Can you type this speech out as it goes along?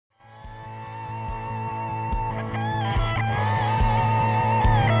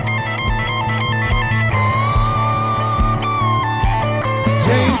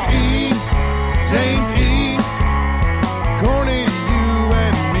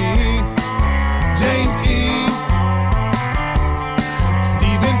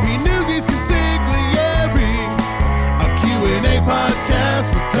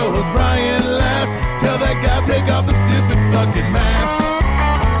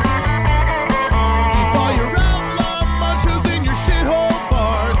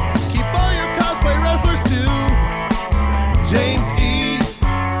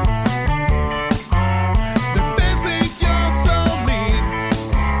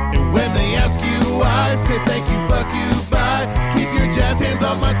I say thank you, fuck you, bye. Keep your jazz hands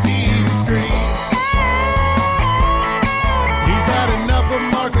off my TV screen. He's had enough of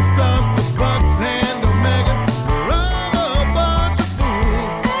Marco Stunt, the Bucks, and Omega. We're all a bunch of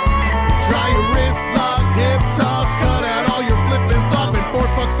fools. Try your wrist lock, hip toss, cut out all your flipping, flopping. For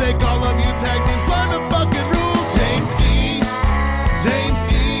fuck's sake, all of you tag teams, learn the fucking rules. James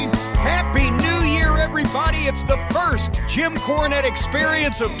E. Happy New Year, everybody. It's the first Jim Cornette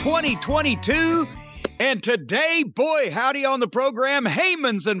experience of 2022. And today, boy, howdy on the program,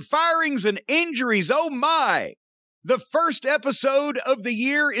 Heymans and firings and injuries. Oh, my. The first episode of the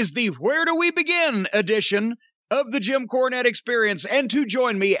year is the Where Do We Begin edition of the Jim Cornette experience. And to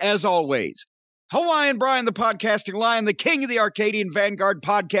join me, as always, Hawaiian Brian, the podcasting lion, the king of the Arcadian Vanguard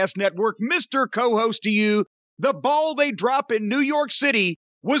Podcast Network, Mr. Co-host to you. The ball they drop in New York City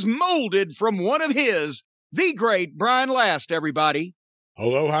was molded from one of his, the great Brian Last, everybody.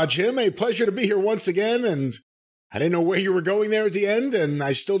 Aloha, Jim. A pleasure to be here once again. And I didn't know where you were going there at the end, and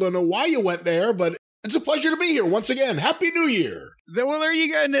I still don't know why you went there, but it's a pleasure to be here once again. Happy New Year. Well, there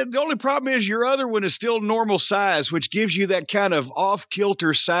you go. And the only problem is your other one is still normal size, which gives you that kind of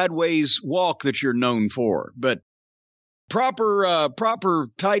off-kilter sideways walk that you're known for. But proper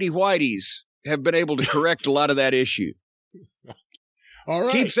tighty-whities have been able to correct a lot of that issue. All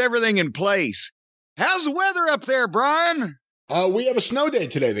right. Keeps everything in place. How's the weather up there, Brian? We have a snow day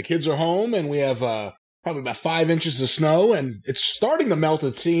today. The kids are home, and we have probably about 5 inches of snow, and it's starting to melt,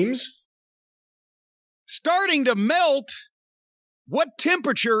 it seems. Starting to melt? What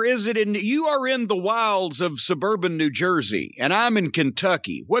temperature is it in? You are in the wilds of suburban New Jersey, and I'm in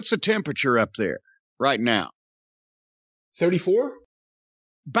Kentucky. What's the temperature up there right now? 34?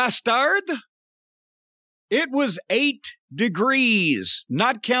 Bastard? It was 8 degrees,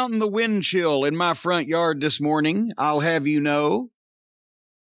 not counting the wind chill in my front yard this morning, I'll have you know.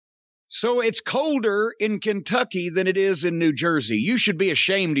 So it's colder in Kentucky than it is in New Jersey. You should be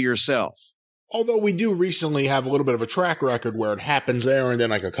ashamed of yourself. Although we do recently have a little bit of a track record where it happens there, and then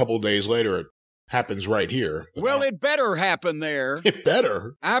like a couple of days later it happens right here. Well, it better happen there. It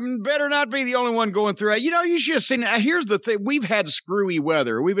better. I better not be the only one going through it. You know, you should have seen. Here's the thing. We've had screwy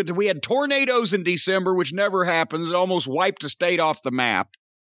weather. We had tornadoes in December, which never happens. It almost wiped the state off the map.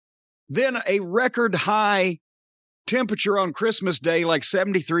 Then a record high temperature on Christmas Day, like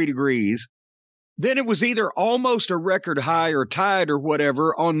 73 degrees. Then it was either almost a record high or tied or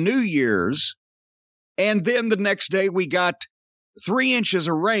whatever on New Year's. And then the next day we got 3 inches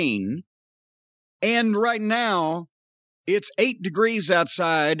of rain. And right now, it's 8 degrees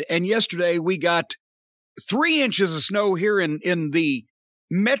outside, and yesterday we got 3 inches of snow here in the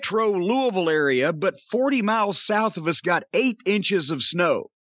metro Louisville area, but 40 miles south of us got 8 inches of snow.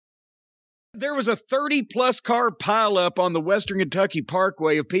 There was a 30-plus car pileup on the Western Kentucky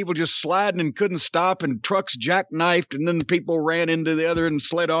Parkway of people just sliding and couldn't stop, and trucks jackknifed, and then people ran into the other and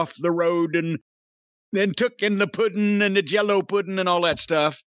slid off the road and then took in the pudding and the Jell-O pudding and all that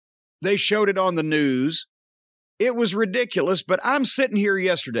stuff. They showed it on the news. It was ridiculous, but I'm sitting here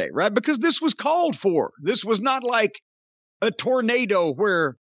yesterday, right? Because this was called for. This was not like a tornado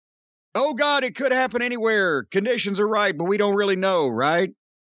where, oh God, it could happen anywhere. Conditions are right, but we don't really know, right?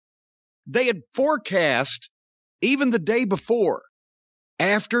 They had forecast, even the day before,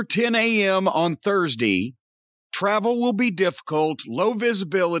 after 10 a.m. on Thursday, travel will be difficult, low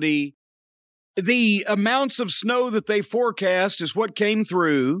visibility. The amounts of snow that they forecast is what came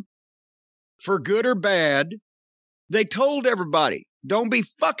through. For good or bad, they told everybody, don't be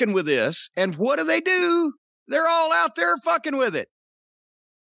fucking with this. And what do? They're all out there fucking with it.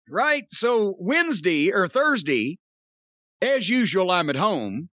 Right? So Wednesday or Thursday, as usual, I'm at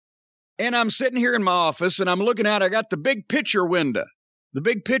home, and I'm sitting here in my office, and I'm looking out. I got the big picture window. The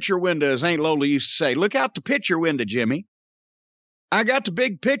big picture window, as Aunt Lola used to say. Look out the picture window, Jimmy. I got the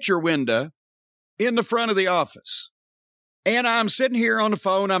big picture window in the front of the office. And I'm sitting here on the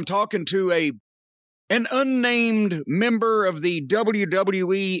phone. I'm talking to an unnamed member of the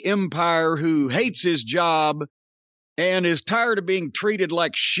WWE empire who hates his job and is tired of being treated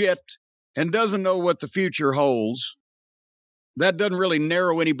like shit and doesn't know what the future holds. That doesn't really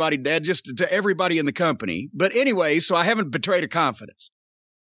narrow anybody down, just to everybody in the company. But anyway, so I haven't betrayed a confidence.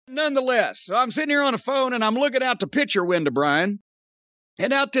 Nonetheless, so I'm sitting here on the phone and I'm looking out the picture window, Brian.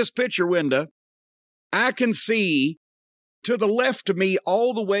 And out this picture window, I can see to the left of me,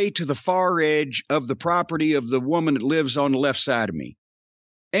 all the way to the far edge of the property of the woman that lives on the left side of me.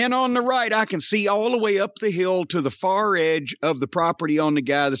 And on the right, I can see all the way up the hill to the far edge of the property on the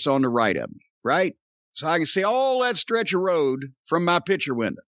guy that's on the right of me, right? So I can see all that stretch of road from my picture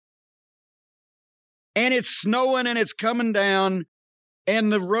window. And it's snowing and it's coming down.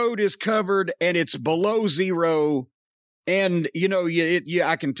 and the road is covered and it's below zero. And,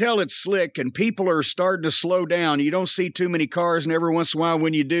 I can tell it's slick and people are starting to slow down. You don't see too many cars. And every once in a while,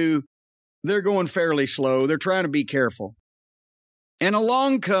 when you do, they're going fairly slow. They're trying to be careful. And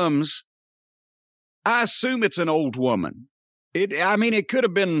along comes, I assume it's an old woman. It could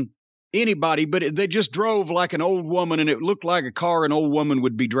have been anybody, but they just drove like an old woman, and it looked like a car an old woman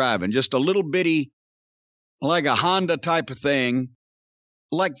would be driving. Just a little bitty, like a Honda type of thing,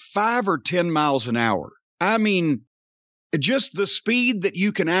 like 5 or 10 miles an hour. I mean, just the speed that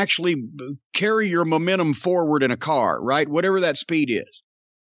you can actually carry your momentum forward in a car, right? Whatever that speed is.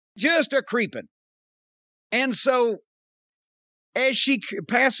 Just a creeping. And so as she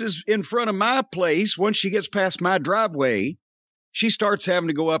passes in front of my place, once she gets past my driveway, she starts having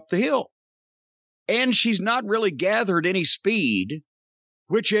to go up the hill. And she's not really gathered any speed,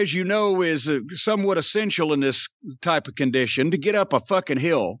 which, as you know, is somewhat essential in this type of condition to get up a fucking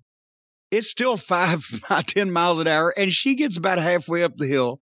hill. It's still 5 by 10 miles an hour, and she gets about halfway up the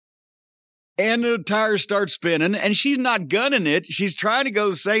hill, and the tires start spinning, and she's not gunning it. She's trying to go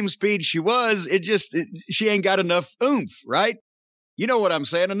the same speed she was. She ain't got enough oomph, right? You know what I'm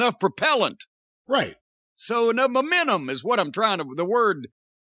saying? Enough propellant. Right. So enough momentum is what the word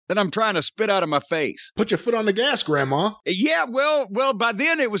that I'm trying to spit out of my face. Put your foot on the gas, Grandma. Yeah, well, by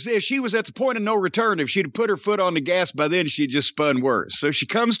then she was at the point of no return. If she'd put her foot on the gas by then, she'd just spun worse. So she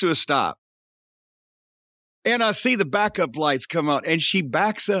comes to a stop. And I see the backup lights come on, and she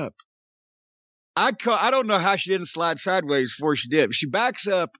backs up. I don't know how she didn't slide sideways before she did. She backs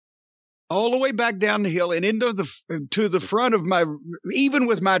up all the way back down the hill and to the front of even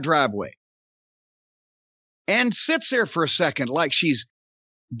with my driveway. And sits there for a second like she's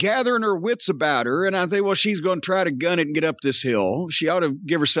gathering her wits about her. And I think, well, she's going to try to gun it and get up this hill. She ought to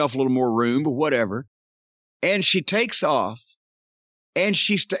give herself a little more room, but whatever. And she takes off, and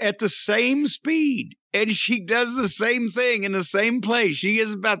she's at the same speed. And she does the same thing in the same place. She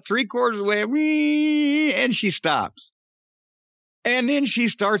is about 3/4 of the way, and she stops. And then she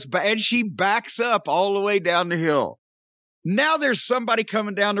starts, and she backs up all the way down the hill. Now there's somebody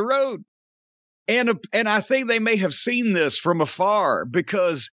coming down the road. And I think they may have seen this from afar,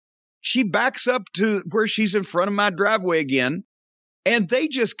 because she backs up to where she's in front of my driveway again. And they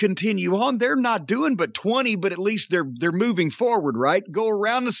just continue on. They're not doing but 20, but at least they're moving forward, right? Go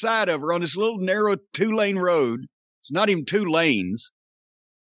around the side of her on this little narrow 2-lane road. It's not even 2 lanes.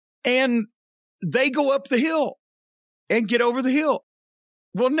 And they go up the hill and get over the hill.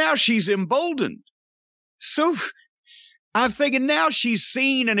 Well, now she's emboldened. So I'm thinking now she's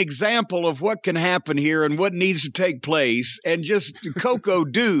seen an example of what can happen here and what needs to take place, and just Coco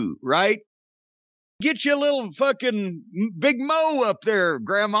do, right? Get you a little fucking Big Mo up there,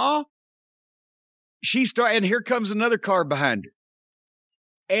 Grandma. And here comes another car behind her.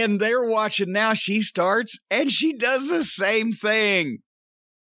 And they're watching now. She starts, and she does the same thing.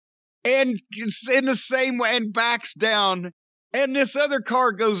 And it's in the same way, and backs down. And this other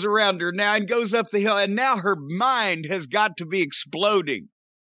car goes around her now and goes up the hill. And now her mind has got to be exploding.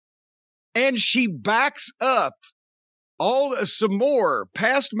 And she backs up some more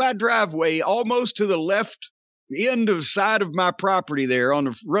past my driveway, almost to the left end of side of my property there on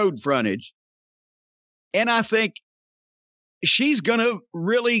the road frontage. And I think she's going to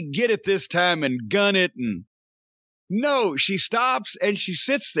really get it this time and gun it. And no, she stops and she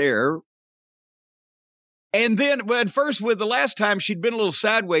sits there. And then, with the last time, she'd been a little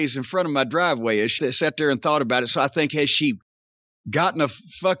sideways in front of my driveway as she sat there and thought about it. So I think, has she gotten a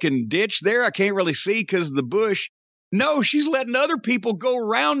fucking ditch there? I can't really see because of the bush. No, she's letting other people go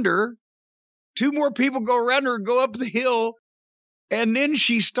around her. 2 more people go around her and go up the hill. And then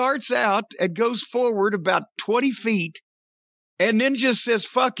she starts out and goes forward about 20 feet and then just says,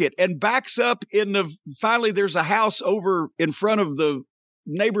 fuck it, and backs up finally there's a house over in front of the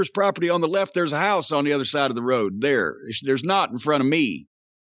neighbor's property on the left. There's a house on the other side of the road there. There's not in front of me.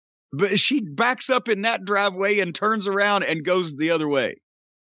 But she backs up in that driveway and turns around and goes the other way.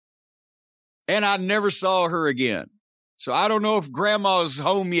 And I never saw her again. So I don't know if Grandma's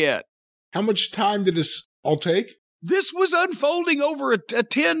home yet. How much time did this all take? This was unfolding over a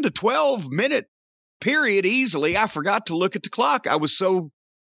 10 to 12 minute period easily. I forgot to look at the clock. I was so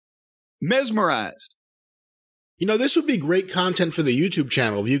mesmerized. This would be great content for the YouTube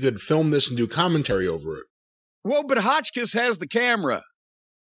channel if you could film this and do commentary over it. Well, but Hotchkiss has the camera.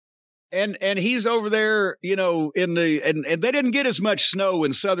 And he's over there, and they didn't get as much snow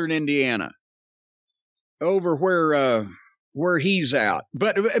in southern Indiana. Over where he's out.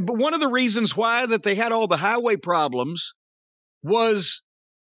 But one of the reasons why that they had all the highway problems was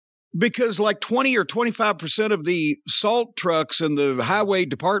because like 20 or 25% of the salt trucks and the highway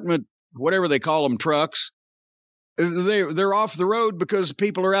department, whatever they call them, trucks, they're off the road because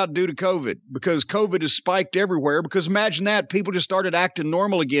people are out due to COVID, because COVID has spiked everywhere. Because imagine that, people just started acting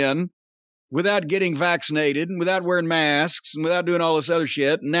normal again without getting vaccinated and without wearing masks and without doing all this other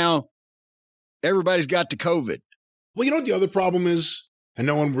shit. And now everybody's got the COVID. Well, you know what the other problem is? And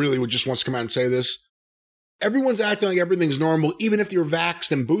no one really just wants to come out and say this. Everyone's acting like everything's normal, even if you're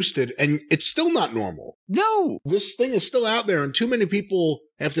vaxxed and boosted, and it's still not normal. No. This thing is still out there, and too many people,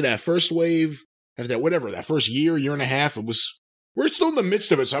 after that first wave, after that first year and a half, we're still in the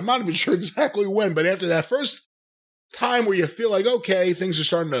midst of it, so I'm not even sure exactly when, but after that first time where you feel like, okay, things are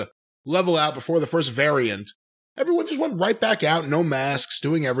starting to level out before the first variant, everyone just went right back out, no masks,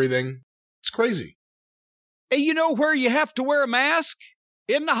 doing everything. It's crazy. And you know where you have to wear a mask?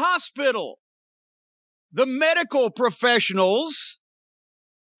 In the hospital. The medical professionals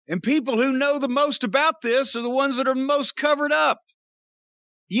and people who know the most about this are the ones that are most covered up.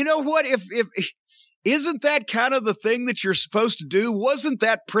 You know what? If isn't that kind of the thing that you're supposed to do? Wasn't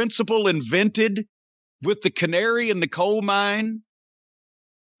that principle invented with the canary in the coal mine?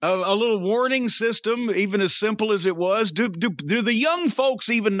 A little warning system, even as simple as it was. Do the young folks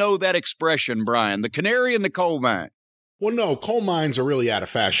even know that expression, Brian? The canary in the coal mine. Well, no, coal mines are really out of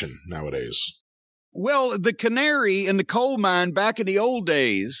fashion nowadays. Well, the canary in the coal mine back in the old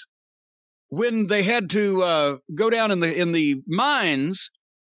days, when they had to go down in the mines,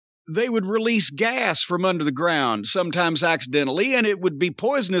 they would release gas from under the ground, sometimes accidentally, and it would be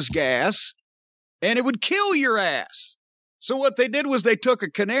poisonous gas, and it would kill your ass. So what they did was they took a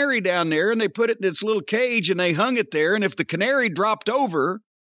canary down there, and they put it in its little cage, and they hung it there, and if the canary dropped over,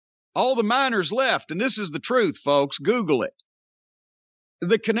 all the miners left. And this is the truth, folks. Google it.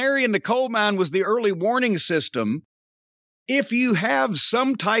 The canary in the coal mine was the early warning system. If you have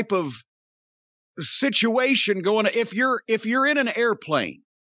some type of situation going, if you're in an airplane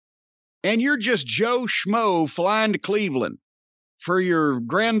and you're just Joe Schmo flying to Cleveland for your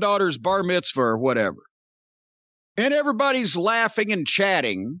granddaughter's bar mitzvah or whatever, and everybody's laughing and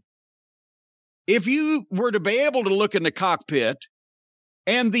chatting, if you were to be able to look in the cockpit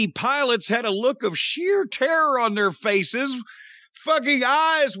and the pilots had a look of sheer terror on their faces, fucking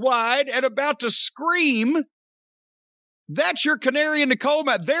eyes wide and about to scream, that's your canary in the coal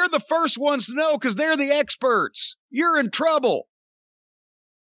mine. They're the first ones to know because they're the experts. You're in trouble.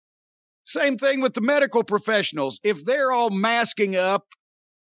 Same thing with the medical professionals. If they're all masking up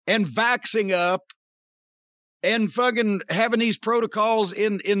and vaxxing up and fucking having these protocols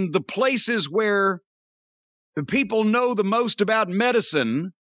in the places where the people know the most about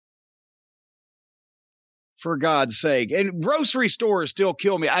medicine, for God's sake. And grocery stores still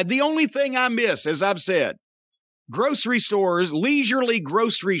kill me. The only thing I miss, as I've said, grocery stores, leisurely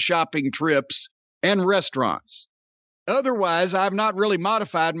grocery shopping trips, and restaurants. Otherwise, I've not really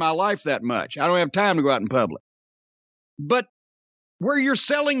modified my life that much. I don't have time to go out in public. But where you're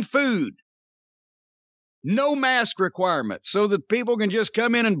selling food, no mask requirement, so that people can just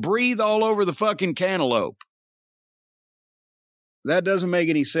come in and breathe all over the fucking cantaloupe. That doesn't make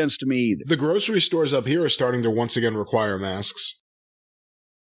any sense to me either. The grocery stores up here are starting to once again require masks.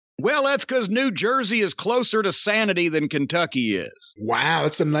 Well, that's because New Jersey is closer to sanity than Kentucky is. Wow,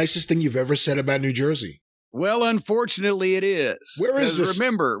 that's the nicest thing you've ever said about New Jersey. Well, unfortunately, it is. Where is this?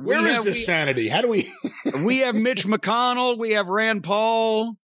 Remember, where is this sanity? How do we? We have Mitch McConnell. We have Rand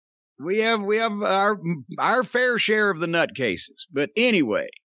Paul. We have our fair share of the nutcases. But anyway,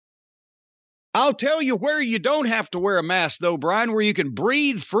 I'll tell you where you don't have to wear a mask, though, Brian, where you can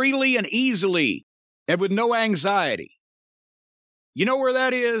breathe freely and easily and with no anxiety. You know where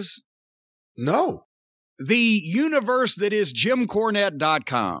that is? No. The universe that is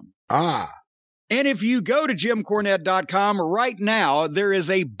JimCornette.com. Ah. And if you go to JimCornette.com right now, there is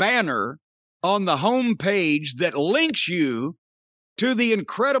a banner on the home page that links you to the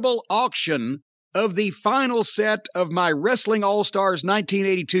incredible auction of the final set of my Wrestling All-Stars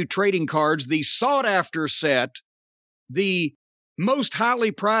 1982 trading cards, the sought-after set, the most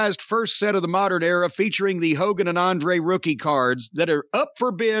highly prized first set of the modern era, featuring the Hogan and Andre rookie cards that are up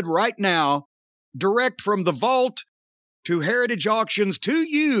for bid right now, direct from the vault to Heritage Auctions to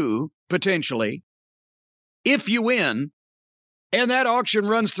you, potentially, if you win. And that auction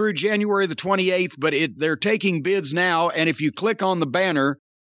runs through January the 28th, but they're taking bids now, and if you click on the banner,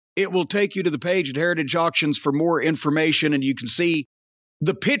 it will take you to the page at Heritage Auctions for more information, and you can see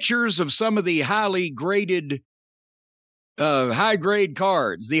the pictures of some of the highly graded high-grade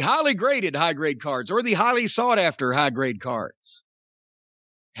cards, the highly graded high-grade cards, or the highly sought-after high-grade cards.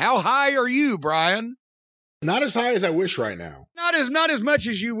 How high are you, Brian? Not as high as I wish right now. Not as much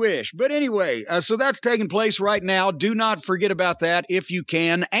as you wish. But anyway, so that's taking place right now. Do not forget about that if you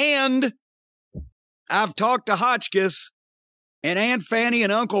can. And I've talked to Hotchkiss, and Aunt Fanny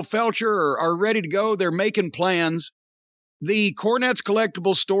and Uncle Felcher are ready to go. They're making plans. The Cornette's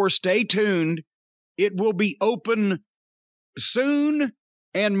Collectible Store, stay tuned. It will be open soon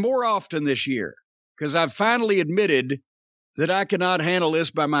and more often this year, because I've finally admitted that I cannot handle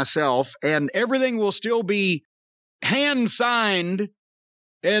this by myself, and everything will still be hand signed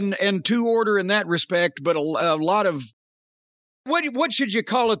and to order in that respect, but a lot of what should you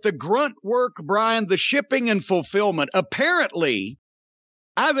call it? The grunt work, Brian, the shipping and fulfillment. Apparently,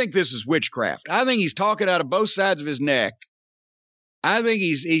 I think this is witchcraft. I think he's talking out of both sides of his neck. I think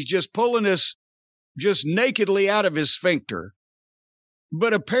he's just pulling us just nakedly out of his sphincter.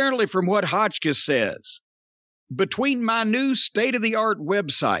 But apparently, from what Hotchkiss says, between my new state-of-the-art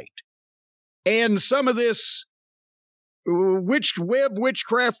website and some of this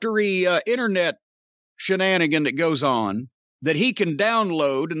witchcraftery internet shenanigan that goes on, that he can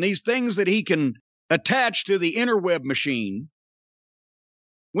download, and these things that he can attach to the interweb machine,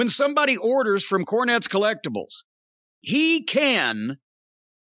 when somebody orders from Cornette's Collectibles, he can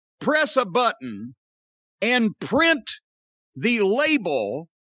press a button and print the label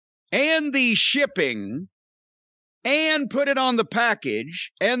and the shipping and put it on the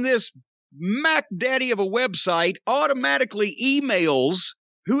package, and this Mac Daddy of a website automatically emails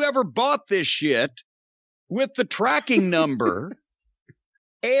whoever bought this shit with the tracking number.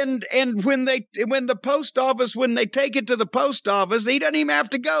 and when they take it to the post office, he doesn't even have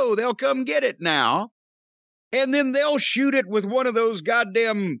to go. They'll come get it now. And then they'll shoot it with one of those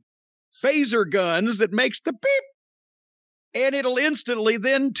goddamn phaser guns that makes the beep. And it'll instantly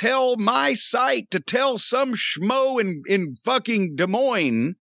then tell my site to tell some schmo in fucking Des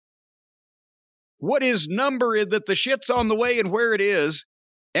Moines what his number is, that the shit's on the way and where it is.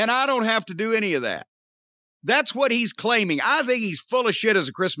 And I don't have to do any of that. That's what he's claiming. I think he's full of shit as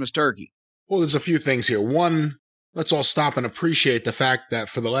a Christmas turkey. Well, there's a few things here. One, let's all stop and appreciate the fact that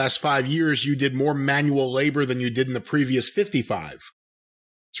for the last 5 years, you did more manual labor than you did in the previous 55.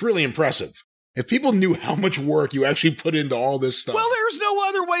 It's really impressive. If people knew how much work you actually put into all this stuff. Well, there's no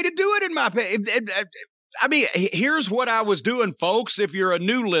other way to do it in my opinion. I mean, here's what I was doing, folks. If you're a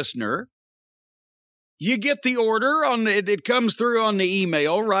new listener, you get the order on it comes through on the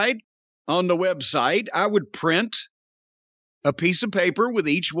email, right? On the website. I would print a piece of paper with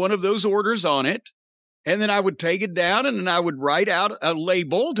each one of those orders on it. And then I would take it down and then I would write out a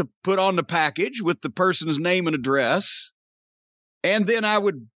label to put on the package with the person's name and address. And then I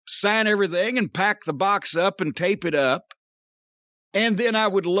would sign everything and pack the box up and tape it up. And then I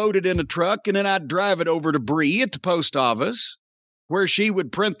would load it in a truck and then I'd drive it over to Bree at the post office, where she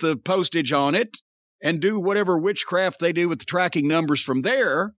would print the postage on it and do whatever witchcraft they do with the tracking numbers from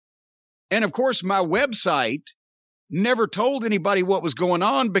there. And of course, my website never told anybody what was going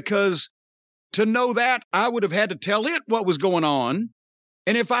on, because to know that, I would have had to tell it what was going on.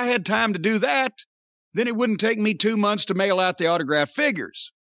 And if I had time to do that, then it wouldn't take me 2 months to mail out the autographed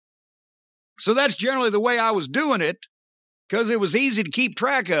figures. So that's generally the way I was doing it, because it was easy to keep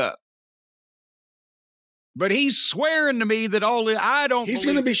track of. But he's swearing to me that I don't. He's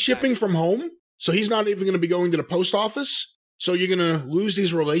going to be shipping from home, so he's not even going to be going to the post office. So you're going to lose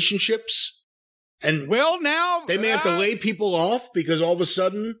these relationships, and now they may have to lay people off because all of a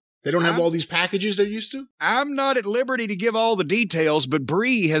sudden they don't have all these packages they're used to. I'm not at liberty to give all the details, but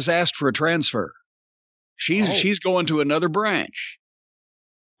Bree has asked for a transfer. She's going to another branch,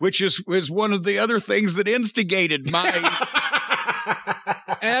 which is one of the other things that instigated my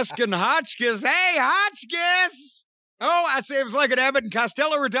asking Hotchkiss, "Hey, Hotchkiss!" Oh, I say it was like an Abbott and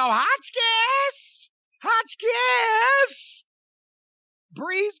Costello Ridel. Hotchkiss!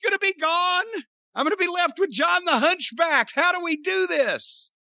 Bree's going to be gone. I'm going to be left with John the Hunchback. How do we do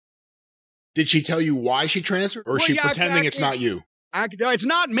this? Did she tell you why she transferred, or is she pretending it's not you? No, it's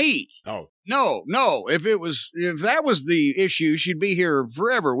not me. Oh. No. If that was the issue, she'd be here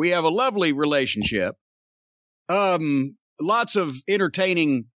forever. We have a lovely relationship. Lots of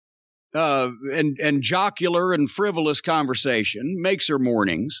entertaining and jocular and frivolous conversation makes her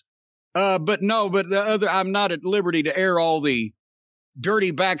mornings. But the other, I'm not at liberty to air all the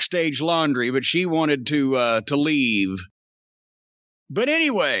dirty backstage laundry, but she wanted to leave. But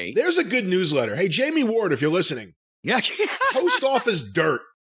anyway, there's a good newsletter. Hey, Jamie Ward, if you're listening. Yeah. Post office dirt.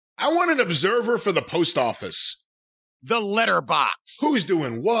 I want an observer for the post office. The letterbox. Who's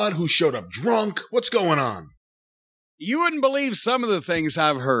doing what? Who showed up drunk? What's going on? You wouldn't believe some of the things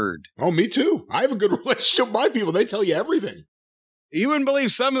I've heard. Oh, me too. I have a good relationship with my people. They tell you everything. You wouldn't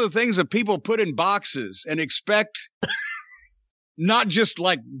believe some of the things that people put in boxes and expect not just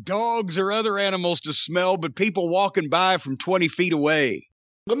like dogs or other animals to smell, but people walking by from 20 feet away.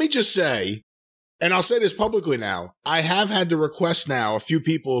 Let me just say, and I'll say this publicly now, I have had to request now a few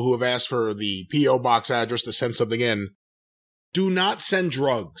people who have asked for the P.O. box address to send something in. Do not send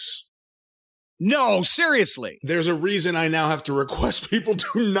drugs. No, seriously. There's a reason I now have to request people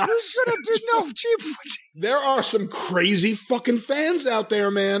do not send drugs. There are some crazy fucking fans out there,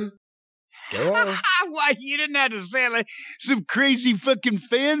 man. There are. Why, you didn't have to say it like some crazy fucking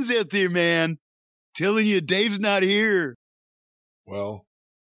fans out there, man. Telling you Dave's not here. Well.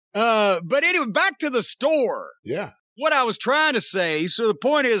 But anyway, back to the store. Yeah. What I was trying to say, so the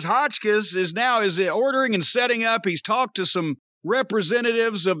point is Hotchkiss is ordering and setting up. He's talked to some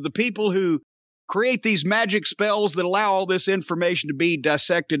representatives of the people who create these magic spells that allow all this information to be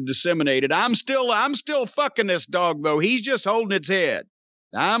dissected and disseminated. I'm still fucking this dog, though. He's just holding its head.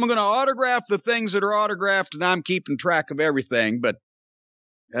 I'm going to autograph the things that are autographed, and I'm keeping track of everything, but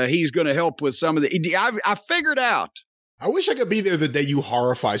he's going to help with some of the... I figured out. I wish I could be there the day you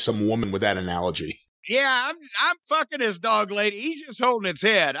horrify some woman with that analogy. Yeah, I'm fucking this dog lady. He's just holding its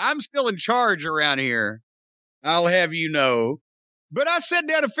head. I'm still in charge around here. I'll have you know. But I sat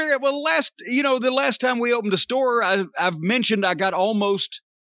down to figure out, well, the last time we opened the store, I've mentioned I got almost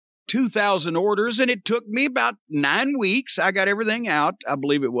 2,000 orders, and it took me about 9 weeks. I got everything out, I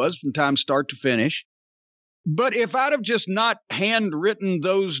believe it was, from time start to finish. But if I'd have just not handwritten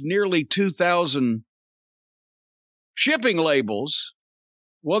those nearly 2,000 shipping labels,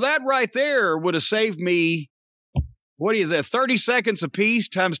 well, that right there would have saved me, 30 seconds apiece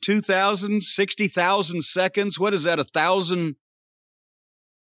times 2,000, 60,000 seconds. What is that, 1,000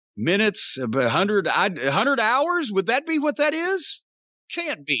 minutes, 100 hours? Would that be what that is?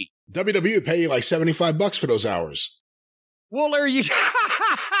 Can't be. WWE would pay you like $75 for those hours. Well, there you...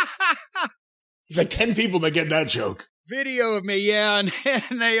 It's like 10 people that get that joke. Video of me, yeah,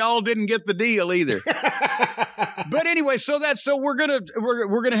 and they all didn't get the deal either. But anyway, so we're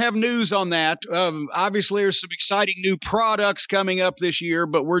gonna have news on that. Obviously, there's some exciting new products coming up this year,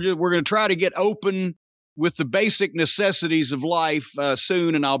 but we're gonna try to get open with the basic necessities of life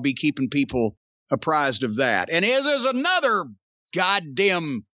soon, and I'll be keeping people apprised of that. And there's another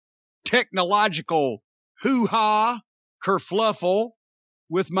goddamn technological hoo-ha kerfluffle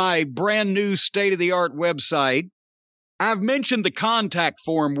with my brand new state-of-the-art website. I've mentioned the contact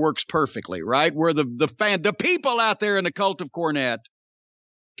form works perfectly, right? Where the people out there in the cult of Cornette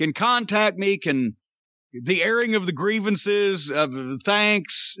can contact me, the airing of the grievances, of the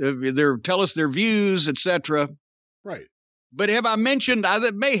thanks, tell us their views, etc. Right. But have I mentioned, I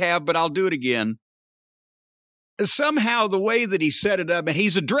may have, but I'll do it again. Somehow the way that he set it up, and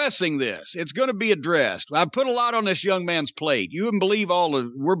he's addressing this, it's going to be addressed. I put a lot on this young man's plate. You wouldn't believe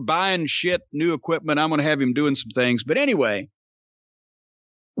we're buying shit, new equipment. I'm going to have him doing some things. But anyway,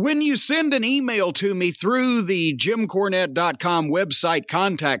 when you send an email to me through the JimCornette.com website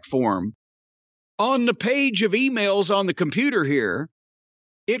contact form, on the page of emails on the computer here,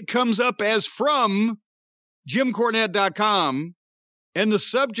 it comes up as from JimCornette.com, and the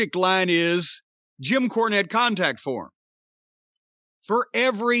subject line is Jim Cornette contact form. For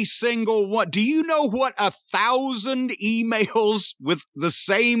every single one. Do you know what 1,000 emails with the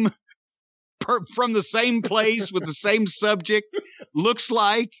same from the same place with the same subject looks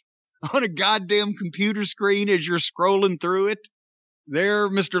like on a goddamn computer screen as you're scrolling through it? There,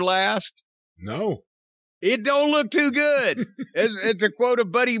 Mr. Last? No. It don't look too good. To quote a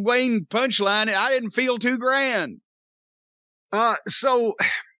Buddy Wayne punchline, I didn't feel too grand. So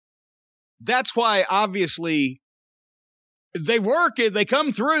that's why, obviously, they work, they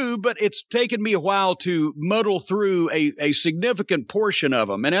come through, but it's taken me a while to muddle through a significant portion of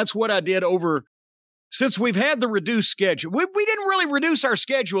them. And that's what I did since we've had the reduced schedule. We didn't really reduce our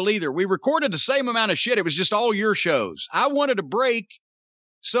schedule either. We recorded the same amount of shit. It was just all your shows. I wanted a break,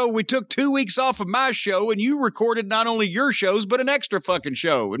 so we took 2 weeks off of my show, and you recorded not only your shows, but an extra fucking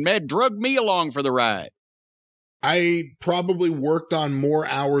show, and drugged me along for the ride. I probably worked on more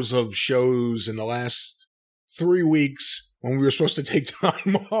hours of shows in the last 3 weeks when we were supposed to take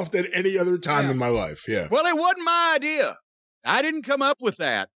time off than any other time in my life. Yeah. Well, it wasn't my idea. I didn't come up with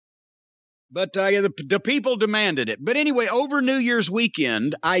that. But the people demanded it. But anyway, over New Year's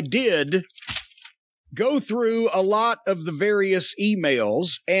weekend, I did go through a lot of the various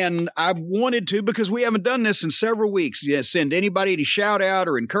emails, and I wanted to, because we haven't done this in several weeks, send anybody any shout out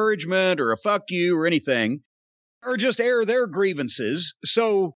or encouragement or a fuck you or anything, or just air their grievances.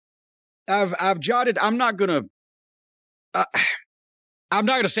 So I've jotted, I'm not going to, I'm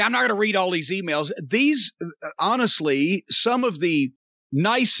not going to read all these emails. These, honestly, some of the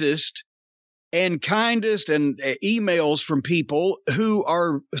nicest and kindest and emails from people who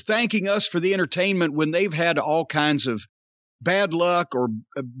are thanking us for the entertainment when they've had all kinds of bad luck or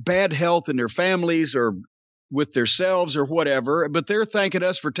bad health in their families or with themselves or whatever, but they're thanking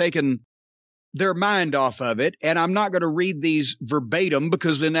us for taking their mind off of it. And I'm not going to read these verbatim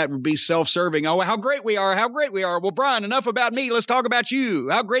because then that would be self-serving. Oh, how great we are. How great we are. Well, Brian, enough about me. Let's talk about you.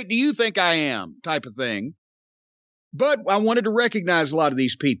 How great do you think I am? Type of thing. But I wanted to recognize a lot of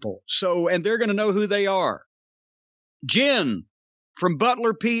these people. So, and they're going to know who they are. Jen from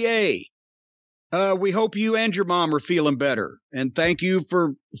Butler, PA. We hope you and your mom are feeling better. And thank you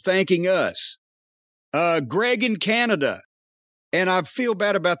for thanking us. Greg in Canada. And I feel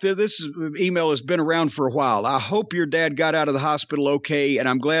bad about this. This email has been around for a while. I hope your dad got out of the hospital okay, and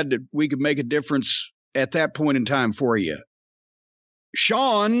I'm glad that we could make a difference at that point in time for you.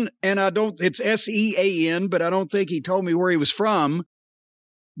 Sean, and it's S-E-A-N, but I don't think he told me where he was from.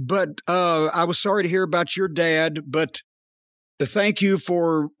 But I was sorry to hear about your dad, but thank you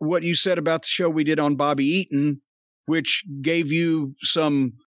for what you said about the show we did on Bobby Eaton, which gave you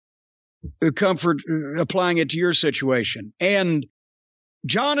some comfort applying it to your situation. And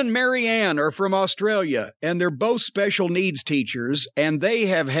John and Mary Ann are from Australia, and they're both special needs teachers, and they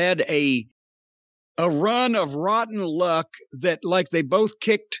have had a run of rotten luck that, like, they both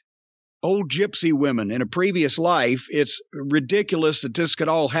kicked old gypsy women in a previous life. It's ridiculous that this could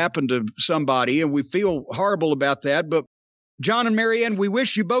all happen to somebody, and we feel horrible about that. But John and Mary Ann, we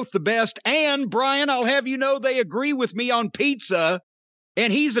wish you both the best. And Brian, I'll have you know they agree with me on pizza.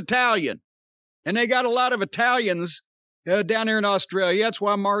 And he's Italian. And they got a lot of Italians down there in Australia. That's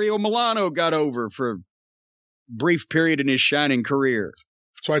why Mario Milano got over for a brief period in his shining career.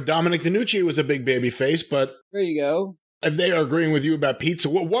 That's why Dominic DeNucci was a big baby face, but there you go. If they are agreeing with you about pizza,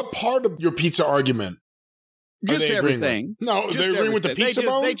 what part of your pizza argument are just they everything. No, just they're agreeing everything. with the pizza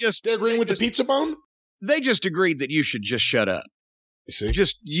bone? They're agreeing with the pizza bone? They just agreed that you should just shut up. You see?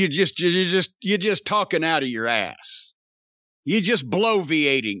 You're just talking out of your ass. You're just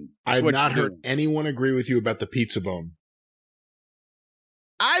bloviating. I've not heard anyone agree with you about the pizza bone.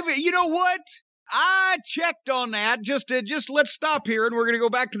 You know what? I checked on that. Just let's stop here and we're going to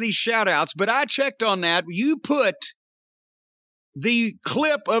go back to these shout outs. But I checked on that. You put the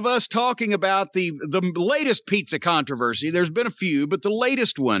clip of us talking about the latest pizza controversy. There's been a few, but the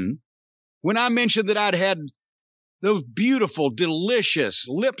latest one, when I mentioned that I'd had those beautiful, delicious,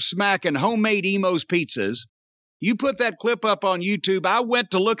 lip-smacking homemade Emo's pizzas, you put that clip up on YouTube. I went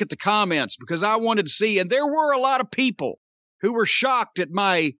to look at the comments because I wanted to see, and there were a lot of people who were shocked at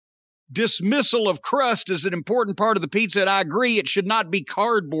my dismissal of crust as an important part of the pizza. And I agree, it should not be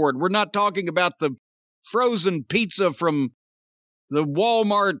cardboard. We're not talking about the frozen pizza from the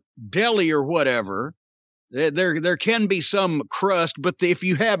Walmart deli or whatever. There can be some crust, but if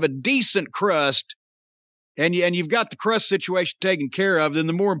you have a decent crust and you've got the crust situation taken care of, then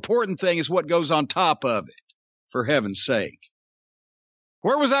the more important thing is what goes on top of it. For heaven's sake.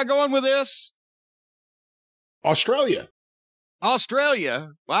 Where was I going with this? Australia.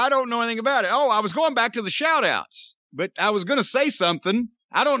 Well, I don't know anything about it. Oh, I was going back to the shout outs, but I was going to say something.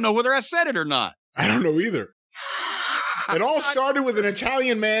 I don't know whether I said it or not. I don't know either. It all started with an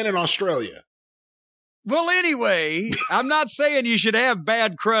Italian man in Australia. Well, anyway, I'm not saying you should have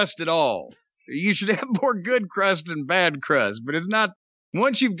bad crust at all. You should have more good crust than bad crust, but it's not,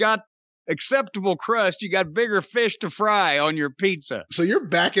 once you've got acceptable crust, you got bigger fish to fry on your pizza. So you're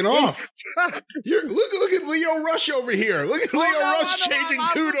backing off. Look at Leo Rush over here. Look at Leo Rush changing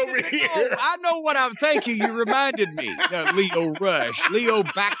tune over here. I know what I'm. Thank you. You reminded me. Leo Rush. Leo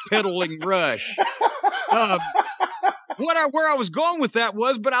backpedaling Rush. Where I was going with that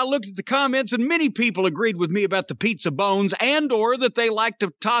was, but I looked at the comments and many people agreed with me about the pizza bones and or that they like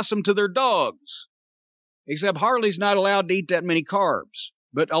to toss them to their dogs. Except Harley's not allowed to eat that many carbs.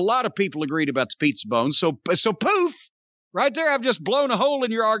 But a lot of people agreed about the pizza bones. So poof, right there, I've just blown a hole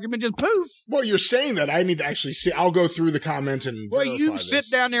in your argument. Just poof. Well, you're saying that. I need to actually see. I'll go through the comments and well, you sit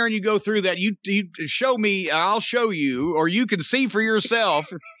down there and you go through that. You show me. I'll show you, or you can see for yourself.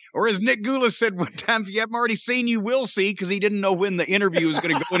 Or as Nick Goulas said one time, if you haven't already seen, you will see, because he didn't know when the interview was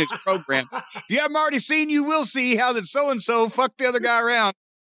going to go in his program. If you haven't already seen, you will see how that so-and-so fucked the other guy around.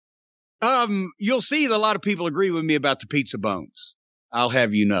 You'll see that a lot of people agree with me about the pizza bones. I'll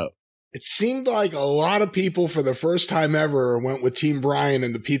have you know. It seemed like a lot of people for the first time ever went with Team Brian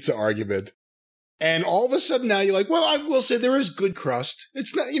in the pizza argument. And all of a sudden now you're like, well, I will say there is good crust.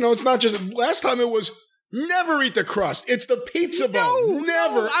 It's not, it's not just, last time it was never eat the crust. It's the pizza bone.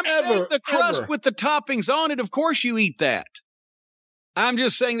 Never, I'm ever, the crust with the toppings on it. Of course you eat that. I'm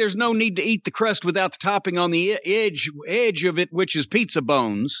just saying there's no need to eat the crust without the topping on the edge of it, which is pizza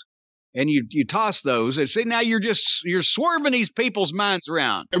bones. And you toss those and say, now you're swerving these people's minds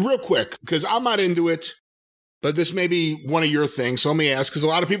around. And real quick, because I'm not into it, but this may be one of your things. So let me ask, because a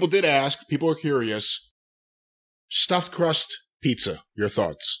lot of people did ask. People are curious. Stuffed crust pizza, your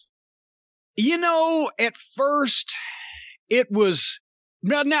thoughts? At first it was.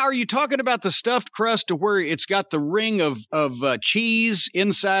 Now, are you talking about the stuffed crust to where it's got the ring of cheese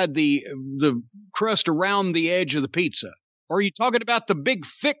inside the crust around the edge of the pizza? Or are you talking about the big,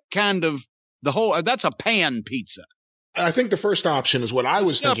 thick kind of the whole? That's a pan pizza. I think the first option is what I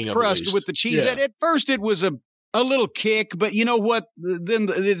was thinking of. Stuffed crust with the cheese. Yeah. At first, it was a little kick, but you know what? Then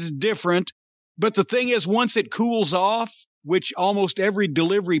it's different. But the thing is, once it cools off, which almost every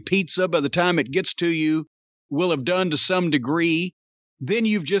delivery pizza, by the time it gets to you, will have done to some degree. Then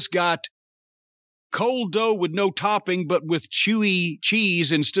you've just got cold dough with no topping, but with chewy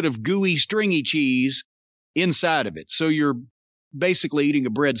cheese instead of gooey, stringy cheese inside of it. So you're basically eating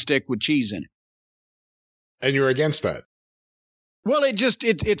a breadstick with cheese in it. And you're against that? Well,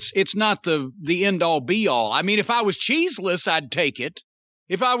 it's not the end all be all. I mean, if I was cheeseless, I'd take it.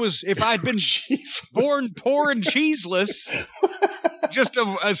 If I'd been born poor and cheeseless, just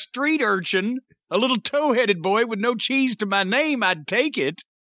a street urchin, a little toe-headed boy with no cheese to my name, I'd take it.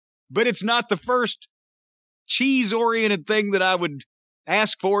 But it's not the first cheese-oriented thing that I would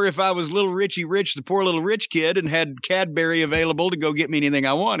ask for if I was little Richie Rich, the poor little rich kid, and had Cadbury available to go get me anything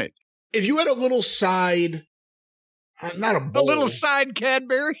I wanted. If you had a little side, not a bowl. A little side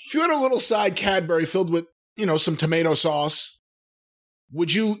Cadbury? If you had a little side Cadbury filled with, some tomato sauce,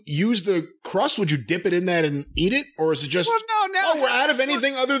 would you use the crust? Would you dip it in that and eat it? Or is it just, we're out of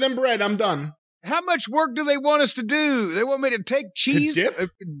anything other than bread, I'm done? How much work do they want us to do? They want me to take cheese,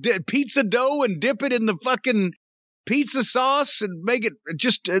 pizza dough, and dip it in the fucking pizza sauce and make it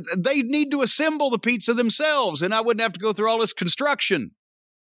just, they need to assemble the pizza themselves, and I wouldn't have to go through all this construction.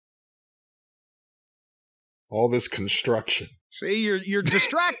 All this construction. See, you're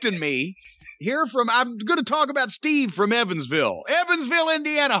distracting me. I'm going to talk about Steve from Evansville,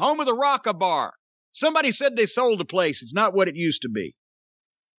 Indiana, home of the Rocka Bar. Somebody said they sold the place. It's not what it used to be.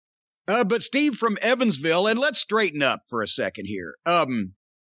 But Steve from Evansville, and let's straighten up for a second here.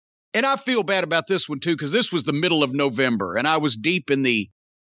 And I feel bad about this one, too, because this was the middle of November, and I was deep in the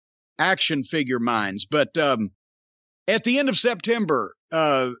action figure minds. But at the end of September,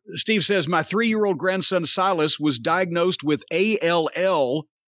 Steve says, my 3-year-old grandson Silas was diagnosed with ALL,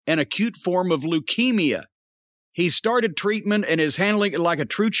 an acute form of leukemia. He started treatment and is handling it like a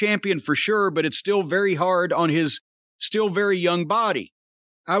true champion for sure, but it's still very hard on his still very young body.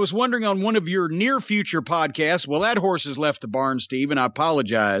 I was wondering on one of your near future podcasts, well, that horse has left the barn, Steve, and I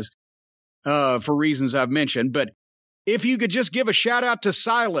apologize for reasons I've mentioned, but if you could just give a shout out to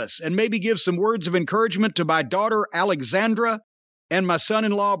Silas and maybe give some words of encouragement to my daughter, Alexandra, and my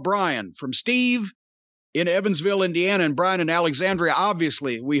son-in-law, Brian, from Steve in Evansville, Indiana, and Brian and Alexandria.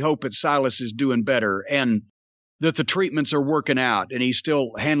 Obviously, we hope that Silas is doing better and that the treatments are working out and he's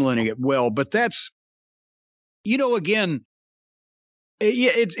still handling it well. But that's, again,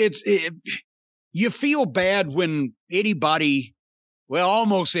 you feel bad when anybody, well,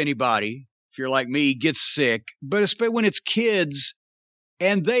 almost anybody, if you're like me, gets sick, but especially when it's kids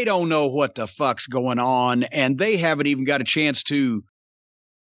and they don't know what the fuck's going on and they haven't even got a chance to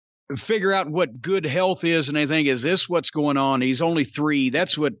figure out what good health is. And they think, is this what's going on? He's only 3.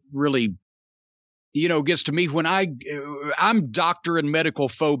 That's what really, gets to me when I'm doctor and medical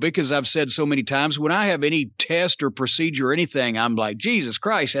phobic, as I've said so many times. When I have any test or procedure or anything, I'm like, Jesus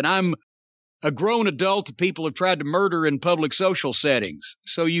Christ. And I'm a grown adult that people have tried to murder in public social settings.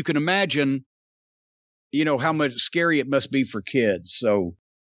 So you can imagine, how much scary it must be for kids. So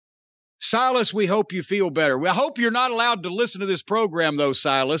Silas, we hope you feel better. I hope you're not allowed to listen to this program, though,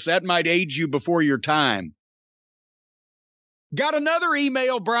 Silas. That might age you before your time. Got another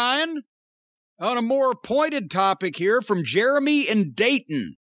email, Brian, on a more pointed topic here from Jeremy in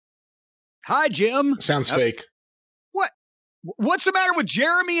Dayton. Hi, Jim. Sounds fake. What's the matter with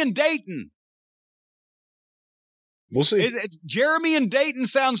Jeremy in Dayton? We'll see. Jeremy in Dayton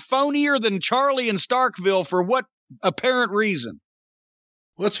sounds phonier than Charlie in Starkville for what apparent reason?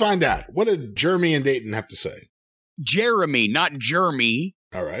 Let's find out. What did Jeremy in Dayton have to say? Jeremy, not Jeremy.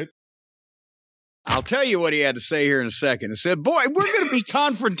 All right. I'll tell you what he had to say here in a second. He said, boy, we're going to be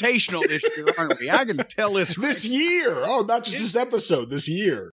confrontational this year, aren't we? I can tell this. This year. Oh, not just this episode, this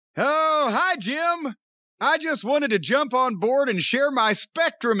year. Oh, hi, Jim. I just wanted to jump on board and share my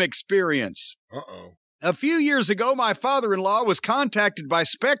Spectrum experience. Uh-oh. A few years ago, my father-in-law was contacted by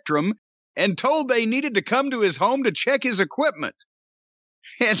Spectrum and told they needed to come to his home to check his equipment.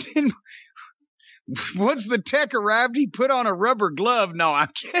 And then once the tech arrived, he put on a rubber glove. No, I'm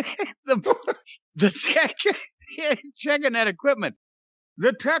kidding. The tech, checking that equipment.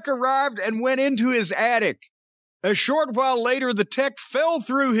 The tech arrived and went into his attic. A short while later, the tech fell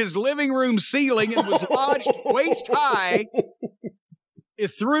through his living room ceiling and was lodged waist high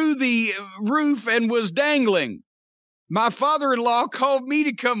through the roof and was dangling. My father-in-law called me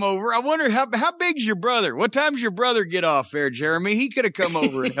to come over. I wonder how big's your brother? What time's your brother get off there, Jeremy? He could have come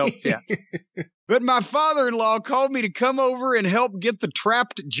over and helped you. But my father-in-law called me to come over and help get the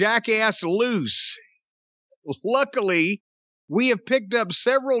trapped jackass loose. Luckily, we have picked up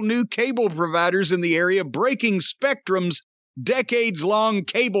several new cable providers in the area, breaking Spectrum's decades-long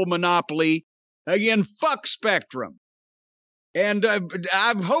cable monopoly. Again, fuck Spectrum. And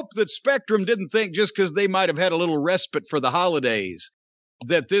I hope that Spectrum didn't think just because they might have had a little respite for the holidays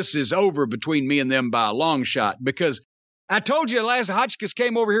that this is over between me and them by a long shot. Because I told you last Hotchkiss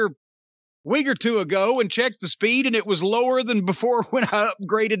came over here a week or two ago and checked the speed, and it was lower than before when I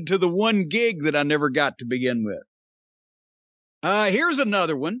upgraded to the 1 gig that I never got to begin with. Here's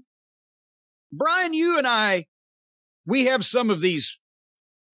another one. Brian, you and I, we have some of these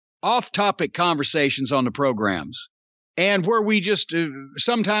off-topic conversations on the programs. And where we just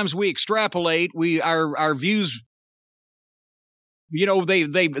sometimes we extrapolate, our views, you know,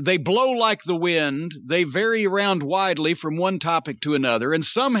 they blow like the wind. They vary around widely from one topic to another. And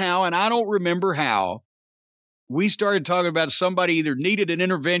somehow, and I don't remember how, we started talking about somebody either needed an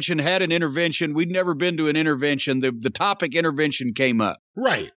intervention, had an intervention. We'd never been to an intervention. The topic intervention came up.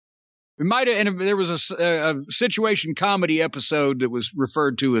 Right. We might have, and there was a situation comedy episode that was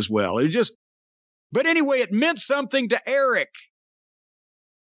referred to as well. It just. But anyway, it meant something to Eric.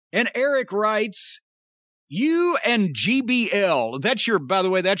 And Eric writes, you and GBL, by the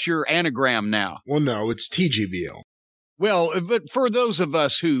way, that's your anagram now. Well, no, it's TGBL. Well, but for those of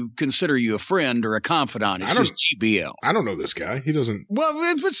us who consider you a friend or a confidant, it's just GBL. I don't know this guy. He doesn't.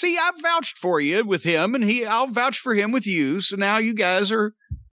 Well, but see, I've vouched for you with him, and I'll vouch for him with you. So now you guys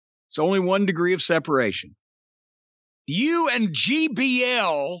it's only 1 degree of separation. You and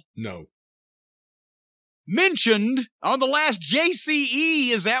GBL. No. Mentioned on the last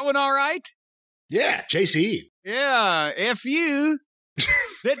JCE. Is that one all right? Yeah, JCE. Yeah, F you,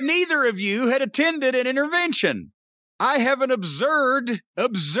 that neither of you had attended an intervention. I have an absurd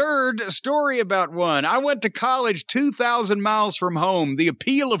story about one. I went to college 2,000 miles from home, the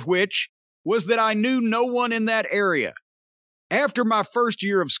appeal of which was that I knew no one in that area. After my first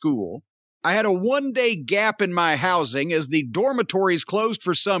year of school, I had a 1-day gap in my housing as the dormitories closed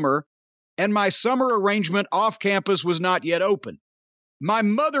for summer, and my summer arrangement off campus was not yet open. My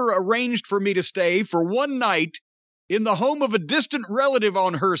mother arranged for me to stay for 1 night in the home of a distant relative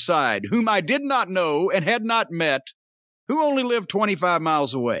on her side, whom I did not know and had not met, who only lived 25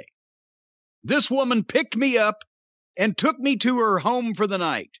 miles away. This woman picked me up and took me to her home for the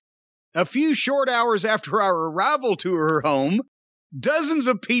night. A few short hours after our arrival to her home, dozens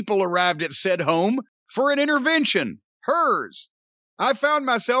of people arrived at said home for an intervention, hers. I found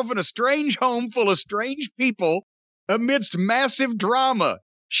myself in a strange home full of strange people amidst massive drama.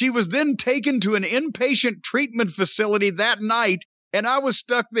 She was then taken to an inpatient treatment facility that night, and I was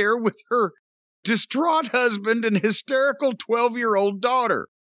stuck there with her distraught husband and hysterical 12-year-old daughter.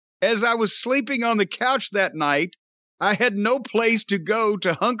 As I was sleeping on the couch that night, I had no place to go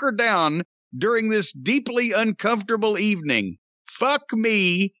to hunker down during this deeply uncomfortable evening. Fuck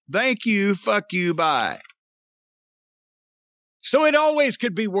me. Thank you. Fuck you. Bye. So it always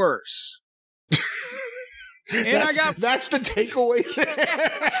could be worse. And that's the takeaway.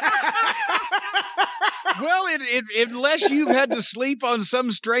 Well, unless you've had to sleep on some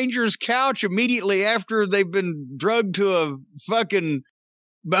stranger's couch immediately after they've been drugged to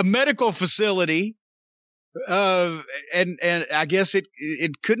a medical facility, and I guess it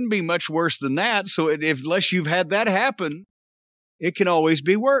couldn't be much worse than that. So unless you've had that happen, it can always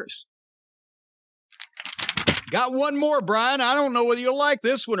be worse. Got one more, Brian. I don't know whether you'll like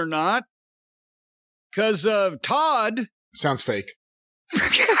this one or not. Because Todd. Sounds fake.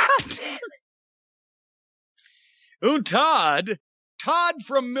 God damn it. Ooh, Todd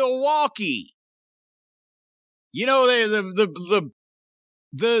from Milwaukee. You know,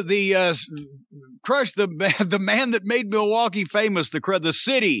 Crush, the man that made Milwaukee famous, the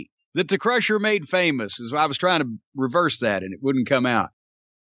city that the Crusher made famous. I was trying to reverse that and it wouldn't come out.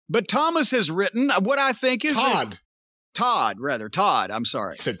 But Thomas has written what I think is Todd. I'm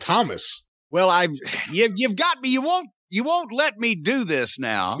sorry. You said Thomas. Well, you've got me. You won't let me do this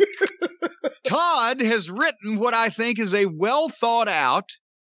now. Todd has written what I think is a well thought out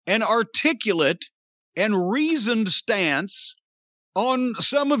and articulate and reasoned stance on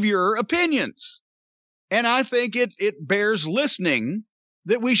some of your opinions. And I think it bears listening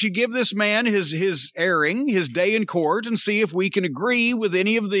that we should give this man his airing, his day in court, and see if we can agree with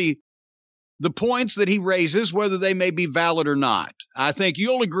any of the points that he raises, whether they may be valid or not. I think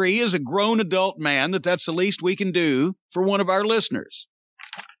you'll agree as a grown adult man that that's the least we can do for one of our listeners.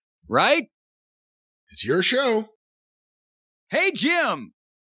 Right? It's your show. Hey, Jim.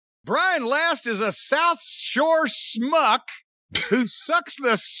 Brian Last is a South Shore schmuck who sucks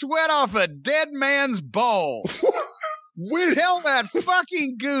the sweat off a dead man's balls. Tell that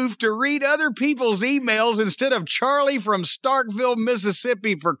fucking goof to read other people's emails instead of Charlie from Starkville,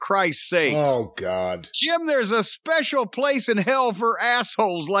 Mississippi, for Christ's sake. Oh, God. Jim, there's a special place in hell for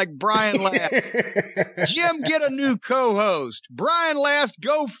assholes like Brian Last. Jim, get a new co-host. Brian Last,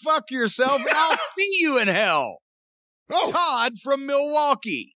 go fuck yourself, and I'll see you in hell. Oh. Todd from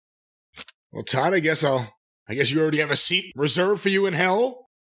Milwaukee. Well, Todd, I guess you already have a seat reserved for you in hell,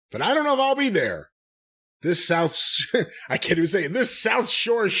 but I don't know if I'll be there. I can't even say it. This South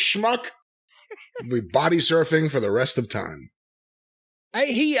Shore schmuck will be body surfing for the rest of time.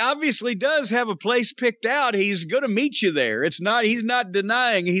 Hey, he obviously does have a place picked out. He's going to meet you there. He's not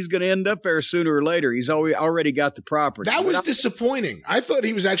denying he's going to end up there sooner or later. He's already got the property. That was disappointing. I thought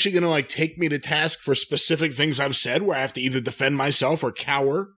he was actually going to take me to task for specific things I've said where I have to either defend myself or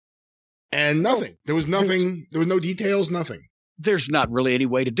cower. And nothing. There was nothing. There was no details, nothing. There's not really any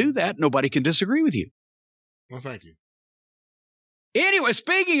way to do that. Nobody can disagree with you. Well, thank you. Anyway,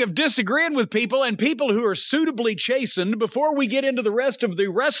 speaking of disagreeing with people and people who are suitably chastened, before we get into the rest of the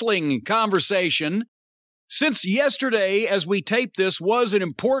wrestling conversation, since yesterday, as we tape this, was an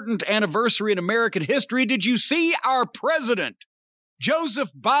important anniversary in American history, did you see our president,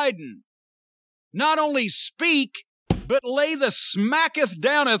 Joseph Biden, not only speak, but lay the smacketh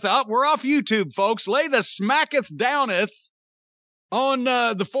downeth up? We're off YouTube, folks. Lay the smacketh downeth on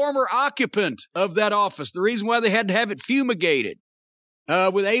the former occupant of that office. The reason why they had to have it fumigated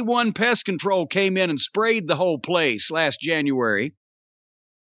with A1 Pest Control came in and sprayed the whole place last January.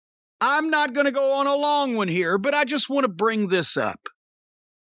 I'm not going to go on a long one here, but I just want to bring this up.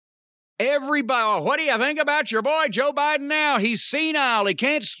 Everybody, what do you think about your boy Joe Biden now? He's senile. He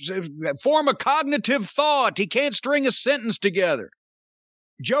can't form a cognitive thought. He can't string a sentence together.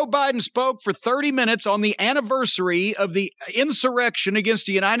 Joe Biden spoke for 30 minutes on the anniversary of the insurrection against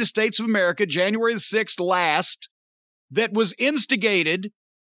the United States of America, January the 6th last, that was instigated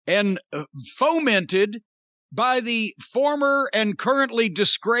and fomented by the former and currently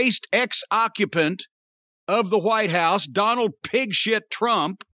disgraced ex-occupant of the White House, Donald Pigshit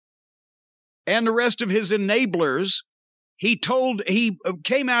Trump, and the rest of his enablers. He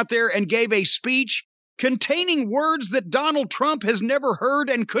came out there and gave a speech containing words that Donald Trump has never heard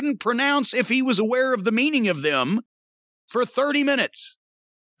and couldn't pronounce if he was aware of the meaning of them for 30 minutes.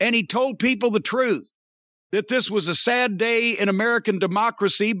 And he told people the truth, that this was a sad day in American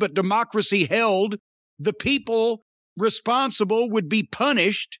democracy, but democracy held. The people responsible would be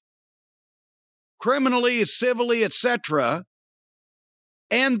punished criminally, civilly, etc.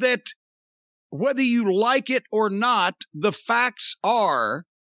 And that whether you like it or not, the facts are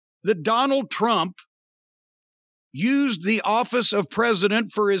that Donald Trump used the office of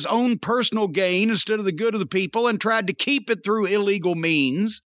president for his own personal gain instead of the good of the people and tried to keep it through illegal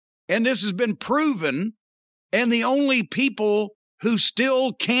means. And this has been proven. And the only people who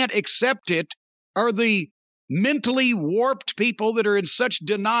still can't accept it are the mentally warped people that are in such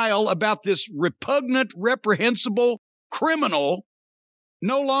denial about this repugnant, reprehensible criminal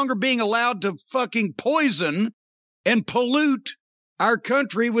no longer being allowed to fucking poison and pollute our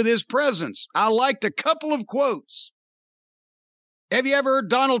country with his presence. I liked a couple of quotes. Have you ever heard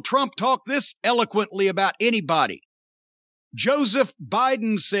Donald Trump talk this eloquently about anybody? Joseph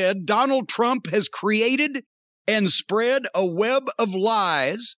Biden said Donald Trump has created and spread a web of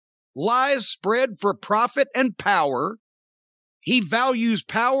lies spread for profit and power. He values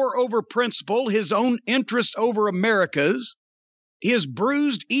power over principle, his own interest over America's. His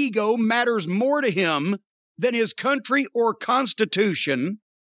bruised ego matters more to him than his country or constitution,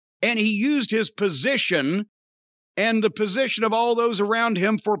 and he used his position and the position of all those around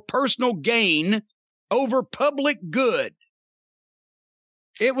him for personal gain over public good.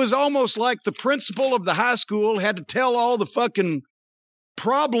 It was almost like the principal of the high school had to tell all the fucking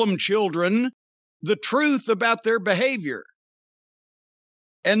problem children the truth about their behavior.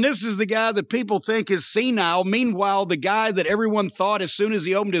 And this is the guy that people think is senile. Meanwhile, the guy that everyone thought as soon as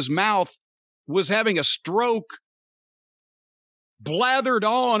he opened his mouth was having a stroke blathered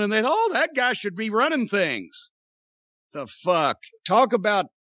on, and they thought, oh, that guy should be running things. The fuck? Talk about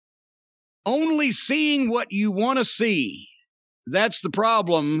only seeing what you want to see. that's the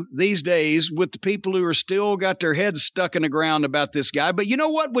problem these days with the people who are still got their heads stuck in the ground about this guy. But you know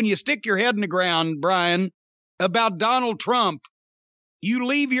what? When you stick your head in the ground, Brian, about Donald Trump, you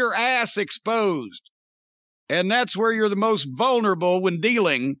leave your ass exposed. And that's where you're the most vulnerable when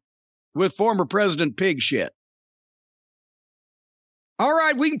dealing with former President Pig shit. All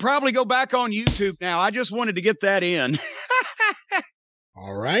right, we can probably go back on YouTube now. I just wanted to get that in.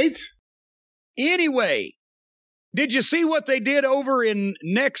 All right. Anyway, did you see what they did over in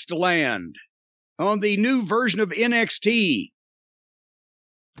Nextland on the new version of NXT?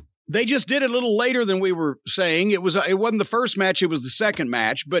 They just did it a little later than we were saying. It wasn't the first match, it was the second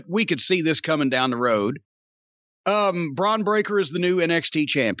match, but we could see this coming down the road. Braun Breaker is the new NXT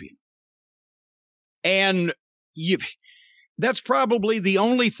champion. And that's probably the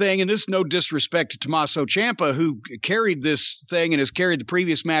only thing, and this is no disrespect to Tommaso Ciampa, who carried this thing and has carried the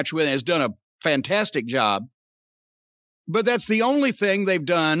previous match with and has done a fantastic job. But that's the only thing they've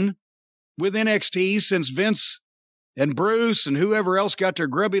done with NXT since Vince and Bruce and whoever else got their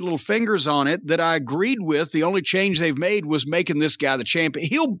grubby little fingers on it that I agreed with. The only change they've made was making this guy the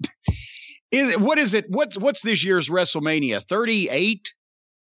champion. What is it? What's this year's WrestleMania? 38?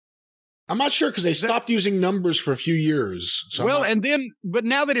 I'm not sure because they stopped using numbers for a few years. So but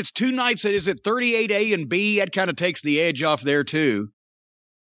now that it's 2 nights, is it 38A and B? That kind of takes the edge off there too.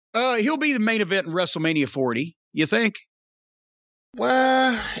 He'll be the main event in WrestleMania 40. You think?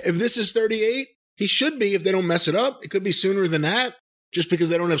 Well, if this is 38, he should be if they don't mess it up. It could be sooner than that, just because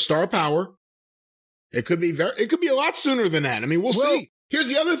they don't have star power. It could be a lot sooner than that. I mean, we'll see. Here's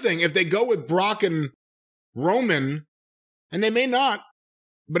the other thing. If they go with Brock and Roman, and they may not,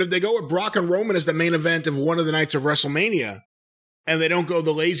 but if they go with Brock and Roman as the main event of one of the nights of WrestleMania, and they don't go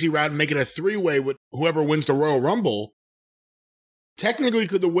the lazy route and make it a 3-way with whoever wins the Royal Rumble, technically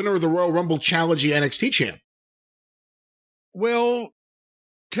could the winner of the Royal Rumble challenge the NXT champ? Well,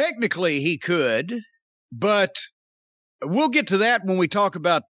 technically he could, but we'll get to that when we talk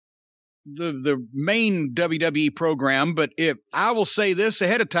about the main WWE program. But I will say this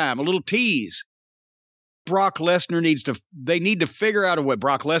ahead of time, a little tease. Brock Lesnar they need to figure out a way.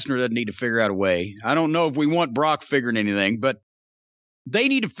 Brock Lesnar doesn't need to figure out a way. I don't know if we want Brock figuring anything, but they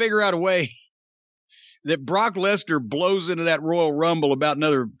need to figure out a way that Brock Lesnar blows into that Royal Rumble about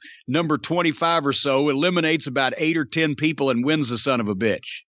another number 25 or so, eliminates about 8 or 10 people and wins the son of a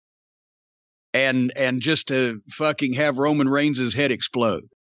bitch. And just to fucking have Roman Reigns' head explode.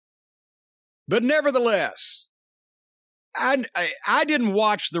 But nevertheless, I didn't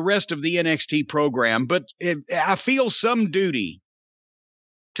watch the rest of the NXT program, but I feel some duty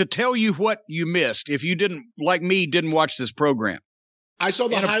to tell you what you missed if you didn't watch this program. I saw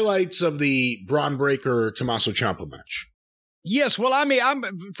the highlights of the Braun Breaker Tommaso Ciampa match. Yes, well, I mean, I'm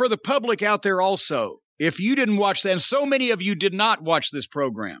for the public out there also. If you didn't watch that, and so many of you did not watch this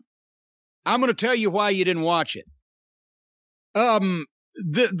program, I'm going to tell you why you didn't watch it.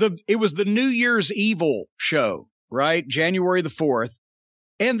 It was the New Year's Evil show, right? January the 4th,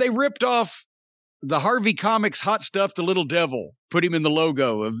 and they ripped off the Harvey Comics Hot Stuff the Little Devil, put him in the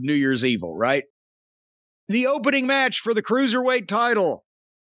logo of New Year's Evil, right? The opening match for the Cruiserweight title,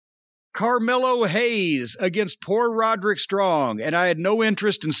 Carmelo Hayes against poor Roderick Strong. And I had no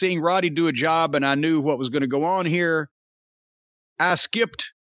interest in seeing Roddy do a job, and I knew what was going to go on here. I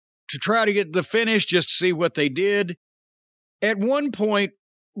skipped to try to get the finish just to see what they did. At one point,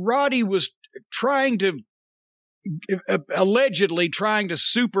 Roddy was allegedly trying to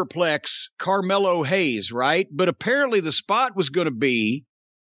superplex Carmelo Hayes, right? But apparently the spot was going to be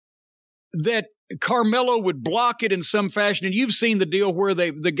that Carmelo would block it in some fashion. And you've seen the deal where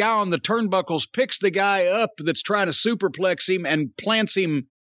the guy on the turnbuckles picks the guy up that's trying to superplex him and plants him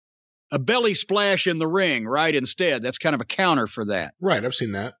a belly splash in the ring, right? Instead, that's kind of a counter for that. Right, I've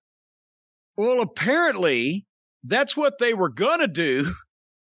seen that. Well, apparently that's what they were going to do.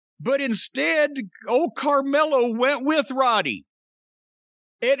 But instead, old Carmelo went with Roddy.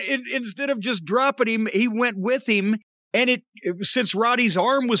 And instead of just dropping him, he went with him. And since Roddy's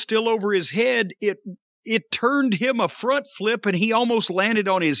arm was still over his head, it turned him a front flip and he almost landed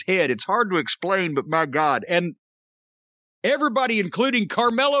on his head. It's hard to explain, but my God. And everybody, including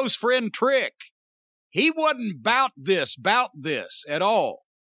Carmelo's friend Trick, he wasn't about this at all.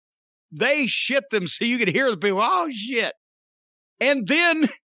 They shit them so you could hear the people, oh shit. And then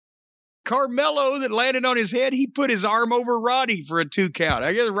Carmelo that landed on his head, he put his arm over Roddy for a 2 count.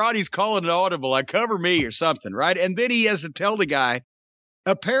 I guess Roddy's calling it audible, like cover me or something, right? And then he has to tell the guy,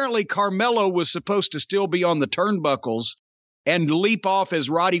 apparently Carmelo was supposed to still be on the turnbuckles and leap off as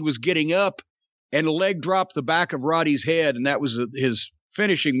Roddy was getting up and leg drop the back of Roddy's head, and that was his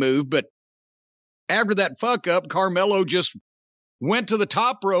finishing move. But after that fuck up, Carmelo just went to the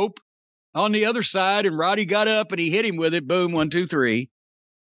top rope on the other side, and Roddy got up and he hit him with it. Boom, 1, 2, 3.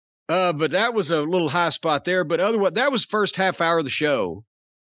 But that was a little high spot there. But otherwise, that was first half hour of the show.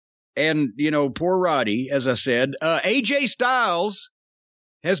 And, poor Roddy, as I said. AJ Styles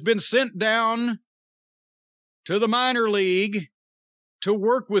has been sent down to the minor league to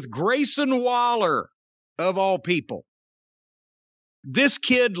work with Grayson Waller, of all people. This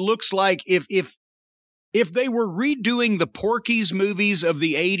kid looks like if they were redoing the Porky's movies of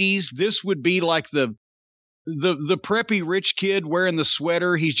the 80s, this would be like the preppy rich kid wearing the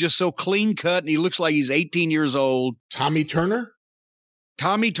sweater. He's just so clean cut, and he looks like he's 18 years old. Tommy Turner?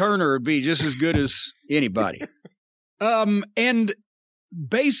 Tommy Turner would be just as good as anybody. And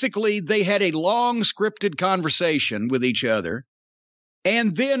basically, they had a long scripted conversation with each other.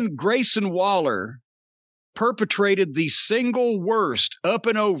 And then Grayson Waller perpetrated the single worst up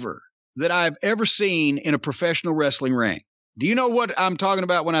and over that I've ever seen in a professional wrestling ring. Do you know what I'm talking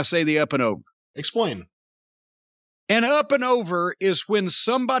about when I say the up and over? Explain. An up and over is when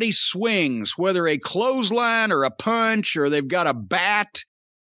somebody swings, whether a clothesline or a punch, or they've got a bat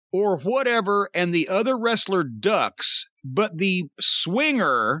or whatever, and the other wrestler ducks, but the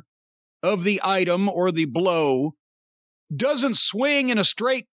swinger of the item or the blow doesn't swing in a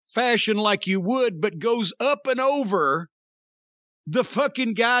straight fashion like you would, but goes up and over the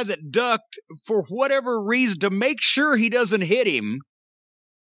fucking guy that ducked for whatever reason to make sure he doesn't hit him,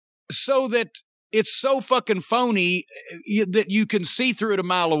 so that it's so fucking phony that you can see through it a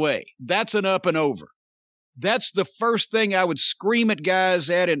mile away. That's an up and over. That's the first thing I would scream at guys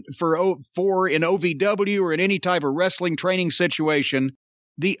for in OVW or in any type of wrestling training situation,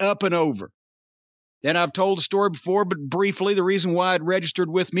 the up and over. And I've told the story before, but briefly, the reason why it registered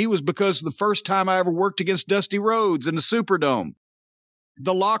with me was because the first time I ever worked against Dusty Rhodes in the Superdome,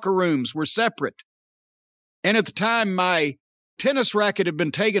 the locker rooms were separate. And at the time, my tennis racket had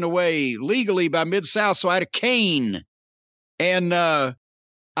been taken away legally by Mid-South, so I had a cane. And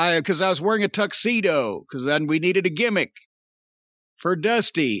because I was wearing a tuxedo, because then we needed a gimmick for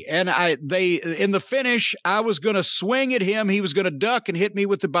Dusty. And in the finish, I was going to swing at him. He was going to duck and hit me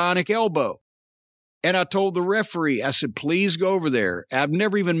with the bionic elbow. And I told the referee, I said, please go over there. I've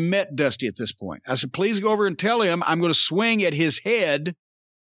never even met Dusty at this point. I said, please go over and tell him I'm going to swing at his head.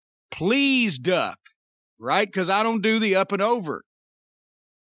 Please duck, right? Because I don't do the up and over.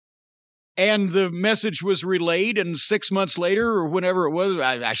 And the message was relayed, and 6 months later, or whenever it was,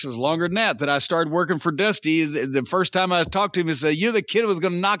 actually it was longer than that I started working for Dusty. The first time I talked to him, he said, you're the kid who was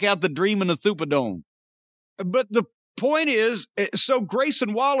going to knock out the dream in the Superdome. But the point is, so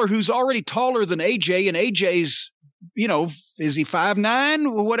Grayson Waller, who's already taller than AJ, and AJ's, is he 5'9",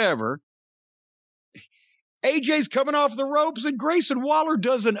 or whatever? AJ's coming off the ropes, and Grayson Waller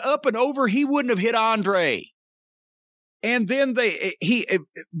does an up and over he wouldn't have hit Andre. And then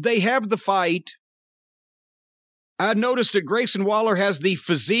they have the fight. I noticed that Grayson Waller has the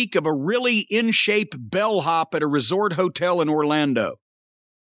physique of a really in-shape bellhop at a resort hotel in Orlando.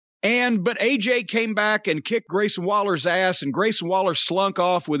 But AJ came back and kicked Grayson Waller's ass, and Grayson Waller slunk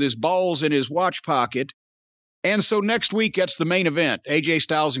off with his balls in his watch pocket. And so next week, that's the main event, AJ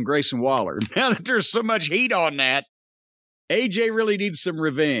Styles and Grayson Waller. Now that there's so much heat on that, AJ really needs some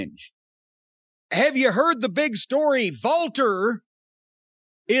revenge. Have you heard the big story? Walter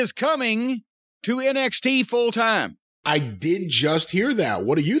is coming to NXT full-time. I did just hear that.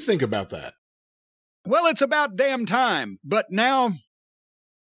 What do you think about that? Well, it's about damn time. But now,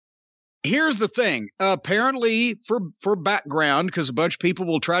 here's the thing. Apparently, for background, because a bunch of people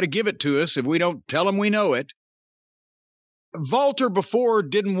will try to give it to us if we don't tell them we know it, Walter before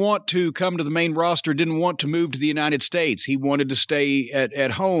didn't want to come to the main roster, didn't want to move to the United States. He wanted to stay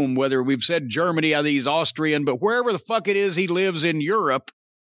at home, whether we've said Germany, I think he's Austrian, but wherever the fuck it is he lives in Europe,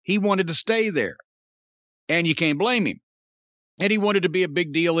 he wanted to stay there. And you can't blame him. And he wanted to be a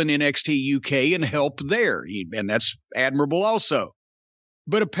big deal in NXT UK and help there. And that's admirable also.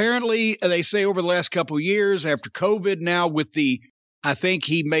 But apparently, they say over the last couple of years, after COVID now I think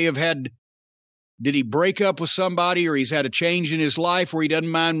he may have had, did he break up with somebody, or he's had a change in his life where he doesn't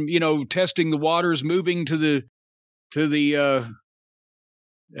mind, testing the waters, moving to the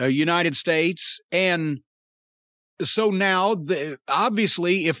United States. And so now,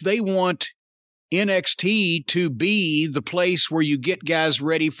 obviously, if they want NXT to be the place where you get guys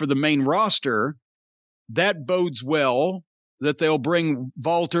ready for the main roster, that bodes well that they'll bring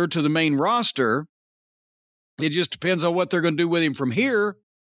Walter to the main roster. It just depends on what they're going to do with him from here.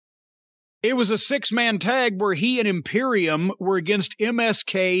 It was a 6-man tag where he and Imperium were against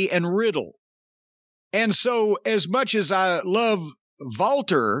MSK and Riddle. And so as much as I love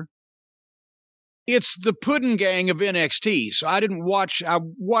Walter, it's the Puddin' Gang of NXT. So I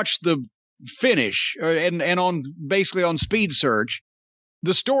watched the finish and on basically on Speed Search.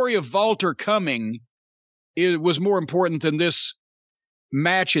 The story of Walter coming was more important than this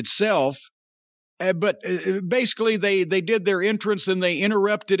match itself. But basically, they did their entrance and they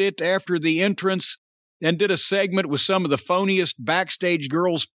interrupted it after the entrance and did a segment with some of the phoniest backstage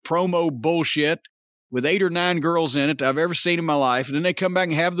girls promo bullshit with 8 or 9 girls in it I've ever seen in my life. And then they come back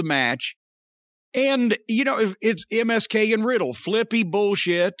and have the match. And, it's MSK and Riddle, flippy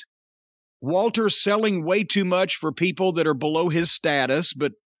bullshit. Walter selling way too much for people that are below his status,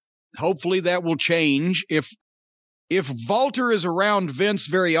 but hopefully that will change. If Walter is around Vince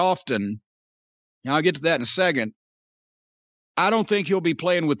very often, now I'll get to that in a second, I don't think he'll be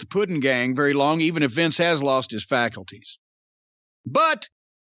playing with the Puddin' Gang very long, even if Vince has lost his faculties. But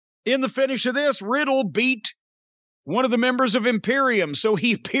in the finish of this, Riddle beat one of the members of Imperium, so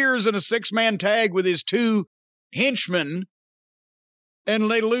he appears in a 6-man tag with his 2 henchmen,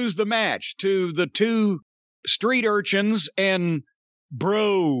 and they lose the match to the 2 street urchins and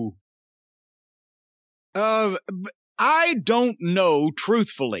Bro. I don't know,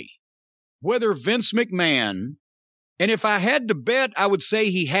 truthfully, whether Vince McMahon, and if I had to bet, I would say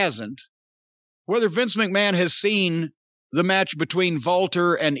he hasn't, whether Vince McMahon has seen the match between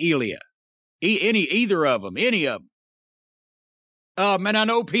Walter and Ilya. Either of them, any of them. And I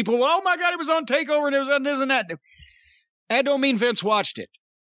know people, oh my God, it was on TakeOver and it was on this and that. That don't mean Vince watched it.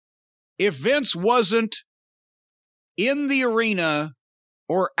 If Vince wasn't in the arena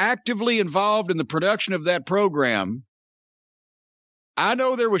or actively involved in the production of that program, I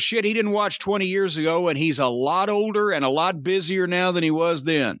know there was shit he didn't watch 20 years ago, and he's a lot older and a lot busier now than he was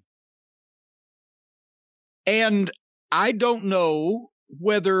then. And I don't know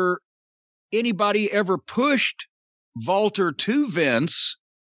whether anybody ever pushed Walter to Vince,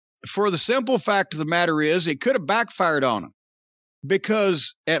 for the simple fact of the matter is it could have backfired on him.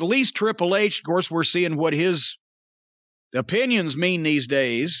 Because at least Triple H, of course, we're seeing what his opinions mean these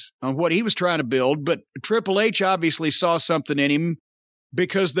days on what he was trying to build, but Triple H obviously saw something in him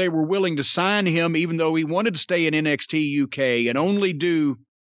because they were willing to sign him even though he wanted to stay in NXT UK and only do,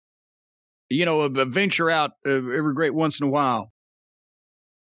 a venture out every great once in a while.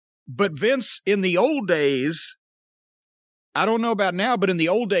 But Vince, in the old days, I don't know about now, but in the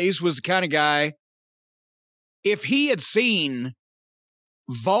old days was the kind of guy, if he had seen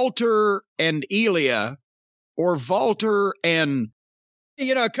Walter and Ilya or Walter and,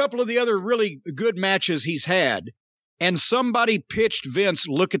 a couple of the other really good matches he's had, and somebody pitched Vince,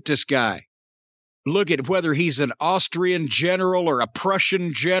 look at this guy. Look at whether he's an Austrian general or a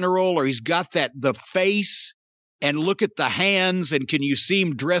Prussian general, or he's got the face, and look at the hands, and can you see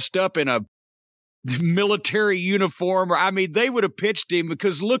him dressed up in a military uniform? They would have pitched him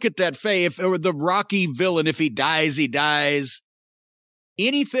because look at that face, or the Rocky villain, if he dies, he dies.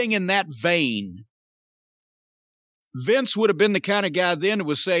 Anything in that vein, Vince would have been the kind of guy then who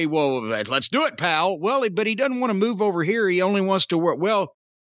would say, well, let's do it, pal. Well, but he doesn't want to move over here. He only wants to work. Well,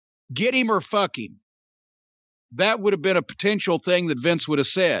 get him or fuck him. That would have been a potential thing that Vince would have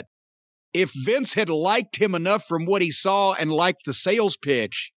said. If Vince had liked him enough from what he saw and liked the sales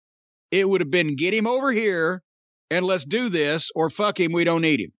pitch, it would have been get him over here and let's do this, or fuck him, we don't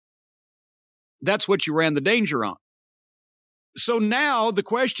need him. That's what you ran the danger on. So now the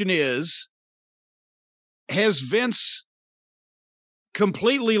question is, has Vince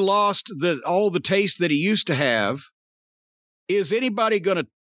completely lost all the taste that he used to have? Is anybody going to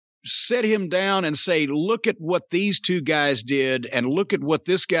sit him down and say, look at what these 2 guys did and look at what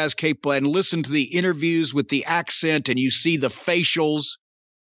this guy's capable of, and listen to the interviews with the accent and you see the facials,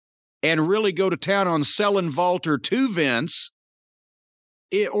 and really go to town on selling Walter to Vince?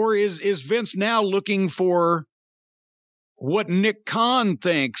 Or is Vince now looking for what Nick Khan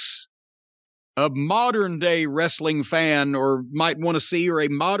thinks a modern-day wrestling fan or might want to see, or a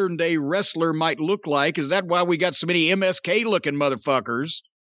modern-day wrestler might look like? Is that why we got so many MSK-looking motherfuckers?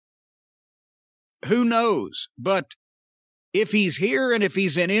 Who knows? But if he's here and if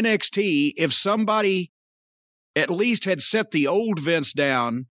he's in NXT, if somebody at least had set the old Vince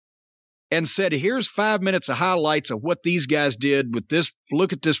down and said, here's 5 minutes of highlights of what these guys did with this,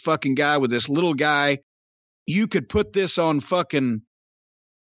 look at this fucking guy with this little guy, you could put this on fucking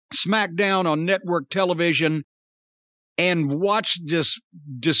SmackDown on network television and watch this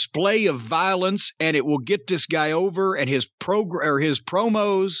display of violence, and it will get this guy over and his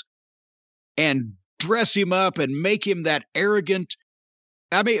promos, and dress him up and make him that arrogant.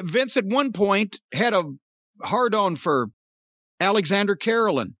 Vince at one point had a hard-on for Alexander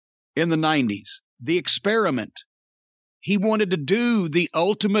Carolyn in the 90s, The Experiment. He wanted to do the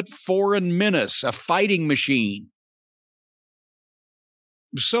ultimate foreign menace, a fighting machine.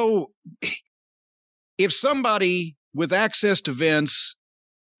 So if somebody with access to Vince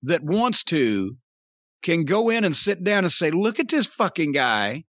that wants to can go in and sit down and say, look at this fucking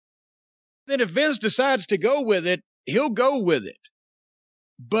guy, then if Vince decides to go with it, he'll go with it.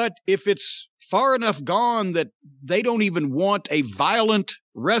 But if it's far enough gone that they don't even want a violent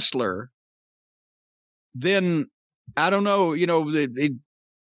wrestler, then I don't know,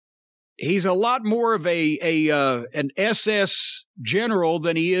 he's a lot more of an SS general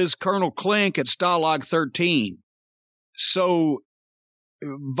than he is Colonel Klink at Stalag 13. So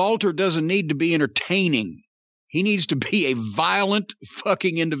Walter doesn't need to be entertaining. He needs to be a violent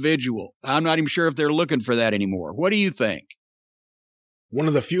fucking individual. I'm not even sure if they're looking for that anymore. What do you think? One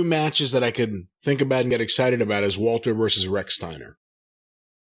of the few matches that I could think about and get excited about is Walter versus Rex Steiner.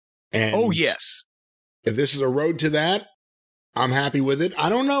 And oh, yes. If this is a road to that, I'm happy with it. I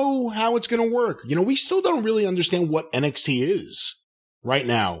don't know how it's going to work. We still don't really understand what NXT is right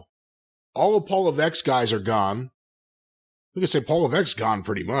now. All of Paul Levesque's guys are gone. We could say Paul Levesque's gone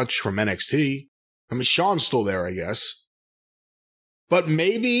pretty much from NXT. I mean, Sean's still there, I guess. But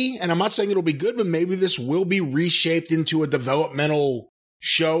maybe, and I'm not saying it'll be good, but maybe this will be reshaped into a developmental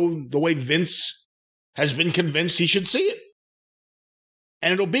show the way Vince has been convinced he should see it.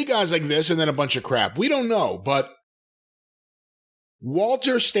 And it'll be guys like this and then a bunch of crap. We don't know, but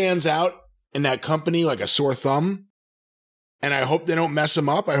Walter stands out in that company like a sore thumb. And I hope they don't mess him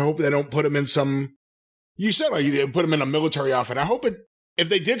up. I hope they don't put him in some, you said like they put him in a military outfit. I hope if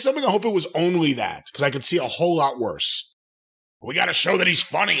they did something, I hope it was only that, because I could see a whole lot worse. We got to show that he's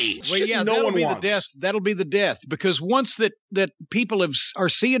funny. Well, yeah, that'll be the death. That'll be the death, because once that people are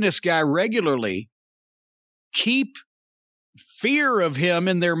seeing this guy regularly, keep fear of him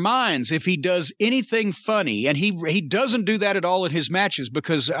in their minds if he does anything funny. And he doesn't do that at all in his matches,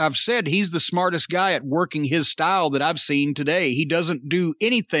 because I've said he's the smartest guy at working his style that I've seen today. He doesn't do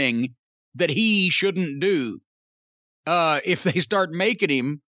anything that he shouldn't do. If they start making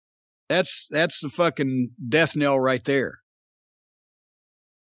him, that's the fucking death knell right there.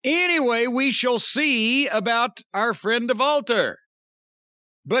 Anyway, we shall see about our friend Walter.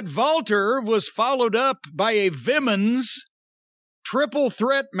 But Walter was followed up by a women's triple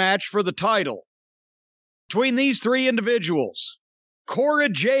threat match for the title between these three individuals. Cora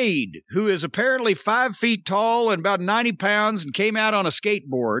Jade, who is apparently 5 feet tall and about 90 pounds and came out on a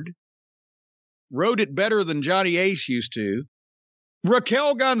skateboard, rode it better than Johnny Ace used to.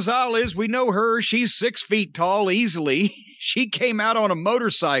 Raquel Gonzalez, we know her. She's 6 feet tall easily. She came out on a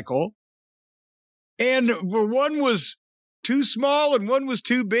motorcycle. And one was too small and one was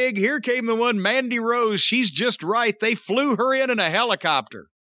too big. Here came the one, Mandy Rose. She's just right. They flew her in a helicopter.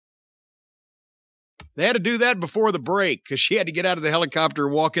 They had to do that before the break because she had to get out of the helicopter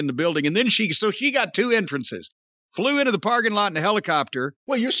and walk in the building. And then she got 2 entrances. Flew into the parking lot in a helicopter.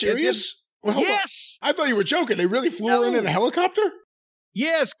 Wait, you're serious? Well, yes. I thought you were joking. They really flew her in a helicopter?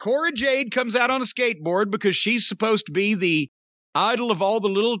 Yes, Cora Jade comes out on a skateboard because she's supposed to be the idol of all the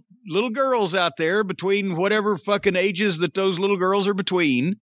little girls out there between whatever fucking ages that those little girls are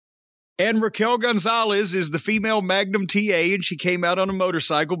between. And Raquel Gonzalez is the female Magnum TA, and she came out on a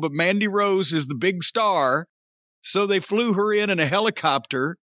motorcycle, but Mandy Rose is the big star. So they flew her in a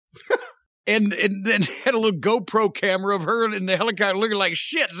helicopter and then had a little GoPro camera of her in the helicopter looking like,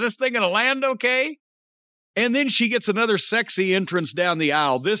 shit, is this thing going to land okay? And then she gets another sexy entrance down the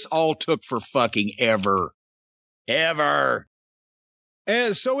aisle. This all took for fucking ever.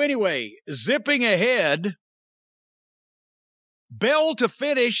 And so anyway, zipping ahead, bell to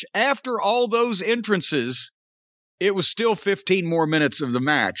finish after all those entrances, it was still 15 more minutes of the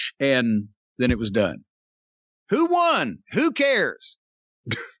match, and then it was done. Who won? Who cares?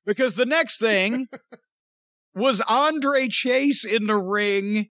 Because the next thing was Andre Chase in the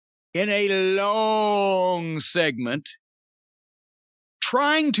ring in a long segment,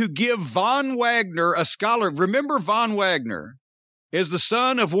 trying to give Von Wagner a scholar. Remember, Von Wagner is the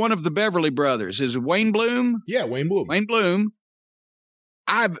son of one of the Beverly brothers. Is it Wayne Bloom? Yeah, Wayne Bloom. Wayne Bloom.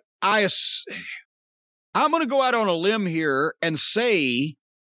 I'm going to go out on a limb here and say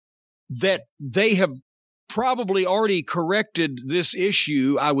that they have probably already corrected this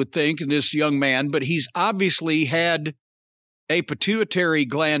issue, I would think, in this young man, but he's obviously had a pituitary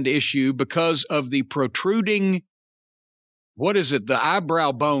gland issue because of the protruding, what is it? The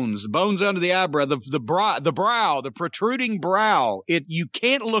eyebrow bones, the bones under the eyebrow, the brow, the protruding brow. You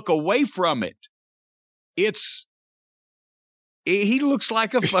can't look away from it. He looks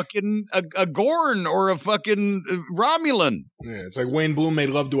like a fucking a Gorn or a fucking Romulan. Yeah, it's like Wayne Bloom made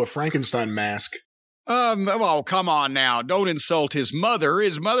love to a Frankenstein mask. Well, come on now. Don't insult his mother.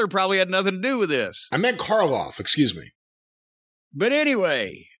 His mother probably had nothing to do with this. I meant Karloff, excuse me. But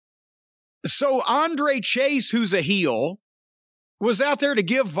anyway, so Andre Chase, who's a heel, was out there to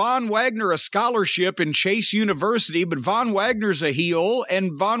give Von Wagner a scholarship in Chase University, but Von Wagner's a heel,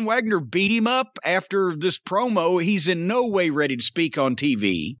 and Von Wagner beat him up after this promo. He's in no way ready to speak on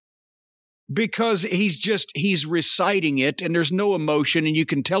TV because he's reciting it, and there's no emotion, and you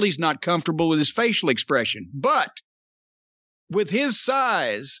can tell he's not comfortable with his facial expression. But with his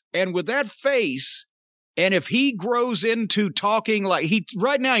size and with that face, and if he grows into talking like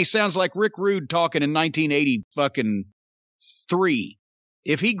right now he sounds like Rick Rude talking in 1980 fucking 3.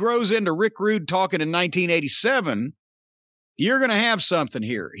 If he grows into Rick Rude talking in 1987, you're going to have something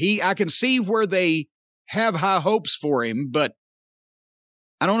here. I can see where they have high hopes for him, but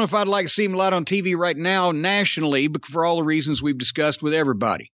I don't know if I'd like to see him a lot on TV right now nationally, but for all the reasons we've discussed with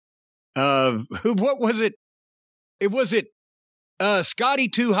everybody. What was it? Scotty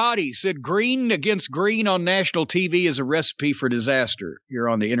Too Hottie said green against green on national TV is a recipe for disaster. You're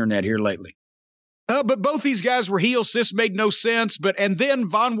on the internet here lately. But both these guys were heels. This made no sense. And then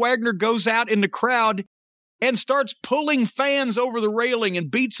Von Wagner goes out in the crowd and starts pulling fans over the railing and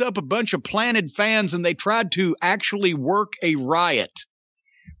beats up a bunch of planted fans. And they tried to actually work a riot.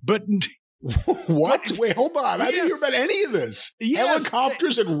 But what? Wait, hold on. I didn't hear about any of this. Yes,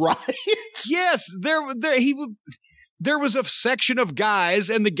 helicopters and riots. Yes, there was a section of guys,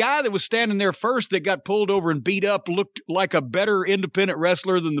 and the guy that was standing there first that got pulled over and beat up looked like a better independent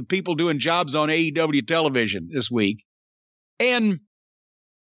wrestler than the people doing jobs on AEW television this week. And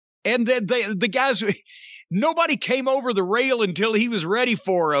then the guys, nobody came over the rail until he was ready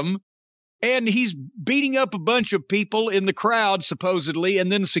for them. And he's beating up a bunch of people in the crowd, supposedly,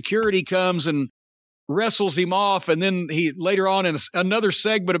 and then security comes and wrestles him off, and then he later on in another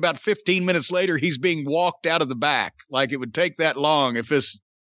segment about 15 minutes later he's being walked out of the back. Like it would take that long if this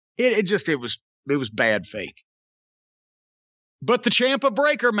it was bad fake. But the Ciampa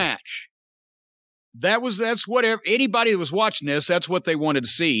Breaker match, that's what anybody that was watching this, that's what they wanted to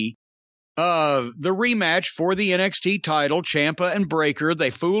see. The rematch for the NXT title, Ciampa and Breaker.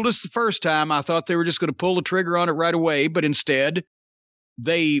 They fooled us the first time. I thought they were just going to pull the trigger on it right away, but instead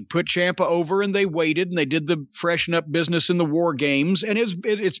they put Ciampa over and they waited and they did the freshen up business in the War Games. And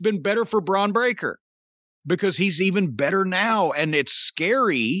it's been better for Bron Breakker because he's even better now. And it's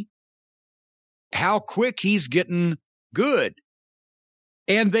scary how quick he's getting good.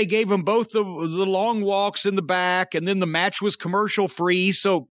 And they gave him both the long walks in the back, and then the match was commercial free.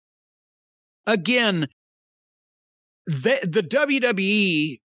 So again, the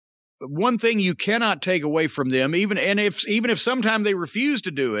WWE, one thing you cannot take away from them, even if sometime they refuse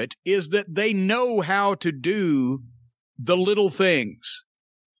to do it, is that they know how to do the little things,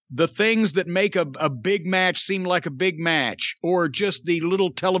 the things that make a big match seem like a big match, or just the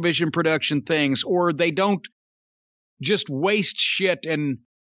little television production things, or they don't just waste shit and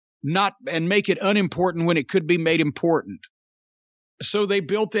make it unimportant when it could be made important. So they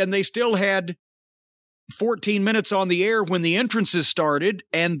built, and they still had 14 minutes on the air when the entrances started.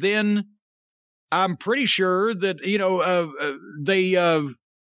 And then I'm pretty sure that,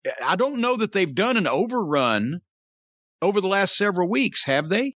 I don't know that they've done an overrun over the last several weeks, have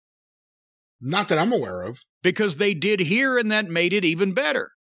they? Not that I'm aware of. Because they did here, and that made it even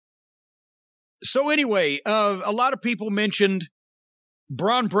better. So anyway, a lot of people mentioned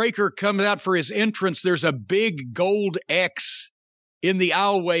Bron Breakker comes out for his entrance. There's a big gold X in the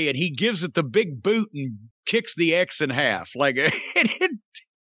aisleway, and he gives it the big boot and kicks the X in half. Like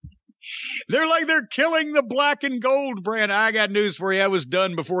they're killing the black and gold brand. I got news for you. I was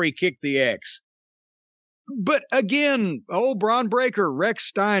done before he kicked the X. But again, Bron Breakker, Rex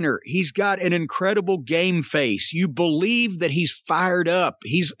Steiner, he's got an incredible game face. You believe that he's fired up.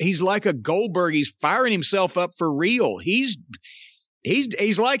 He's like a Goldberg. He's firing himself up for real. He's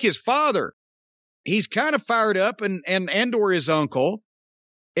like his father. He's kind of fired up, and or his uncle.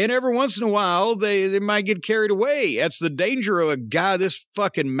 And every once in a while, they might get carried away. That's the danger of a guy this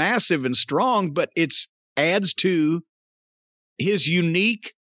fucking massive and strong, but it adds to his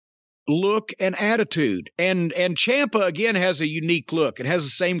unique look and attitude. And Ciampa, again, has a unique look. It has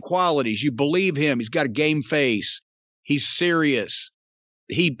the same qualities. You believe him. He's got a game face. He's serious.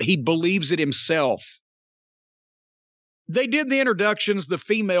 He believes it himself. They did the introductions, the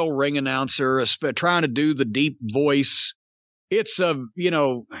female ring announcer trying to do the deep voice. It's and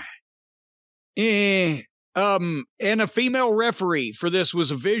a female referee for this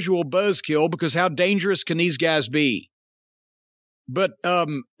was a visual buzzkill, because how dangerous can these guys be? But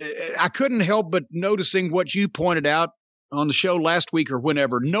I couldn't help but noticing what you pointed out on the show last week or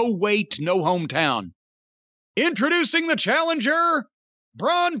whenever. No weight, no hometown. Introducing the challenger,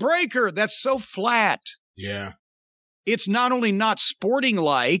 Braun Breaker. That's so flat. Yeah. It's not only not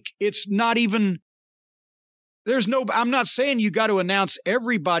sporting-like, it's not even... I'm not saying you got to announce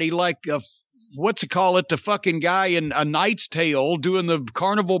everybody like the fucking guy in A Knight's Tale doing the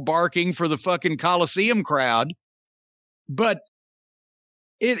carnival barking for the fucking Coliseum crowd. But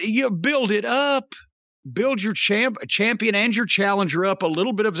you build it up. Build your champion and your challenger up a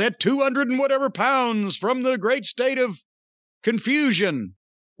little bit of that 200 and whatever pounds from the great state of confusion.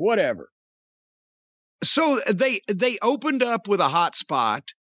 Whatever. So they opened up with a hot spot.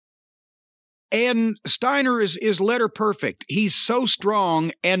 And Steiner is letter perfect. He's so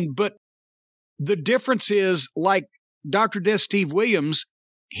strong, but the difference is, like Dr. Death Steve Williams,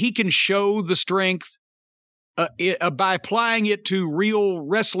 he can show the strength by applying it to real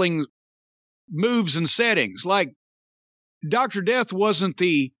wrestling moves and settings. Like Dr. Death wasn't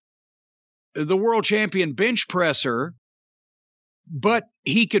the world champion bench presser, but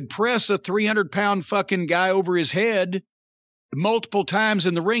he could press a 300-pound fucking guy over his head multiple times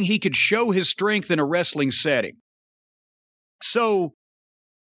in the ring. He could show his strength in a wrestling setting. So,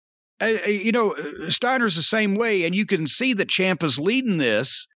 Steiner's the same way, and you can see that Ciampa's leading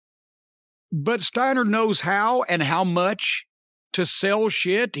this, but Steiner knows how and how much to sell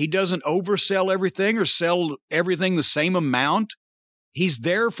shit. He doesn't oversell everything or sell everything the same amount. He's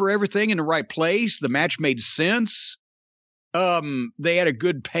there for everything in the right place. The match made sense. They had a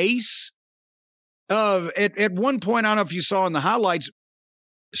good pace. At one point, I don't know if you saw in the highlights,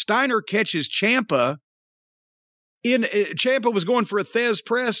 Steiner catches Ciampa. Ciampa was going for a Thez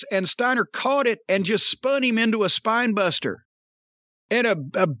press, and Steiner caught it and just spun him into a spine buster. And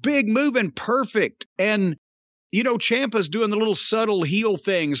a big move and perfect. And, Ciampa's doing the little subtle heel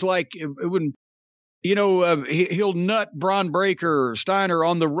things, like when, he'll nut Braun Breaker or Steiner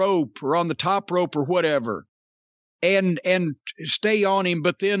on the rope or on the top rope or whatever, and stay on him,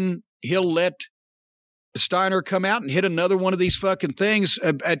 but then he'll let Steiner come out and hit another one of these fucking things.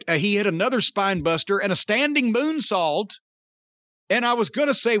 He hit another spine buster and a standing moonsault. And I was going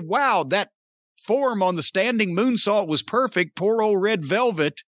to say, wow, that form on the standing moonsault was perfect. Poor old Red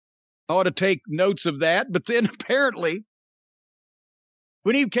Velvet ought to take notes of that. But then apparently,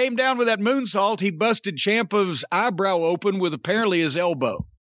 when he came down with that moonsault, he busted Ciampa's eyebrow open with apparently his elbow.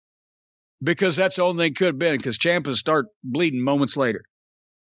 Because that's the only thing could have been, because Ciampa start bleeding moments later.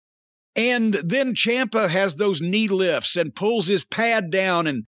 And then Ciampa has those knee lifts and pulls his pad down,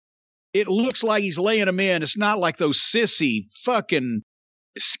 and it looks like he's laying him in. It's not like those sissy, fucking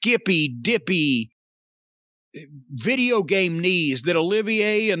skippy, dippy video game knees that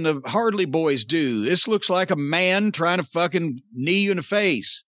Olivier and the Hardley boys do. This looks like a man trying to fucking knee you in the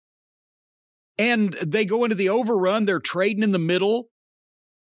face. And they go into the overrun. They're trading in the middle.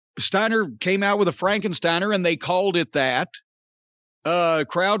 Steiner came out with a Frankensteiner, and they called it that.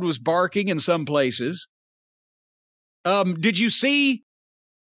 Crowd was barking in some places. Did you see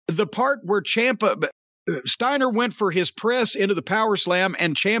the part where Steiner went for his press into the power slam,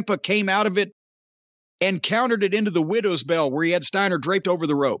 and Ciampa came out of it and countered it into the Widow's Bell, where he had Steiner draped over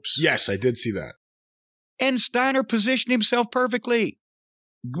the ropes? Yes, I did see that. And Steiner positioned himself perfectly,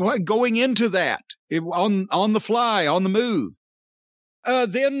 going into that on the fly, on the move.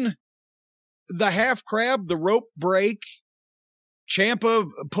 Then the half crab, the rope break. Ciampa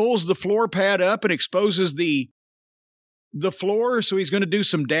pulls the floor pad up and exposes the floor, so he's going to do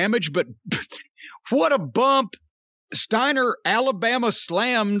some damage. But what a bump. Steiner Alabama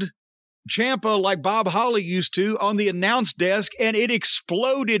slammed Ciampa like Bob Holly used to on the announce desk, and it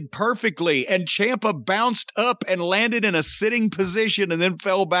exploded perfectly. And Ciampa bounced up and landed in a sitting position and then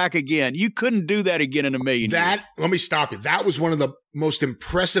fell back again. You couldn't do that again in a million years. Let me stop you. That was one of the most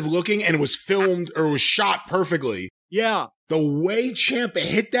impressive looking, and it was filmed or was shot perfectly. Yeah. The way Ciampa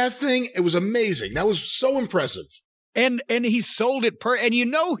hit that thing, it was amazing. That was so impressive. And he sold it and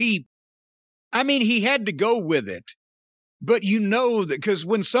he had to go with it. But that because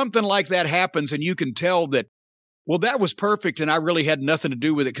when something like that happens and you can tell that, well, that was perfect and I really had nothing to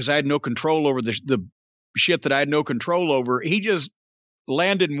do with it because I had no control over the shit that I had no control over, he just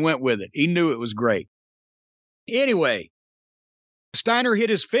landed and went with it. He knew it was great. Anyway, Steiner hit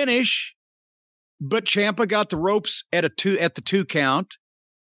his finish, but Ciampa got the ropes at the 2 count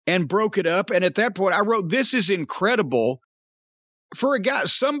and broke it up. And at that point, I wrote, this is incredible. For a guy,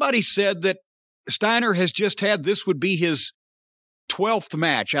 somebody said that Steiner has just had, this would be his 12th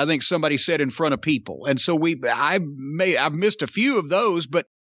match. I think somebody said in front of people. And so I've missed a few of those, but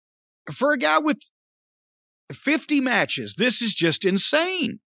for a guy with 50 matches, this is just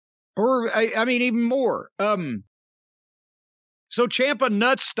insane. Or, even more. So Ciampa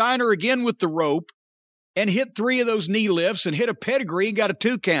nuts Steiner again with the rope and hit 3 of those knee lifts and hit a pedigree and got a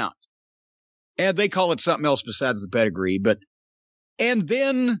 2 count. And they call it something else besides the pedigree. And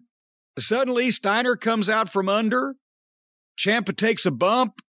then suddenly Steiner comes out from under. Ciampa takes a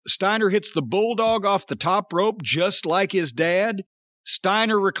bump. Steiner hits the bulldog off the top rope just like his dad.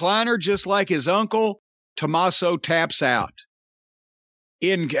 Steiner recliner just like his uncle. Tommaso taps out.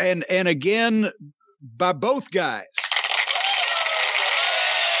 And again by both guys.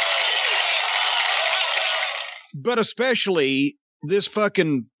 But especially this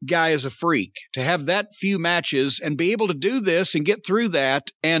fucking guy is a freak to have that few matches and be able to do this and get through that.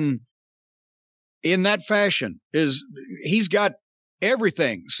 And in that fashion he's got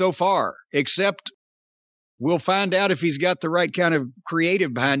everything so far, except we'll find out if he's got the right kind of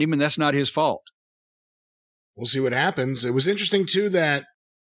creative behind him. And that's not his fault. We'll see what happens. It was interesting too that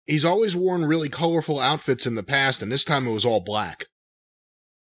he's always worn really colorful outfits in the past. And this time it was all black.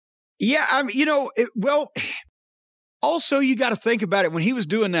 Yeah. I mean, also, you got to think about it. When he was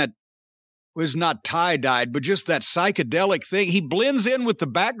doing that, was not tie-dyed, but just that psychedelic thing. He blends in with the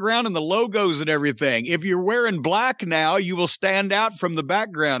background and the logos and everything. If you're wearing black now, you will stand out from the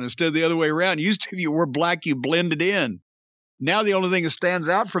background instead of the other way around. Used to, if you were black, you blended in. Now the only thing that stands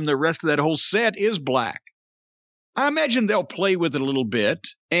out from the rest of that whole set is black. I imagine they'll play with it a little bit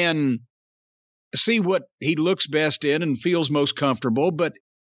and see what he looks best in and feels most comfortable, but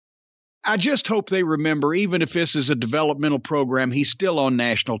I just hope they remember, even if this is a developmental program, he's still on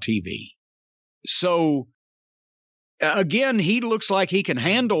national TV. So, again, he looks like he can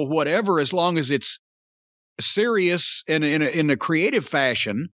handle whatever as long as it's serious and in a creative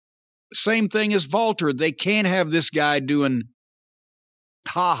fashion. Same thing as Walter. They can't have this guy doing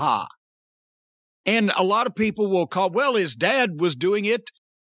ha-ha. And a lot of people will call, well, his dad was doing it.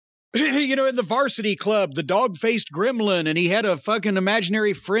 In the varsity club, the dog-faced gremlin, and he had a fucking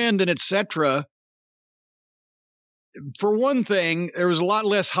imaginary friend and etc. For one thing, there was a lot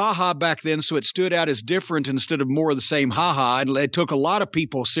less ha-ha back then, so it stood out as different instead of more of the same ha-ha. And it took a lot of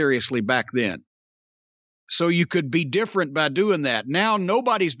people seriously back then. So you could be different by doing that. Now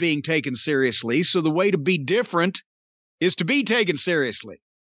nobody's being taken seriously, so the way to be different is to be taken seriously.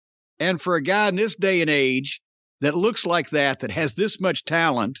 And for a guy in this day and age that looks like that has this much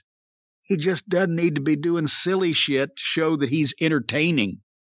talent, he just doesn't need to be doing silly shit to show that he's entertaining.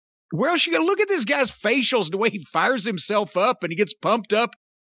 Where else you got to look at this guy's facials, the way he fires himself up and he gets pumped up.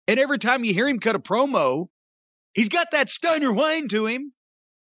 And every time you hear him cut a promo, he's got that Steiner whine to him.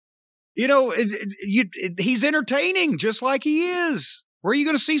 He's entertaining just like he is. Where are you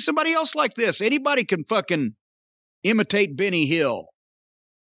going to see somebody else like this? Anybody can fucking imitate Benny Hill.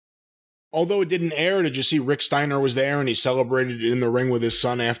 Although it didn't air, did you see Rick Steiner was there and he celebrated in the ring with his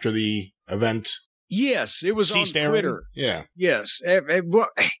son after the event? Yes, it was on Twitter. Yeah. Yes. And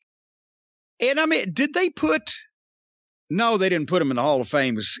I mean, did they put... No, they didn't put him in the Hall of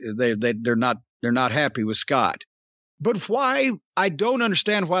Fame. They're not happy with Scott. But why? I don't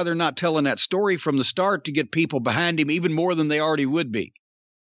understand why they're not telling that story from the start to get people behind him even more than they already would be.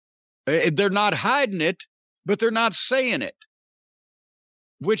 They're not hiding it, but they're not saying it,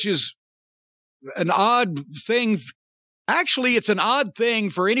 which is an odd thing. Actually, it's an odd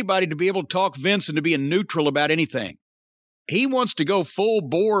thing for anybody to be able to talk Vince into being neutral about anything. He wants to go full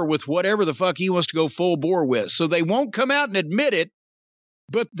bore with whatever the fuck he wants to go full bore with. So they won't come out and admit it,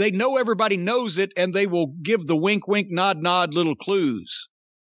 but they know everybody knows it, and they will give the wink, wink, nod, nod little clues.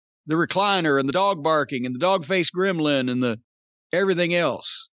 The recliner and the dog barking and the dog-faced gremlin and the everything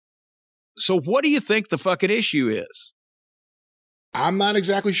else. So what do you think the fucking issue is? I'm not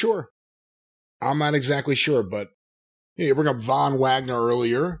exactly sure, but you bring up Von Wagner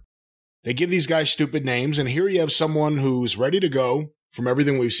earlier. They give these guys stupid names, and here you have someone who's ready to go from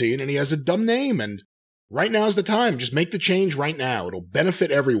everything we've seen, and he has a dumb name, and right now is the time. Just make the change right now. It'll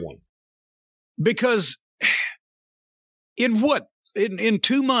benefit everyone. Because in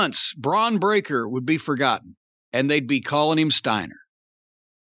 2 months, Braun Breaker would be forgotten, and they'd be calling him Steiner.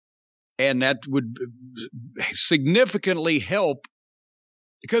 And that would significantly help,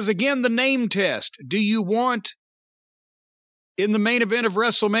 because again, the name test. Do you want, in the main event of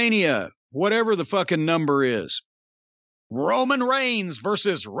WrestleMania, whatever the fucking number is, Roman Reigns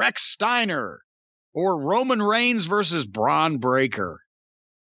versus Rex Steiner, or Roman Reigns versus Braun Breaker?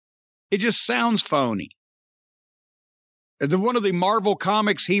 It just sounds phony. One of the Marvel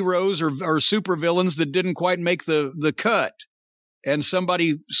Comics heroes or supervillains that didn't quite make the cut, and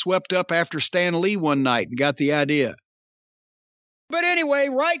somebody swept up after Stan Lee one night and got the idea. But anyway,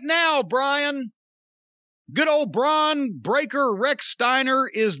 right now, Brian, good old Braun Breaker Rex Steiner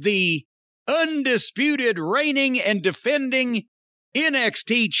is the undisputed reigning and defending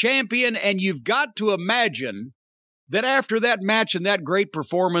NXT champion, and you've got to imagine that after that match and that great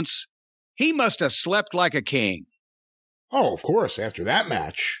performance, he must have slept like a king. Oh, of course, after that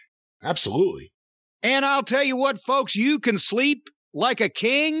match. Absolutely. And I'll tell you what, folks, you can sleep like a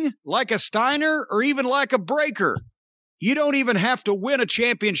king, like a Steiner, or even like a Breaker. You don't even have to win a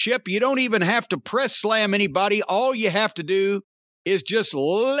championship. You don't even have to press slam anybody. All you have to do is just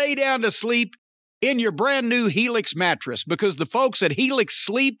lay down to sleep in your brand new Helix mattress, because the folks at Helix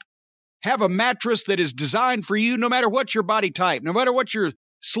Sleep have a mattress that is designed for you no matter what your body type, no matter what your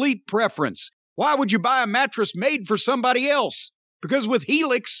sleep preference. Why would you buy a mattress made for somebody else? Because with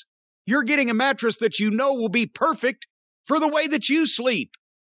Helix, you're getting a mattress that you know will be perfect for the way that you sleep.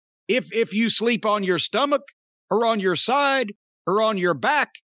 If you sleep on your stomach or on your side or on your back,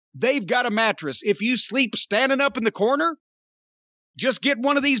 they've got a mattress. If you sleep standing up in the corner, just get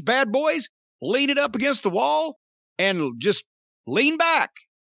one of these bad boys, lean it up against the wall, and just lean back.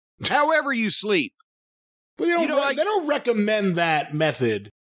 However you sleep. But they don't recommend that method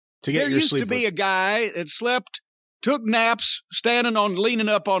to get your sleep. There used to be a guy that took naps leaning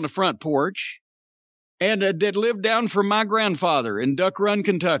up on the front porch, and that lived down from my grandfather in Duck Run,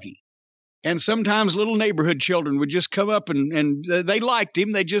 Kentucky. And sometimes little neighborhood children would just come up and they liked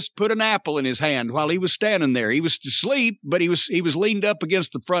him. They just put an apple in his hand while he was standing there. He was asleep, but he was leaned up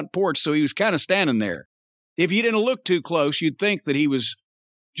against the front porch, so he was kind of standing there. If you didn't look too close, you'd think that he was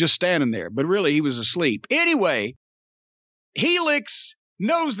just standing there, but really he was asleep. Anyway, Helix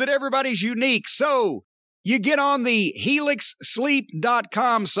knows that everybody's unique, so you get on the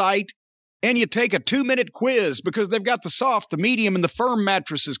helixsleep.com site and you take a 2-minute quiz, because they've got the soft, the medium, and the firm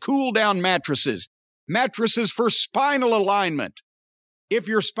mattresses, cool-down mattresses for spinal alignment. If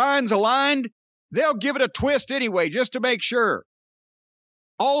your spine's aligned, they'll give it a twist anyway, just to make sure.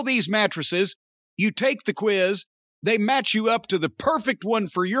 All these mattresses, you take the quiz, they match you up to the perfect one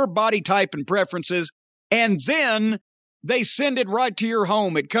for your body type and preferences, and then they send it right to your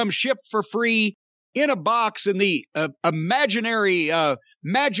home. It comes shipped for free in a box, and the imaginary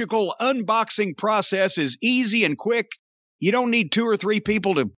magical unboxing process is easy and quick. You don't need 2 or 3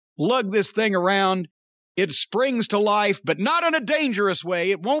 people to lug this thing around. It springs to life, but not in a dangerous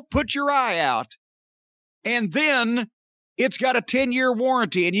way. It won't put your eye out. And then it's got a 10-year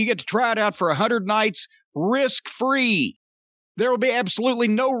warranty, and you get to try it out for 100 nights risk-free. There will be absolutely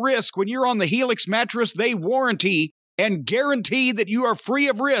no risk when you're on the Helix mattress. They warranty and guarantee that you are free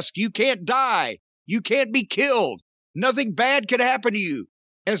of risk. You can't die. You can't be killed. Nothing bad could happen to you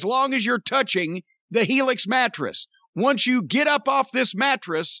as long as you're touching the Helix mattress. Once you get up off this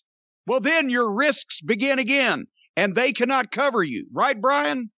mattress, well, then your risks begin again, and they cannot cover you. Right,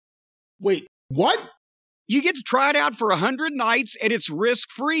 Brian? Wait, what? You get to try it out for 100 nights, and it's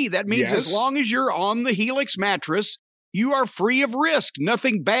risk-free. That means as long as you're on the Helix mattress, you are free of risk.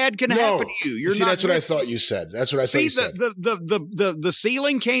 Nothing bad can happen to you. You're See, that's what I thought you said. That's what I thought you said. The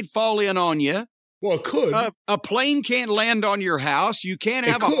ceiling can't fall in on you. Well, it could. A plane can't land on your house. You can't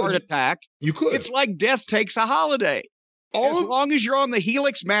have a heart attack. You could. It's like death takes a holiday. As long as you're on the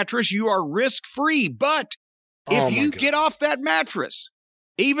Helix mattress, you are risk-free. But if you get off that mattress,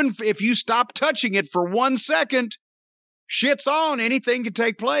 even if you stop touching it for 1 second, shit's on. Anything can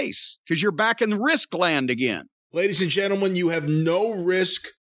take place because you're back in the risk land again. Ladies and gentlemen, you have no risk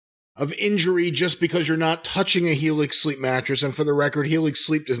of injury just because you're not touching a Helix Sleep mattress. And for the record, Helix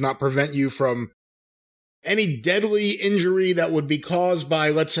Sleep does not prevent you from any deadly injury that would be caused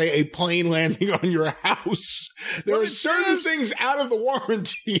by, let's say, a plane landing on your house. There are certain things out of the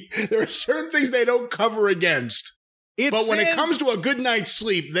warranty. There are certain things they don't cover against. But when it comes to a good night's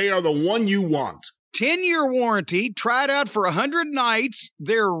sleep, they are the one you want. 10-year warranty, try it out for 100 nights.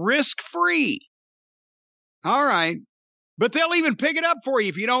 They're risk-free. All right. But they'll even pick it up for you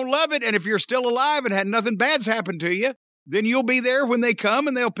if you don't love it. And if you're still alive and had nothing bad's happened to you, then you'll be there when they come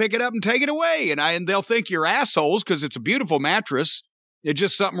and they'll pick it up and take it away. And they'll think you're assholes because it's a beautiful mattress. It's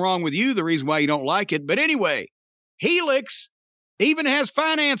just something wrong with you, the reason why you don't like it. But anyway, Helix even has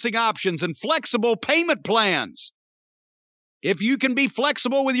financing options and flexible payment plans. If you can be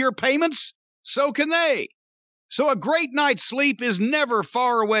flexible with your payments, so can they. So a great night's sleep is never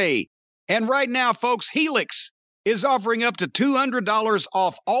far away. And right now, folks, Helix is offering up to $200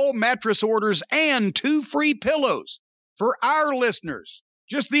 off all mattress orders and 2 free pillows for our listeners,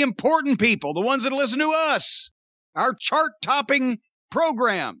 just the important people, the ones that listen to us, our chart-topping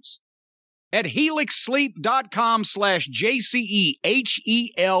programs at helixsleep.com/JCE,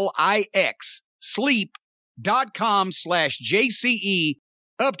 HELIX, sleep.com/JCE,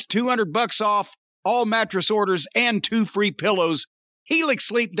 up to $200 off all mattress orders and 2 free pillows.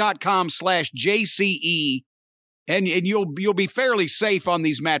 helixsleep.com/JCE. And you'll be fairly safe on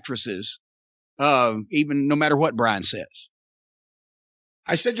these mattresses, even no matter what Brian says.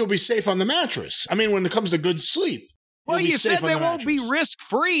 I said you'll be safe on the mattress. I mean, when it comes to good sleep. Well, you said they won't be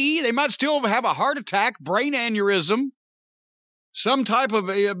risk-free. They might still have a heart attack, brain aneurysm. Some type of,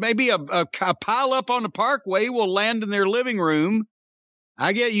 maybe a pile up on the parkway will land in their living room.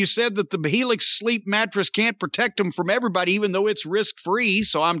 I get you said that the Helix Sleep mattress can't protect them from everybody, even though it's risk-free.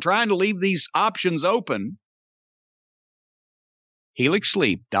 So I'm trying to leave these options open.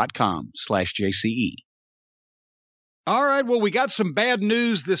 HelixSleep.com/JCE. All right, well, we got some bad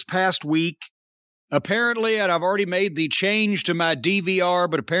news this past week. Apparently, and I've already made the change to my DVR,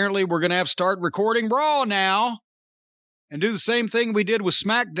 but apparently we're going to have to start recording Raw now and do the same thing we did with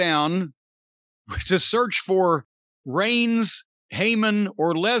SmackDown to search for Reigns, Heyman,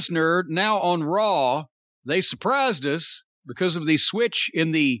 or Lesnar now on Raw. They surprised us because of the switch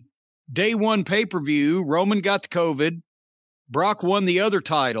in the day one pay-per-view. Roman got the COVID. Brock won the other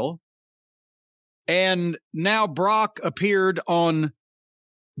title. And now Brock appeared on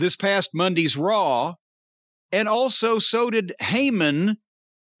this past Monday's Raw. And also so did Heyman,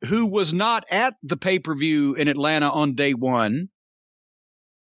 who was not at the pay-per-view in Atlanta on day one.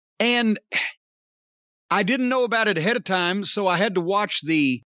 And I didn't know about it ahead of time, so I had to watch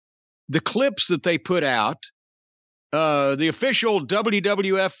the clips that they put out, the official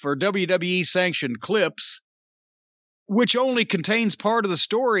WWF or WWE sanctioned clips, which only contains part of the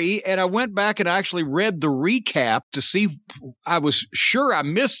story. And I went back and actually read the recap to see. I was sure I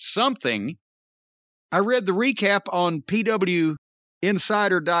missed something. I read the recap on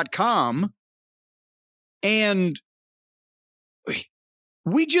PWInsider.com, and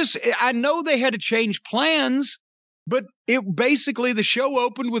I know they had to change plans, but basically the show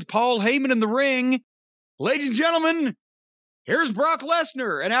opened with Paul Heyman in the ring. Ladies and gentlemen, here's Brock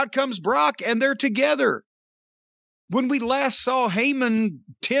Lesnar, and out comes Brock, and they're together. When we last saw Heyman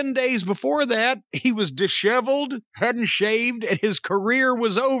 10 days before that, he was disheveled, hadn't shaved, and his career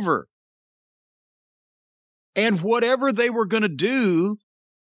was over. And whatever they were going to do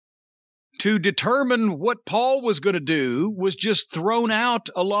to determine what Paul was going to do was just thrown out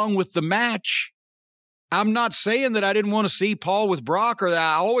along with the match. I'm not saying that I didn't want to see Paul with Brock, or that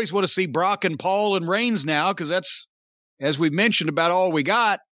I always want to see Brock and Paul and Reigns now, because that's, as we've mentioned, about all we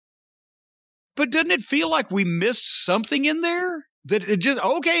got. But doesn't it feel like we missed something in there? That it just,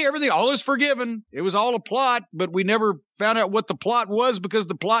 okay, everything, all is forgiven. It was all a plot, but we never found out what the plot was because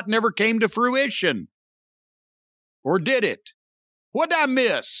the plot never came to fruition. Or did it? What did I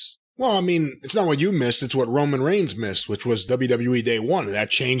miss? Well, I mean, it's not what you missed. It's what Roman Reigns missed, which was WWE Day 1. That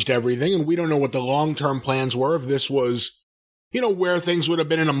changed everything, and we don't know what the long-term plans were. If this was, where things would have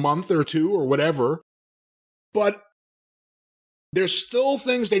been in a month or two or whatever. But there's still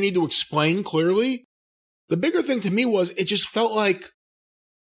things they need to explain clearly. The bigger thing to me was it just felt like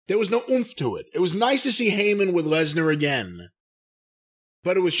there was no oomph to it. It was nice to see Heyman with Lesnar again,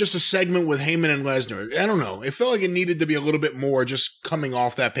 but it was just a segment with Heyman and Lesnar. I don't know. It felt like it needed to be a little bit more just coming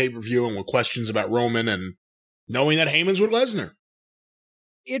off that pay-per-view and with questions about Roman and knowing that Heyman's with Lesnar.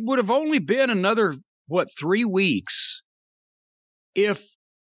 It would have only been another, 3 weeks if,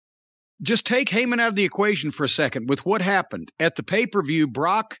 just take Heyman out of the equation for a second with what happened. At the pay-per-view,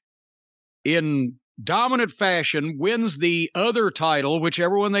 Brock, in dominant fashion, wins the other title,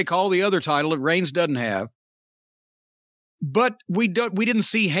 whichever one they call the other title that Reigns doesn't have. But we didn't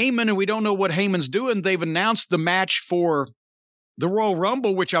see Heyman, and we don't know what Heyman's doing. They've announced the match for the Royal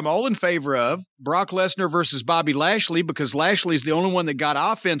Rumble, which I'm all in favor of. Brock Lesnar versus Bobby Lashley, because Lashley's the only one that got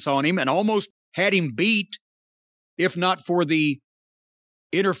offense on him and almost had him beat, if not for the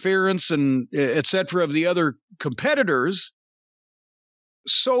interference and et cetera of the other competitors.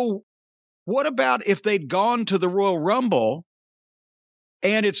 So what about if they'd gone to the Royal Rumble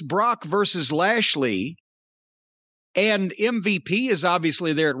and it's Brock versus Lashley, and MVP is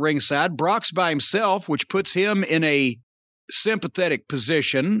obviously there at ringside. Brock's by himself, which puts him in a sympathetic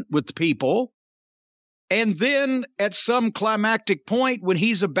position with the people. And then at some climactic point when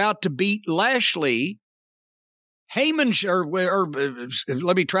he's about to beat Lashley, Heyman,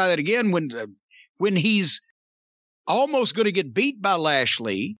 let me try that again. When he's almost going to get beat by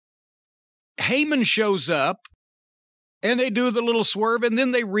Lashley, Heyman shows up and they do the little swerve, and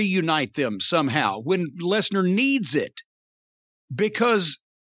then they reunite them somehow when Lesnar needs it. Because,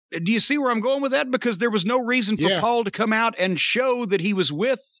 do you see where I'm going with that? Because there was no reason for Paul to come out and show that he was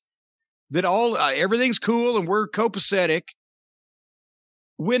with, that everything's cool and we're copacetic,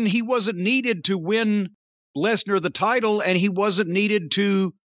 when he wasn't needed to win Lesnar the title, and he wasn't needed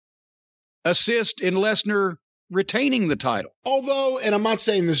to assist in Lesnar retaining the title. Although, and I'm not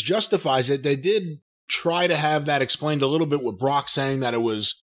saying this justifies it, they did try to have that explained a little bit with Brock saying that it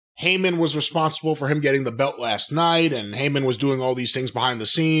was Heyman was responsible for him getting the belt last night, and Heyman was doing all these things behind the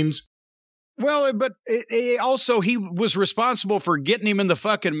scenes. Well, but also he was responsible for getting him in the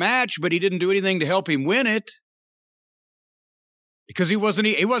fucking match, but he didn't do anything to help him win it because he wasn't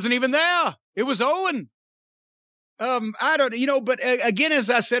even there. It was Owen. I don't, but again, as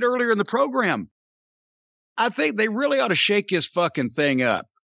I said earlier in the program, I think they really ought to shake this fucking thing up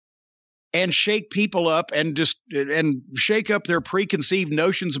and shake people up and shake up their preconceived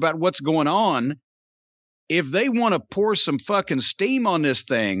notions about what's going on. If they want to pour some fucking steam on this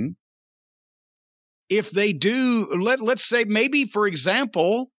thing, if they do, let's say maybe, for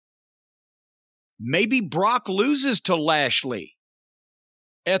example, maybe Brock loses to Lashley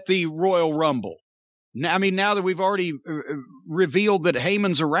at the Royal Rumble. Now, I mean, now that we've already revealed that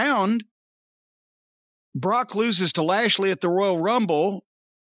Heyman's around, Brock loses to Lashley at the Royal Rumble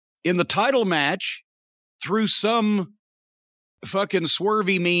in the title match through some fucking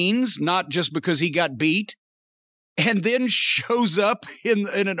swervy means, not just because he got beat, and then shows up in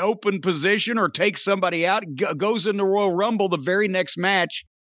an open position or takes somebody out, goes in the Royal Rumble the very next match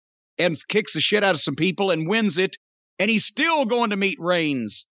and kicks the shit out of some people and wins it, and he's still going to meet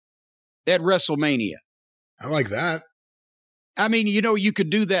Reigns at WrestleMania. I like that. I mean, you could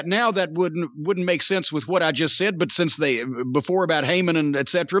do that now. That wouldn't make sense with what I just said, but since before about Heyman and et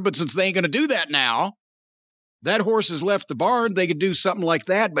cetera, but since they ain't going to do that now, that horse has left the barn. They could do something like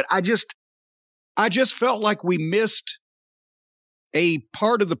that. But I just felt like we missed a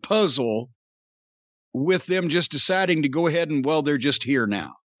part of the puzzle with them just deciding to go ahead and, well, they're just here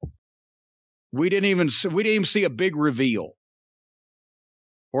now. We didn't even see a big reveal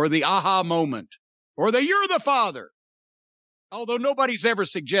or the aha moment or the "you're the father." Although nobody's ever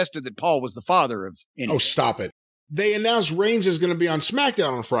suggested that Paul was the father of anything. Oh, stop it. They announced Reigns is going to be on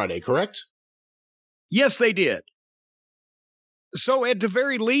SmackDown on Friday, correct? Yes, they did. So at the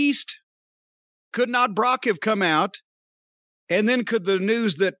very least, could not Brock have come out? And then could the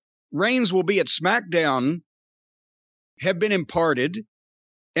news that Reigns will be at SmackDown have been imparted?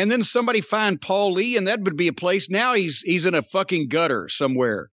 And then somebody find Paul Lee, and that would be a place. Now he's in a fucking gutter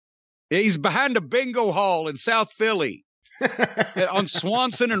somewhere. He's behind a bingo hall in South Philly. On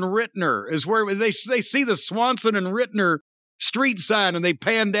Swanson and Rittner is where they see the Swanson and Rittner street sign, and they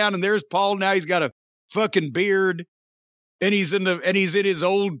pan down, and there's Paul. Now he's got a fucking beard, and he's in his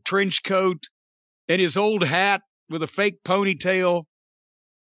old trench coat and his old hat with a fake ponytail,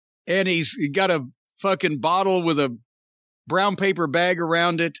 and he's got a fucking bottle with a brown paper bag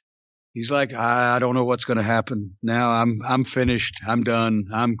around it. He's like, I don't know what's going to happen now. I'm finished. I'm done.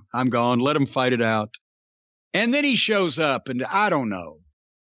 I'm gone. Let him fight it out. And then he shows up, and I don't know.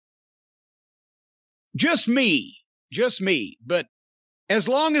 Just me. But as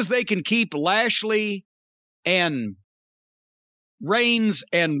long as they can keep Lashley and Reigns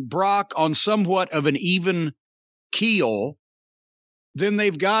and Brock on somewhat of an even keel, then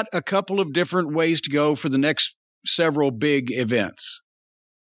they've got a couple of different ways to go for the next several big events.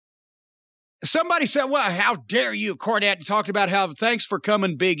 Somebody said, well, how dare you, Cornette, talked about how thanks for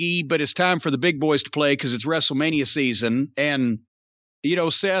coming, Big E, but it's time for the big boys to play because it's WrestleMania season. And,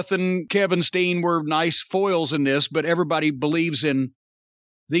 Seth and Kevin Steen were nice foils in this, but everybody believes in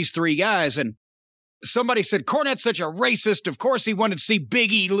these three guys. And somebody said, Cornette's such a racist. Of course he wanted to see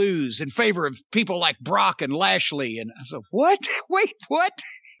Big E lose in favor of people like Brock and Lashley. And I was like, what? Wait, what?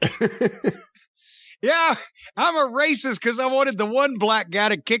 Yeah, I'm a racist because I wanted the one black guy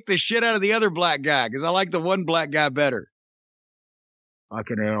to kick the shit out of the other black guy because I like the one black guy better.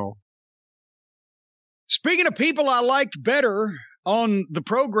 Fucking hell. Speaking of people I liked better on the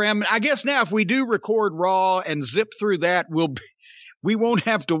program, I guess now if we do record Raw and zip through that, we won't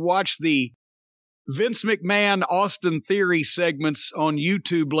have to watch the Vince McMahon Austin Theory segments on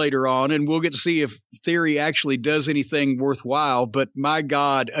YouTube later on, and we'll get to see if Theory actually does anything worthwhile. But my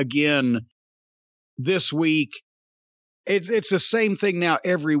God, again, this week, it's the same thing now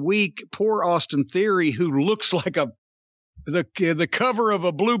every week. Poor Austin Theory, who looks like the cover of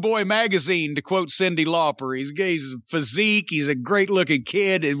a Blue Boy magazine, to quote Cyndi Lauper. He's physique. He's a great looking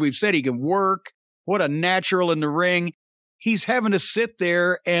kid. And we've said he can work. What a natural in the ring. He's having to sit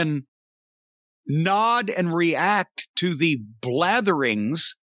there and nod and react to the blatherings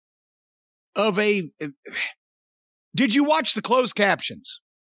of a. Did you watch the closed captions?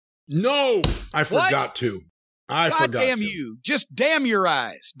 No, I forgot to. God damn you. Just damn your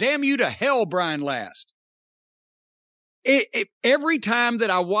eyes. Damn you to hell, Brian Last. Every time that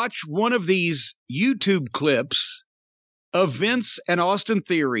I watch one of these YouTube clips of Vince and Austin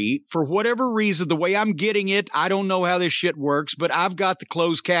Theory, for whatever reason, the way I'm getting it, I don't know how this shit works, but I've got the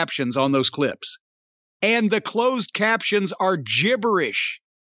closed captions on those clips. and the closed captions are gibberish.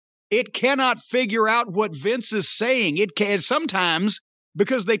 It cannot figure out what Vince is saying. It can sometimes,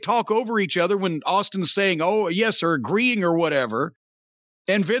 because they talk over each other when Austin's saying, oh, yes, or agreeing or whatever,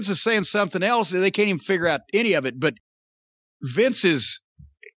 and Vince is saying something else, they can't even figure out any of it. But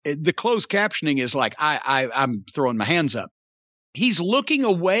the closed captioning is like, I'm throwing my hands up. He's looking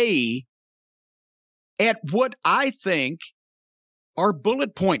away at what I think are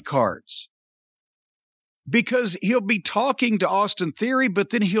bullet point cards. Because he'll be talking to Austin Theory,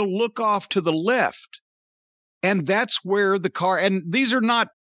 but then he'll look off to the left. And that's where and these are not,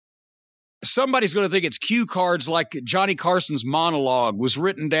 somebody's going to think it's cue cards like Johnny Carson's monologue was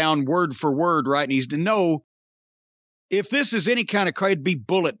written down word for word, right? And no, if this is any kind of card, it'd be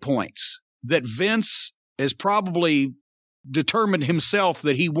bullet points that Vince has probably determined himself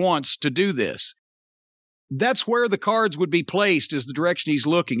that he wants to do this. That's where the cards would be placed, is the direction he's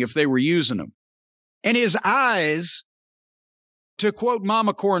looking if they were using them. And his eyes, to quote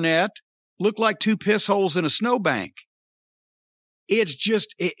Mama Cornette, look like two piss holes in a snowbank. It's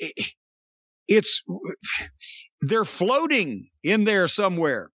just, they're floating in there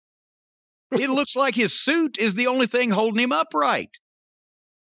somewhere. It looks like his suit is the only thing holding him upright.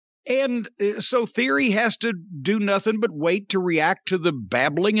 And so Theory has to do nothing but wait to react to the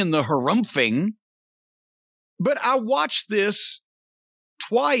babbling and the harumphing. But I watched this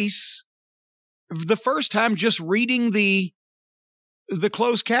twice. The first time just reading the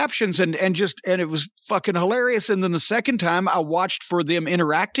closed captions and it was fucking hilarious. And then the second time I watched for them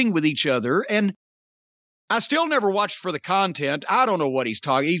interacting with each other, and I still never watched for the content. I don't know what he's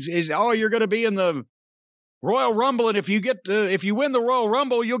talking. He's you're going to be in the Royal Rumble, and if you win the Royal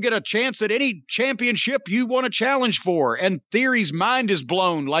Rumble, you'll get a chance at any championship you want to challenge for. And Theory's mind is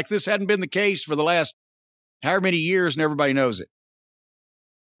blown like this hadn't been the case for the last however many years, and everybody knows it.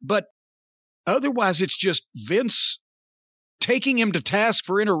 But otherwise, it's just Vince taking him to task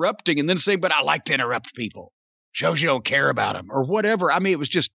for interrupting and then saying, but I like to interrupt people. Shows you don't care about them or whatever. I mean, it was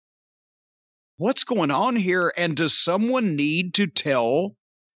just, what's going on here? And does someone need to tell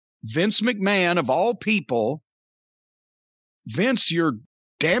Vince McMahon, of all people, Vince, you're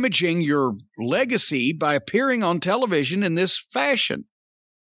damaging your legacy by appearing on television in this fashion?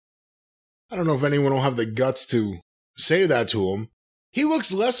 I don't know if anyone will have the guts to say that to him. He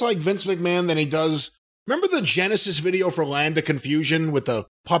looks less like Vince McMahon than he does. Remember the Genesis video for Land of Confusion with the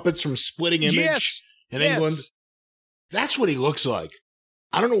puppets from Splitting Image in England? That's what he looks like.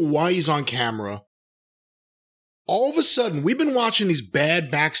 I don't know why he's on camera. All of a sudden, we've been watching these bad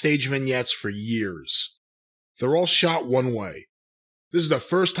backstage vignettes for years. They're all shot one way. This is the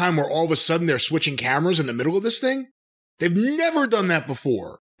first time where all of a sudden they're switching cameras in the middle of this thing. They've never done that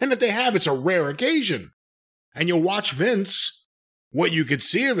before. And if they have, it's a rare occasion. And you'll watch Vince. What you could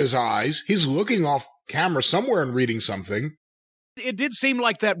see of his eyes, he's looking off camera somewhere and reading something. It did seem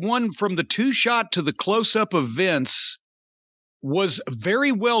like that one from the two shot to the close-up of Vince was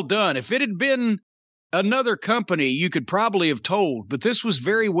very well done. If it had been another company, you could probably have told, but this was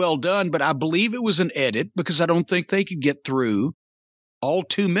very well done. But I believe it was an edit because I don't think they could get through all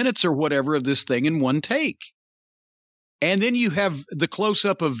 2 minutes or whatever of this thing in one take. And then you have the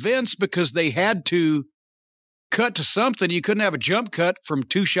close-up of Vince because they had to cut to something. You couldn't have a jump cut from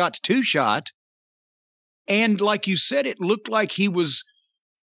two shot to two shot. And like you said, it looked like he was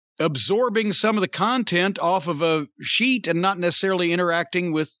absorbing some of the content off of a sheet and not necessarily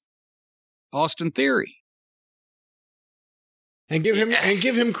interacting with Austin Theory. And give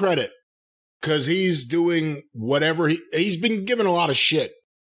him credit, because he's doing whatever he's been given a lot of shit.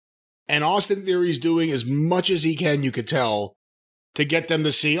 And Austin Theory's doing as much as he can, you could tell, to get them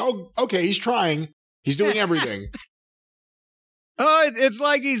to see, oh, okay, he's trying. He's doing everything. It's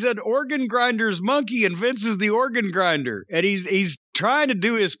like he's an organ grinder's monkey, and Vince is the organ grinder. And he's trying to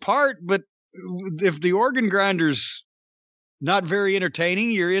do his part, but if the organ grinder's not very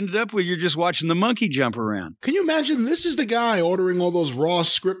entertaining, you're just watching the monkey jump around. Can you imagine? This is the guy ordering all those raw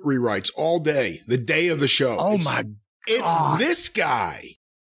script rewrites all day, the day of the show. Oh, my God. It's this guy.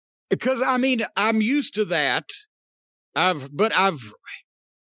 Because, I mean, I'm used to that.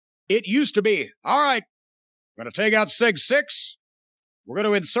 It used to be, all right, we're going to take out Sig 6. We're going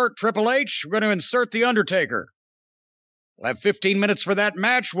to insert Triple H. We're going to insert The Undertaker. We'll have 15 minutes for that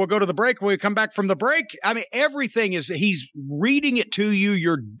match. We'll go to the break. When we come back from the break, I mean, everything is, he's reading it to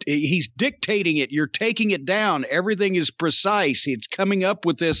you. He's dictating it. You're taking it down. Everything is precise. It's coming up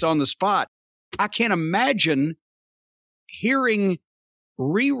with this on the spot. I can't imagine hearing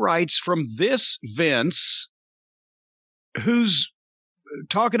rewrites from this Vince, who's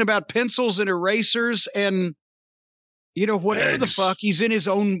talking about pencils and erasers and Whatever the Eggs. fuck, he's in his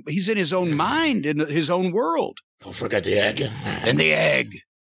own mind, in his own world. Don't forget the egg. And the egg.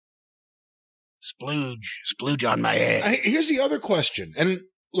 Splooge on my egg. Here's the other question. And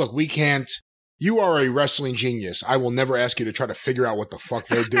look, we can't. You are a wrestling genius. I will never ask you to try to figure out what the fuck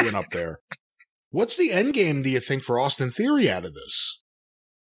they're doing up there. What's the end game, do you think, for Austin Theory out of this?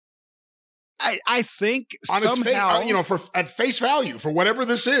 I think On somehow, at face value, for whatever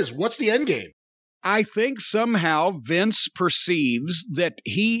this is, what's the end game? I think somehow Vince perceives that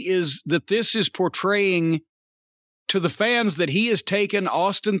this is portraying to the fans that he has taken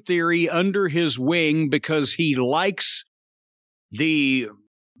Austin Theory under his wing because he likes the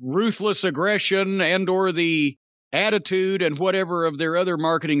ruthless aggression and or the attitude and whatever of their other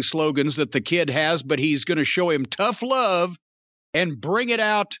marketing slogans that the kid has, but he's going to show him tough love and bring it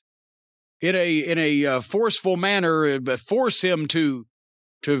out in a forceful manner, force him to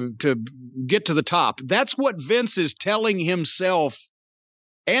get to the top. That's what Vince is telling himself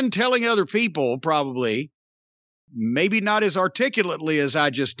and telling other people, probably, maybe not as articulately as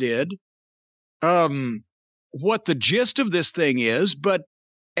I just did, what the gist of this thing is. But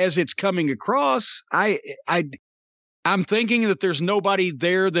as it's coming across, I'm thinking that there's nobody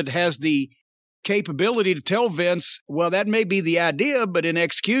there that has the capability to tell Vince, well, that may be the idea, but in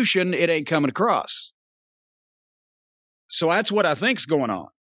execution, it ain't coming across. So that's what I think's going on.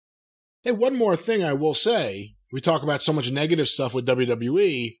 Hey, one more thing I will say. We talk about so much negative stuff with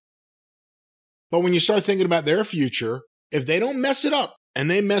WWE, but when you start thinking about their future, if they don't mess it up, and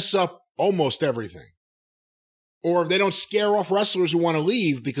they mess up almost everything, or if they don't scare off wrestlers who want to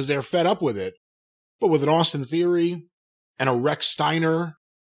leave because they're fed up with it, but with an Austin Theory and a Rex Steiner,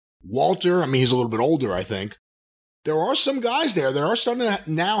 Walter, I mean, he's a little bit older, I think. There are some guys there. There are starting to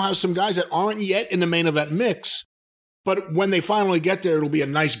now have some guys that aren't yet in the main event mix. But when they finally get there, it'll be a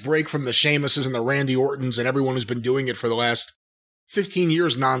nice break from the Sheamuses and the Randy Ortons and everyone who's been doing it for the last 15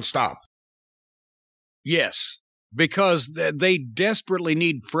 years nonstop. Yes, because they desperately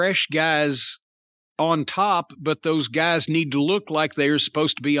need fresh guys on top, but those guys need to look like they're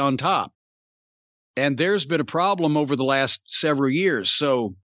supposed to be on top. And there's been a problem over the last several years.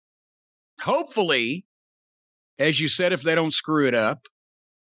 So hopefully, as you said, if they don't screw it up.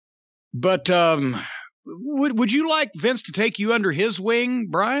 But would you like Vince to take you under his wing,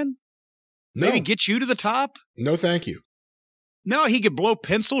 Brian? No. Maybe get you to the top? No, thank you. No, he could blow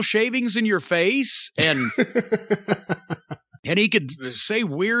pencil shavings in your face and and he could say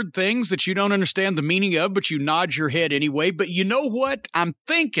weird things that you don't understand the meaning of, but you nod your head anyway. But you know what? I'm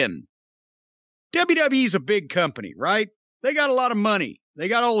thinking WWE's a big company, right? They got a lot of money. They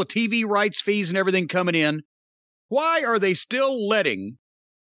got all the TV rights fees and everything coming in. Why are they still letting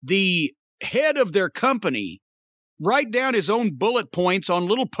the head of their company write down his own bullet points on a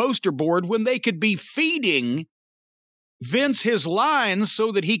little poster board when they could be feeding Vince his lines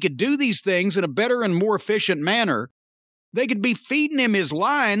so that he could do these things in a better and more efficient manner? They could be feeding him his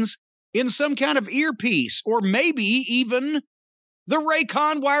lines in some kind of earpiece, or maybe even the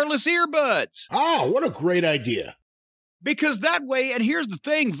Raycon wireless earbuds. Oh, what a great idea. Because that way, and here's the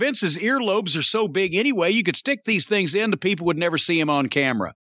thing, Vince's earlobes are so big anyway, you could stick these things in, the people would never see him on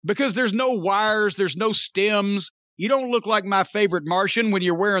camera. Because there's no wires, there's no stems. You don't look like my favorite Martian when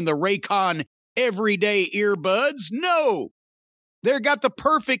you're wearing the Raycon everyday earbuds. No. They're got the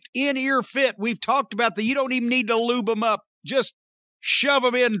perfect in-ear fit. We've talked about that. You don't even need to lube them up. Just shove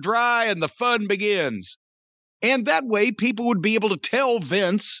them in dry and the fun begins. And that way, people would be able to tell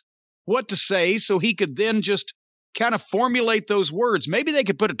Vince what to say so he could then just kind of formulate those words. Maybe they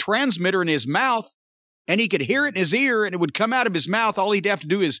could put a transmitter in his mouth and he could hear it in his ear and it would come out of his mouth. All he'd have to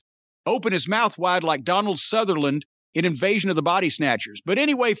do is open his mouth wide like Donald Sutherland in Invasion of the Body Snatchers. But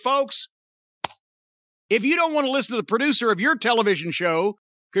anyway, folks, if you don't want to listen to the producer of your television show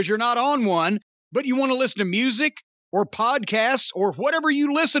because you're not on one, but you want to listen to music or podcasts or whatever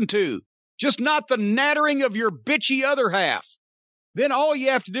you listen to, just not the nattering of your bitchy other half, then all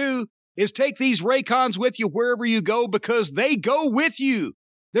you have to do is take these Raycons with you wherever you go because they go with you.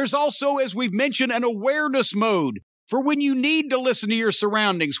 There's also, as we've mentioned, an awareness mode for when you need to listen to your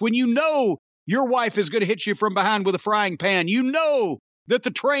surroundings, when you know your wife is going to hit you from behind with a frying pan, you know that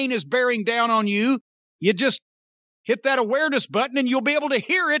the train is bearing down on you. You just hit that awareness button and you'll be able to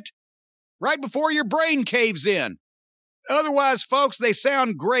hear it right before your brain caves in. Otherwise, folks, they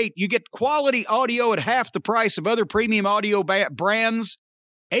sound great. You get quality audio at half the price of other premium audio brands.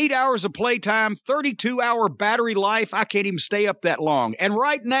 8 hours of playtime, 32-hour battery life. I can't even stay up that long. And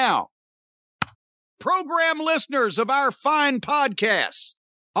right now, program listeners of our fine podcasts,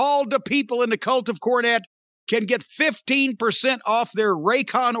 all the people in the Cult of Cornette, can get 15% off their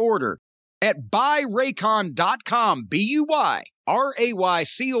Raycon order. at buyraycon.com, BUYRAYCON,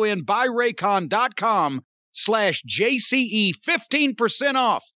 buyraycon.com/JCE, 15%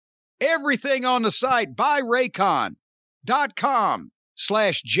 off everything on the site,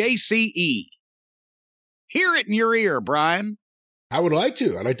 buyraycon.com/JCE. Hear it in your ear, Brian. I would like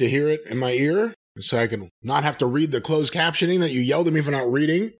to. I'd like to hear it in my ear so I can not have to read the closed captioning that you yelled at me for not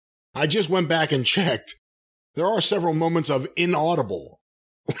reading. I just went back and checked. There are several moments of inaudible.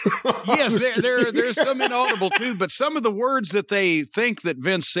 Yes, there's some inaudible too, but some of the words that they think that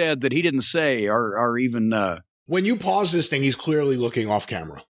Vince said that he didn't say are even... When you pause this thing, he's clearly looking off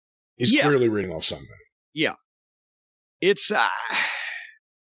camera. He's clearly reading off something. Yeah. It's...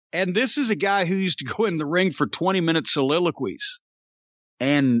 and this is a guy who used to go in the ring for 20-minute soliloquies.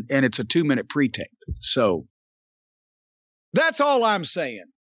 And it's a 2-minute pre-tape. So that's all I'm saying.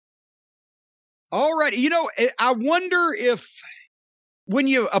 All right. You know, I wonder if when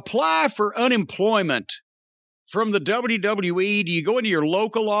you apply for unemployment from the WWE, do you go into your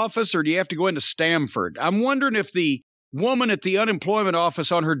local office or do you have to go into Stamford? I'm wondering if the woman at the unemployment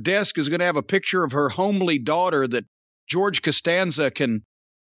office on her desk is going to have a picture of her homely daughter that George Costanza can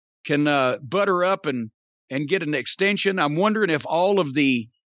butter up and get an extension. I'm wondering if all of the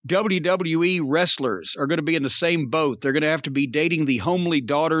WWE wrestlers are going to be in the same boat. They're going to have to be dating the homely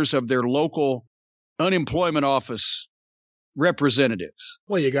daughters of their local unemployment office representatives.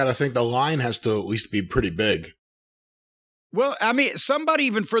 Well, you got to think the line has to at least be pretty big. Well, I mean, somebody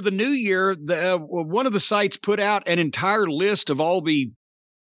even for the new year, one of the sites put out an entire list of all the,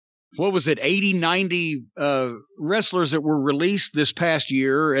 80, 90 wrestlers that were released this past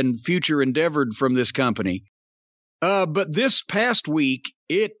year and future endeavored from this company. But this past week,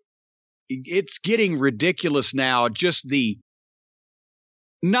 it's getting ridiculous now. Just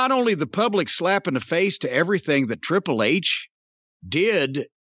not only the public slap in the face to everything that Triple H did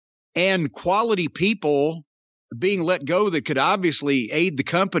and quality people being let go that could obviously aid the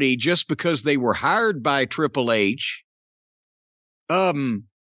company just because they were hired by Triple H.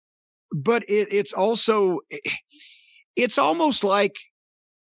 But it's also, it's almost like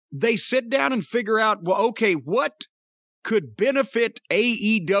they sit down and figure out, well, okay, what could benefit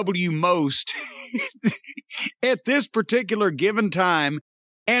AEW most at this particular given time?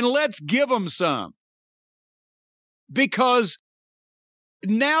 And let's give them some. Because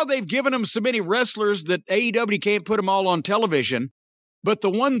now they've given them so many wrestlers that AEW can't put them all on television. But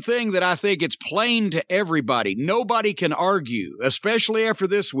the one thing that I think it's plain to everybody, nobody can argue, especially after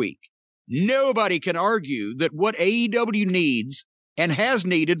this week, nobody can argue that what AEW needs and has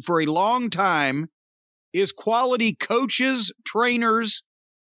needed for a long time is quality coaches, trainers,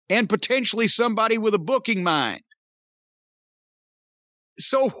 and potentially somebody with a booking mind.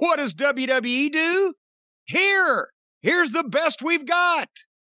 So what does WWE do? Here's the best we've got.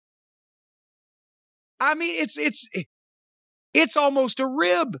 I mean, it's almost a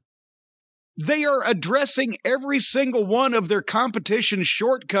rib. They are addressing every single one of their competition's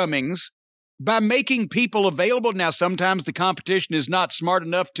shortcomings by making people available. Now, sometimes the competition is not smart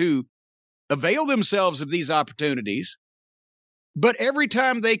enough to avail themselves of these opportunities. But every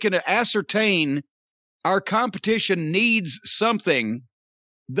time they can ascertain our competition needs something,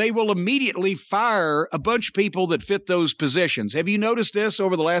 they will immediately fire a bunch of people that fit those positions. Have you noticed this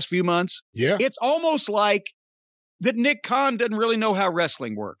over the last few months? Yeah. It's almost like that Nick Khan doesn't really know how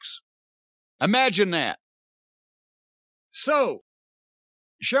wrestling works. Imagine that. So,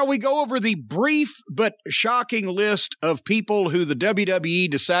 shall we go over the brief but shocking list of people who the WWE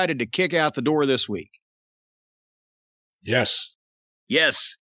decided to kick out the door this week? Yes.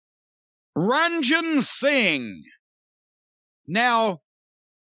 Yes. Ranjan Singh. Now,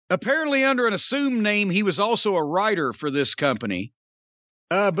 apparently under an assumed name, he was also a writer for this company,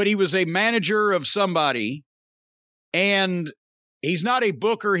 but he was a manager of somebody, and he's not a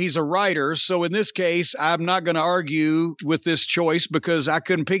booker, he's a writer. So in this case, I'm not going to argue with this choice because I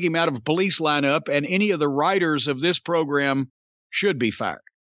couldn't pick him out of a police lineup, and any of the writers of this program should be fired,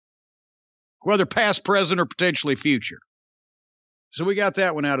 whether past, present, or potentially future. So we got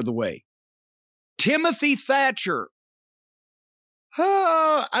that one out of the way. Timothy Thatcher.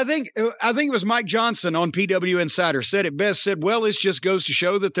 I think it was Mike Johnson on PW Insider said it best, said, well, this just goes to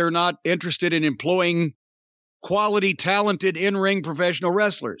show that they're not interested in employing quality, talented, in-ring professional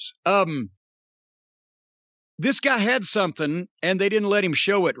wrestlers. This guy had something, and they didn't let him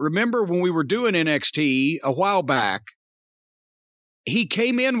show it. Remember when we were doing NXT a while back, he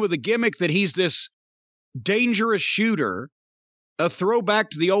came in with a gimmick that he's this dangerous shooter, a throwback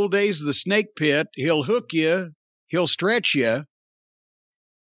to the old days of the snake pit. He'll hook you, he'll stretch you.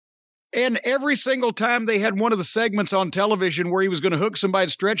 And every single time they had one of the segments on television where he was going to hook somebody,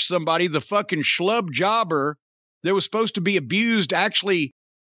 stretch somebody, the fucking schlub jobber that was supposed to be abused actually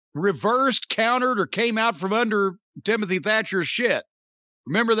reversed, countered, or came out from under Timothy Thatcher's shit.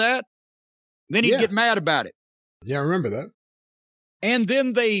 Remember that? Then he'd get mad about it. Yeah, I remember that. And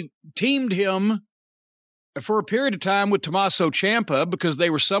then they teamed him for a period of time with Tommaso Ciampa because they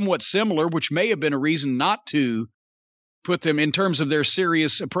were somewhat similar, which may have been a reason not to put them in terms of their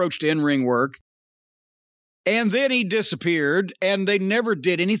serious approach to in-ring work. And then he disappeared, and they never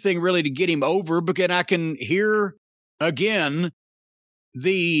did anything really to get him over, because I can hear again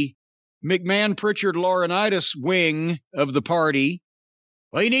the McMahon-Pritchard-Laurinaitis wing of the party.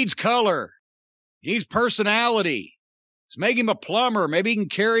 Well, he needs color. He needs personality. Let's make him a plumber. Maybe he can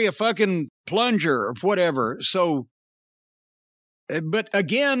carry a fucking plunger or whatever. So, but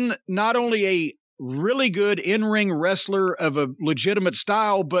again, not only a really good in-ring wrestler of a legitimate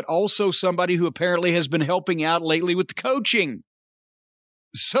style, but also somebody who apparently has been helping out lately with the coaching.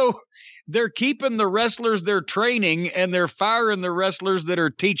 So they're keeping the wrestlers they're training and they're firing the wrestlers that are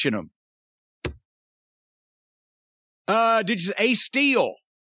teaching them. Did you say Ace Steel?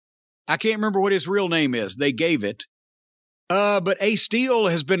 I can't remember what his real name is. They gave it. But Ace Steel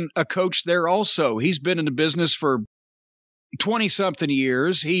has been a coach there also. He's been in the business for 20-something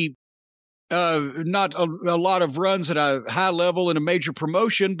years. He not a lot of runs at a high level in a major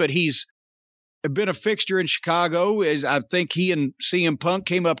promotion, but he's been a fixture in Chicago. As I think he and CM Punk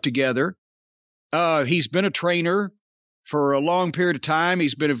came up together. He's been a trainer for a long period of time.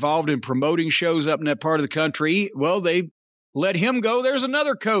 He's been involved in promoting shows up in that part of the country. Well, they let him go. There's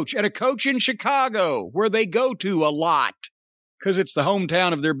another coach, and a coach in Chicago where they go to a lot because it's the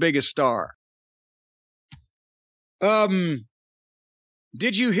hometown of their biggest star.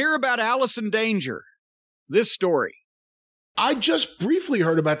 Did you hear about Allison Danger? This story. I just briefly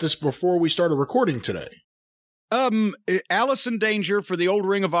heard about this before we started recording today. Allison Danger for the old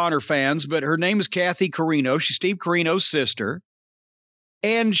Ring of Honor fans, but her name is Kathy Carino. She's Steve Carino's sister.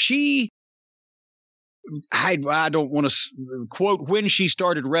 And I don't want to quote when she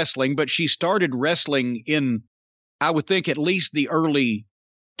started wrestling, but she started wrestling in, I would think, at least the early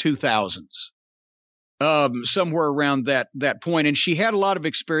 2000s. Somewhere around that point. And she had a lot of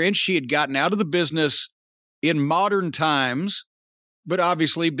experience. She had gotten out of the business in modern times, but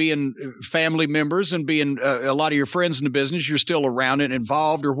obviously being family members and being a lot of your friends in the business, you're still around and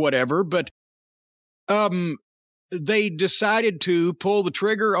involved or whatever. But they decided to pull the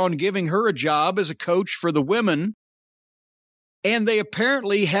trigger on giving her a job as a coach for the women. And they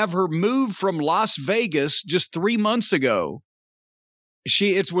apparently have her move from Las Vegas just 3 months ago.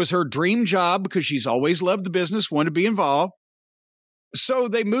 It was her dream job because she's always loved the business, wanted to be involved. So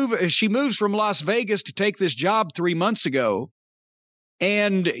she moves from Las Vegas to take this job 3 months ago.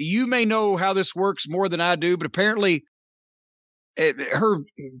 And you may know how this works more than I do, but apparently her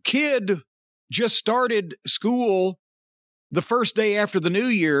kid just started school the first day after the New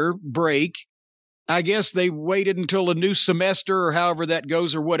Year break. I guess they waited until a new semester or however that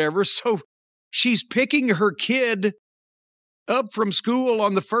goes or whatever. So she's picking her kid up from school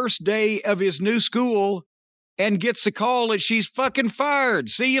on the first day of his new school and gets a call that she's fucking fired.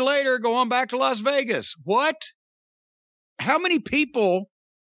 See you later. Go on back to Las Vegas. What? How many people,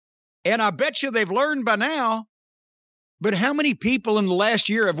 and I bet you they've learned by now, but how many people in the last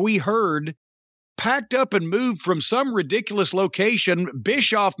year have we heard packed up and moved from some ridiculous location?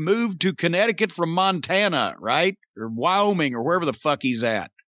 Bischoff moved to Connecticut from Montana, right? Or Wyoming or wherever the fuck he's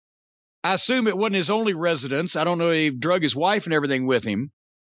at. I assume it wasn't his only residence. I don't know if he drug his wife and everything with him.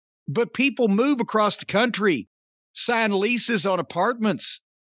 But people move across the country, sign leases on apartments,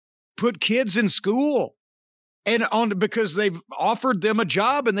 put kids in school, and because they've offered them a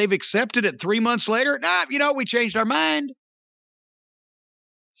job and they've accepted it 3 months later. Nah, we changed our mind.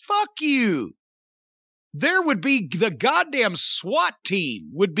 Fuck you. There would be the goddamn SWAT team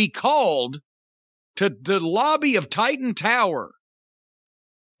would be called to the lobby of Titan Tower.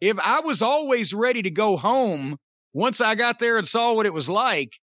 If I was always ready to go home once I got there and saw what it was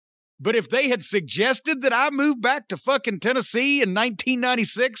like, but if they had suggested that I move back to fucking Tennessee in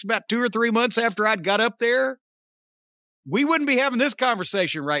 1996, about 2 or 3 months after I'd got up there, we wouldn't be having this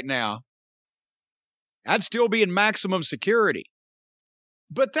conversation right now. I'd still be in maximum security.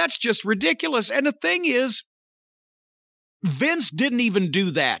 But that's just ridiculous. And the thing is, Vince didn't even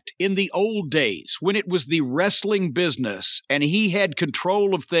do that in the old days when it was the wrestling business and he had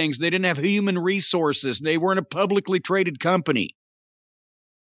control of things. They didn't have human resources. They weren't a publicly traded company.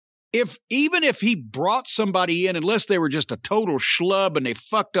 Even if he brought somebody in, unless they were just a total schlub and they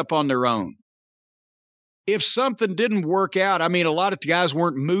fucked up on their own, if something didn't work out, I mean, a lot of guys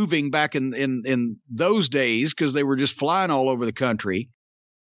weren't moving back in those days because they were just flying all over the country.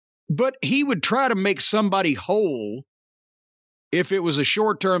 But he would try to make somebody whole if it was a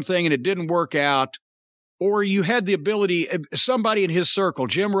short-term thing and it didn't work out, or you had the ability, somebody in his circle,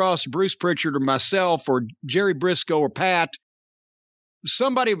 Jim Ross, Bruce Pritchard, or myself, or Jerry Briscoe, or Pat,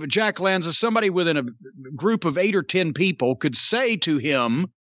 somebody, Jack Lanza, somebody within a group of 8 or 10 people could say to him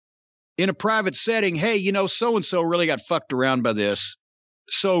in a private setting, hey, you know, so-and-so really got fucked around by this,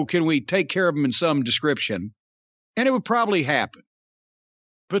 so can we take care of him in some description? And it would probably happen.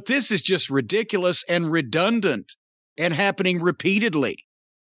 But this is just ridiculous and redundant and happening repeatedly.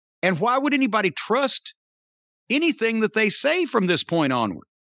 And why would anybody trust anything that they say from this point onward?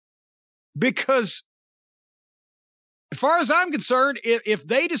 Because as far as I'm concerned, if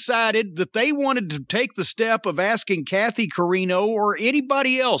they decided that they wanted to take the step of asking Kathy Carino or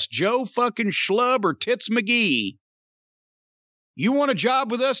anybody else, Joe fucking Schlub or Tits McGee, you want a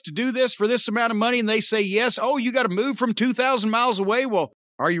job with us to do this for this amount of money? And they say yes. Oh, you got to move from 2,000 miles away? Well,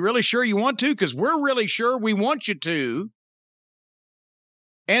 are you really sure you want to? Because we're really sure we want you to.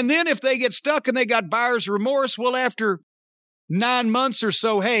 And then if they get stuck and they got buyer's remorse, well, after 9 months or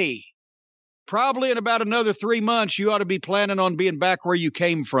so, hey, probably in about another 3 months, you ought to be planning on being back where you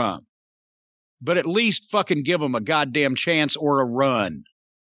came from. But at least fucking give them a goddamn chance or a run.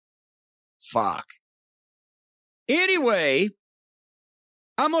 Fuck. Anyway,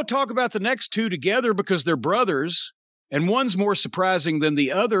 I'm going to talk about the next two together because they're brothers. And one's more surprising than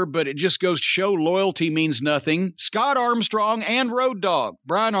the other, but it just goes to show loyalty means nothing. Scott Armstrong and Road Dogg,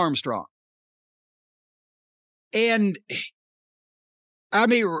 Brian Armstrong. And, I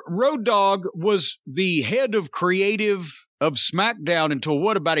mean, Road Dogg was the head of creative of SmackDown until,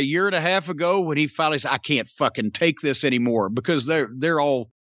 what, about a year and a half ago when he finally said, I can't fucking take this anymore because they're all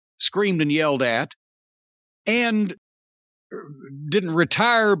screamed and yelled at. And didn't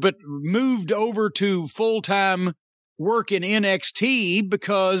retire, but moved over to full-time work in NXT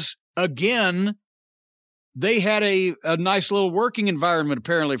because, again, they had a nice little working environment,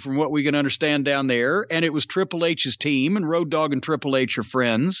 apparently, from what we can understand down there, and it was Triple H's team, and Road Dogg and Triple H are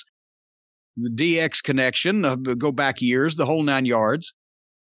friends. The DX connection, go back years, the whole 9 yards.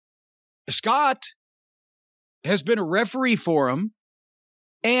 Scott has been a referee for him,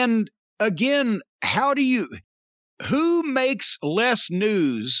 and, again, who makes less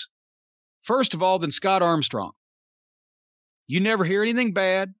news, first of all, than Scott Armstrong? You never hear anything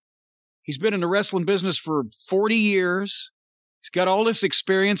bad. He's been in the wrestling business for 40 years. He's got all this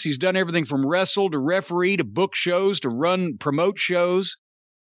experience. He's done everything from wrestle to referee to book shows to promote shows.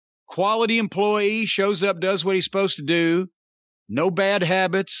 Quality employee, shows up, does what he's supposed to do. No bad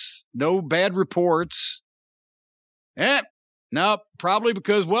habits, no bad reports. No, probably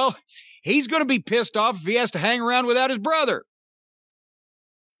because, well, he's going to be pissed off if he has to hang around without his brother.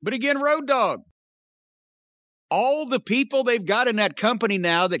 But again, Road Dogg. All the people they've got in that company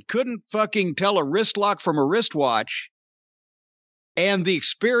now that couldn't fucking tell a wrist lock from a wristwatch, and the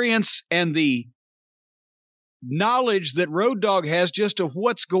experience and the knowledge that Road Dogg has just of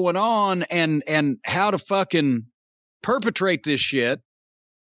what's going on and how to fucking perpetrate this shit,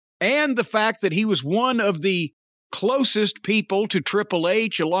 and the fact that he was one of the closest people to Triple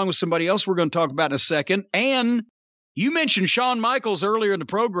H, along with somebody else we're going to talk about in a second. And you mentioned Shawn Michaels earlier in the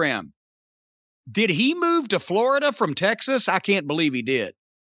program. Did he move to Florida from Texas? I can't believe he did.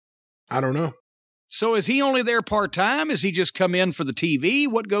 I don't know. So is he only there part-time? Is he just come in for the TV?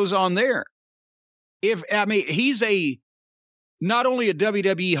 What goes on there? He's not only a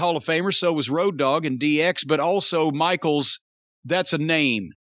WWE Hall of Famer, so was Road Dogg and DX, but also Michaels, that's a name.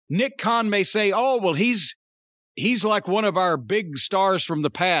 Nick Khan may say, oh, well, he's like one of our big stars from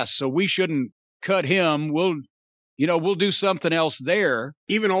the past, so we shouldn't cut him. We'll do something else there.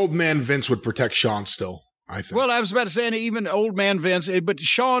 Even old man Vince would protect Shawn still, I think. Well, I was about to say, even old man Vince, but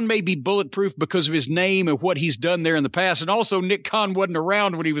Shawn may be bulletproof because of his name and what he's done there in the past. And also, Nick Khan wasn't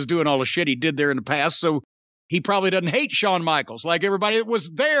around when he was doing all the shit he did there in the past, so he probably doesn't hate Shawn Michaels like everybody that was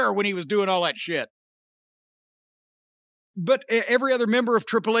there when he was doing all that shit. But every other member of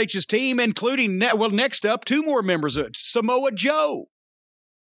Triple H's team, including, next up, 2 more members of it, Samoa Joe.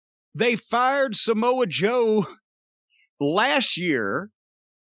 They fired Samoa Joe last year,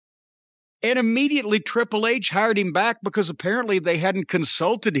 and immediately Triple H hired him back because apparently they hadn't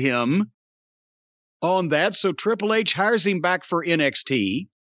consulted him on that. So Triple H hires him back for NXT.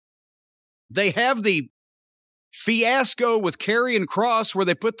 They have the fiasco with Karrion Kross where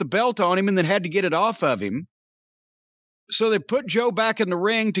they put the belt on him and then had to get it off of him. So they put Joe back in the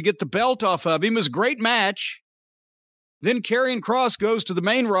ring to get the belt off of him. It was a great match. Then Karrion Kross goes to the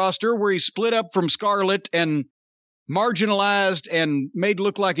main roster where he's split up from Scarlett and marginalized and made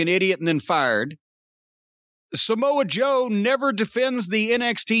look like an idiot and then fired. Samoa Joe never defends the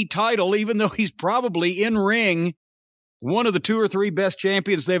NXT title, even though he's probably in ring one of the 2 or 3 best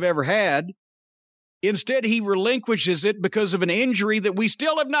champions they've ever had. Instead, he relinquishes it because of an injury that we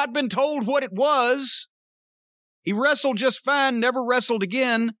still have not been told what it was. He wrestled just fine, never wrestled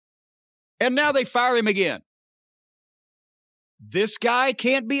again, and now they fire him again. This guy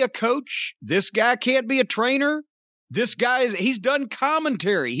can't be a coach. This guy can't be a trainer. This guy, he's done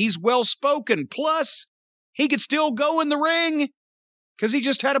commentary. He's well-spoken. Plus, he could still go in the ring because he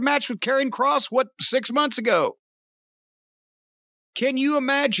just had a match with Karrion Kross, 6 months ago? Can you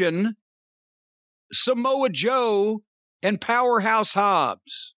imagine Samoa Joe and Powerhouse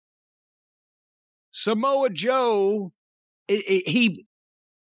Hobbs? Samoa Joe,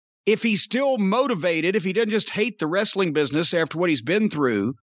 if he's still motivated, if he doesn't just hate the wrestling business after what he's been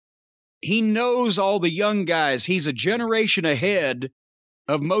through, he knows all the young guys. He's a generation ahead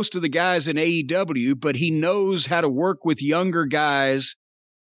of most of the guys in AEW, but he knows how to work with younger guys,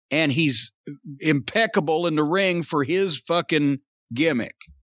 and he's impeccable in the ring for his fucking gimmick.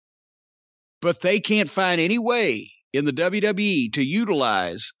 But they can't find any way in the WWE to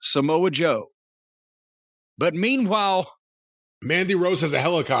utilize Samoa Joe. But meanwhile, Mandy Rose has a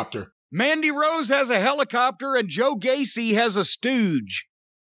helicopter. Mandy Rose has a helicopter and Joe Gacy has a stooge.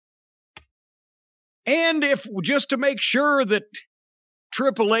 And if, just to make sure that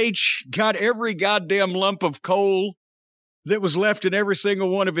Triple H got every goddamn lump of coal that was left in every single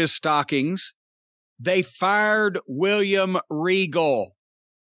one of his stockings, they fired William Regal.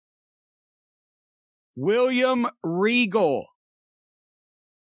 William Regal,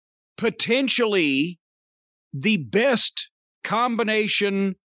 potentially the best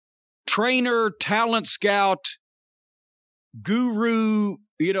combination trainer, talent scout, guru,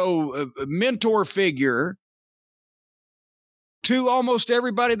 mentor figure to almost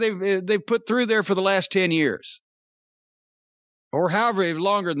everybody they've put through there for the last 10 years. Or however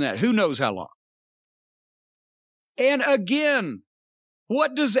longer than that. Who knows how long. And again,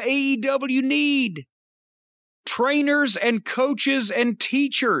 what does AEW need? Trainers and coaches and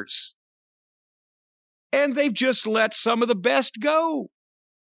teachers. And they've just let some of the best go.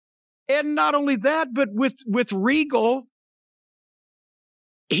 And not only that, but with Regal,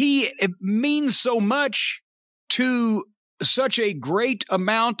 he means so much to such a great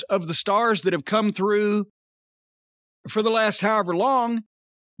amount of the stars that have come through for the last however long.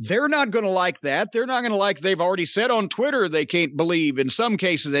 They're not going to like that. They're not going to like, they've already said on Twitter they can't believe, in some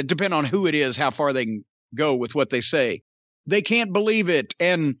cases, it depends on who it is, how far they can go with what they say. They can't believe it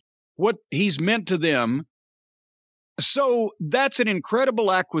and what he's meant to them. So that's an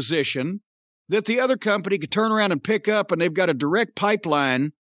incredible acquisition that the other company could turn around and pick up, and they've got a direct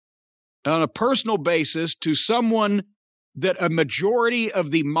pipeline on a personal basis to someone that a majority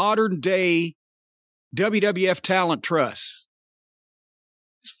of the modern day WWF talent trusts.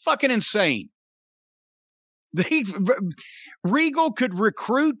 It's fucking insane. Regal could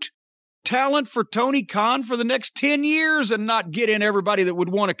recruit talent for Tony Khan for the next 10 years and not get in everybody that would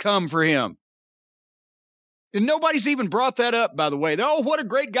want to come for him. And nobody's even brought that up, by the way. Oh, what a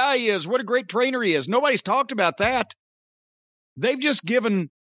great guy he is. What a great trainer he is. Nobody's talked about that. They've just given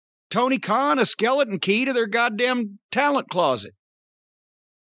Tony Khan a skeleton key to their goddamn talent closet.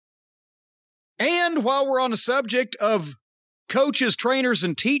 And while we're on the subject of coaches, trainers,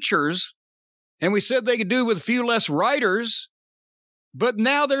 and teachers, and we said they could do with a few less writers, but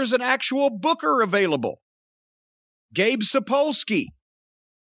now there's an actual booker available. Gabe Sapolsky.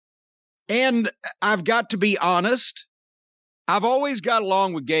 And I've got to be honest, I've always got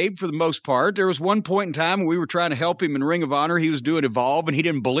along with Gabe for the most part. There was one point in time when we were trying to help him in Ring of Honor. He was doing Evolve, and he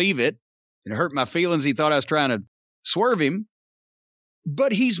didn't believe it. It hurt my feelings. He thought I was trying to swerve him.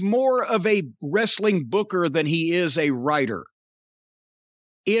 But he's more of a wrestling booker than he is a writer.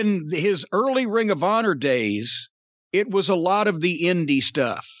 In his early Ring of Honor days, it was a lot of the indie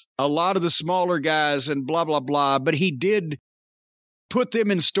stuff, a lot of the smaller guys and blah, blah, blah. But he did put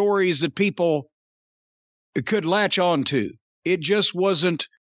them in stories that people could latch on to. It just wasn't,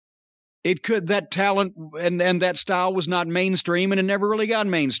 that talent and that style was not mainstream, and it never really got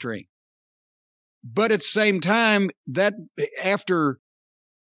mainstream. But at the same time, that after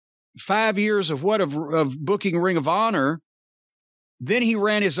 5 years of booking Ring of Honor, then he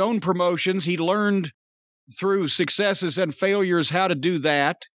ran his own promotions. He learned through successes and failures how to do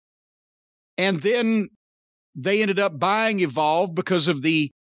that. And then they ended up buying Evolve because of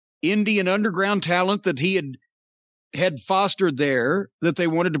the indie and underground talent that he had had fostered there that they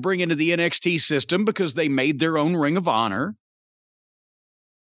wanted to bring into the NXT system because they made their own Ring of Honor.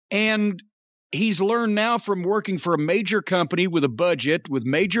 And he's learned now from working for a major company with a budget, with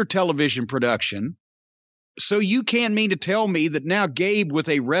major television production. So you can't mean to tell me that now Gabe, with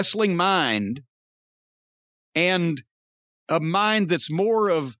a wrestling mind and a mind that's more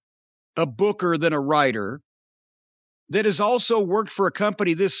of a booker than a writer, that has also worked for a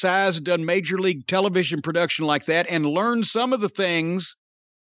company this size, done major league television production like that, and learned some of the things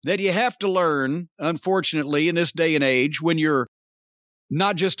that you have to learn, unfortunately, in this day and age, when you're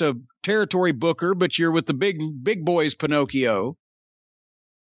not just a territory booker, but you're with the big boys, Pinocchio.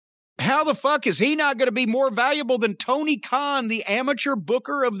 How the fuck is he not going to be more valuable than Tony Khan, the amateur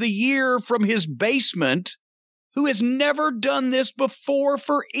booker of the year from his basement, who has never done this before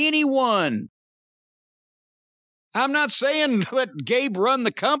for anyone? I'm not saying let Gabe run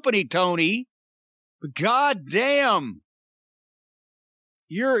the company, Tony, but God damn.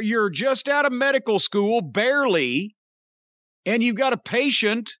 You're just out of medical school, barely, and you've got a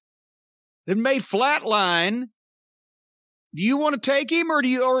patient that may flatline. Do you want to take him, or do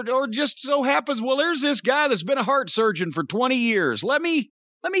you, or just so happens, well, there's this guy that's been a heart surgeon for 20 years. Let me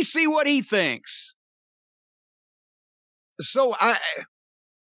see what he thinks. So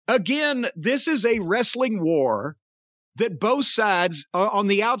again, this is a wrestling war that both sides on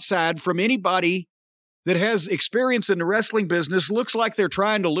the outside, from anybody that has experience in the wrestling business, looks like they're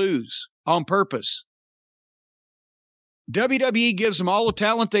trying to lose on purpose. WWE gives them all the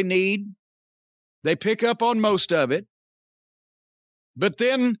talent they need. They pick up on most of it. But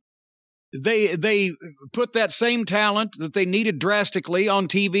then they put that same talent that they needed drastically on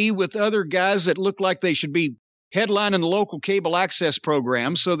TV with other guys that look like they should be headlining the local cable access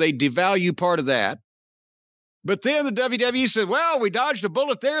program, so they devalue part of that. But then the WWE said, well, we dodged a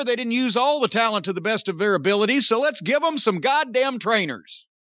bullet there. They didn't use all the talent to the best of their abilities, so let's give them some goddamn trainers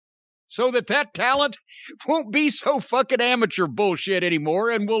so that talent won't be so fucking amateur bullshit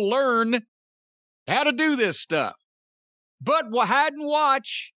anymore, and we'll learn how to do this stuff. But we'll hide and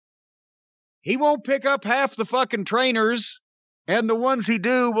watch. He won't pick up half the fucking trainers, and the ones he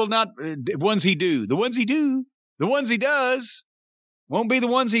do will not, the ones he does won't be the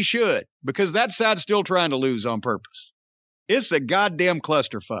ones he should, because that side's still trying to lose on purpose. It's a goddamn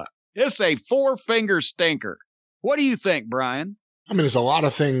clusterfuck. It's a four-finger stinker. What do you think, Brian? I mean, there's a lot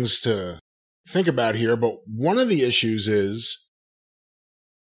of things to think about here, but one of the issues is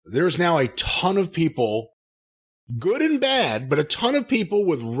there's now a ton of people, good and bad, but a ton of people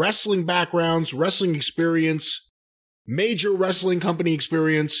with wrestling backgrounds, wrestling experience, major wrestling company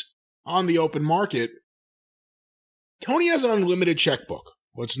experience on the open market. Tony has an unlimited checkbook.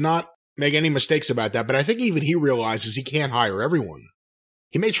 Let's not make any mistakes about that, but I think even he realizes he can't hire everyone.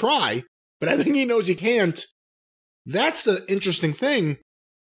 He may try, but I think he knows he can't. That's the interesting thing.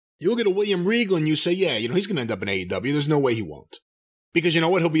 You look at a William Regal and you say, yeah, he's going to end up in AEW. There's no way he won't. Because you know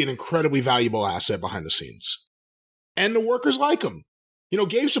what? He'll be an incredibly valuable asset behind the scenes. And the workers like him.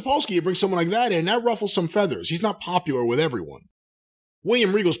 Gabe Sapolsky, you bring someone like that in, that ruffles some feathers. He's not popular with everyone.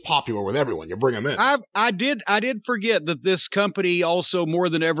 William Regal's popular with everyone. You bring him in. I did forget that this company also more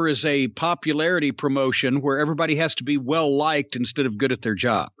than ever is a popularity promotion where everybody has to be well liked instead of good at their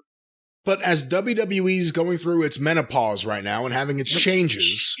job. But as WWE's going through its menopause right now and having its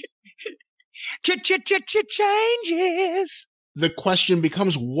changes, changes. The question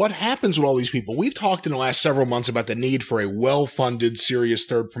becomes, what happens with all these people? We've talked in the last several months about the need for a well-funded, serious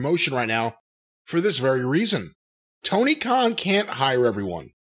third promotion right now for this very reason. Tony Khan can't hire everyone.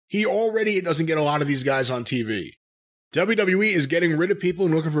 He already doesn't get a lot of these guys on TV. WWE is getting rid of people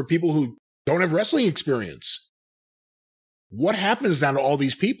and looking for people who don't have wrestling experience. What happens now to all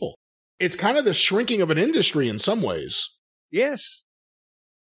these people? It's kind of the shrinking of an industry in some ways. Yes.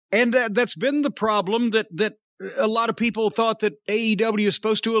 And that's been the problem that a lot of people thought that AEW is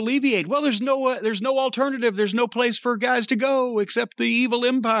supposed to alleviate. Well, there's no alternative. There's no place for guys to go except the Evil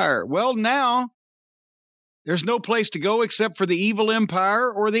Empire. Well, now there's no place to go except for the Evil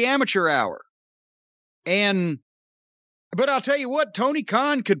Empire or the Amateur Hour. But I'll tell you what, Tony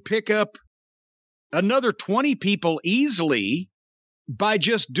Khan could pick up another 20 people easily by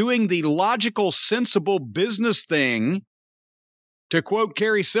just doing the logical, sensible business thing. To quote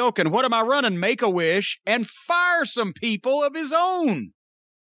Carrie Silken, what am I running? Make-A-Wish, and fire some people of his own.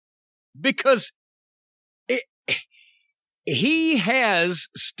 Because he has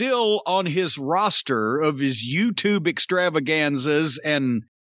still on his roster of his YouTube extravaganzas and,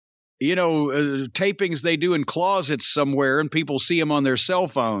 tapings they do in closets somewhere and people see him on their cell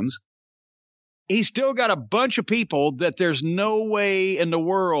phones. He's still got a bunch of people that there's no way in the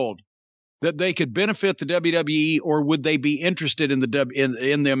world that they could benefit the WWE, or would they be interested in them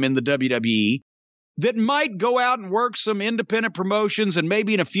in the WWE, that might go out and work some independent promotions, and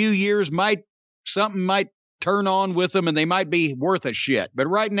maybe in a few years something might turn on with them and they might be worth a shit. But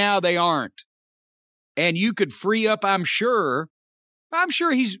right now they aren't. And you could free up, I'm sure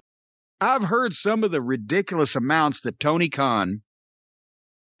I've heard some of the ridiculous amounts that Tony Khan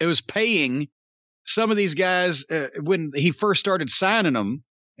was paying some of these guys when he first started signing them.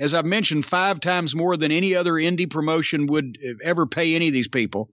 As I've mentioned, 5 times more than any other indie promotion would ever pay any of these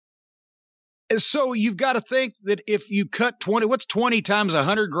people. And so you've got to think that if you cut 20, what's 20 times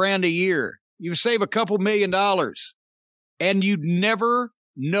 $100,000 a year? You save a couple $1 million, and you'd never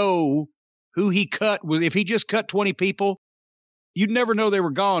know who he cut. If he just cut 20 people, you'd never know they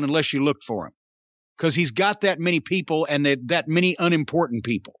were gone unless you looked for them, because he's got that many people and that many unimportant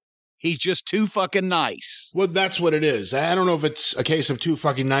people. He's just too fucking nice. Well, that's what it is. I don't know if it's a case of too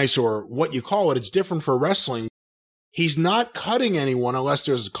fucking nice or what you call it. It's different for wrestling. He's not cutting anyone unless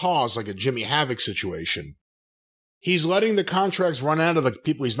there's a cause, like a Jimmy Havoc situation. He's letting the contracts run out of the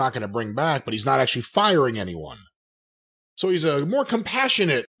people he's not going to bring back, but he's not actually firing anyone. So he's a more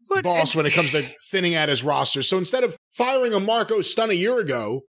compassionate boss when it comes to thinning out his roster. So instead of firing a Marco Stunt a year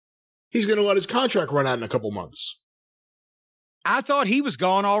ago, he's going to let his contract run out in a couple months. I thought he was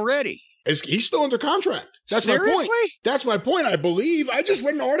gone already. He's still under contract. That's Seriously? my point. That's my point, I believe. I just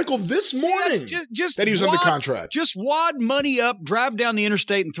read an article this morning that he was under contract. Just wad money up, drive down the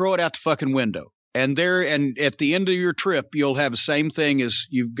interstate, and throw it out the fucking window. And at the end of your trip, you'll have the same thing as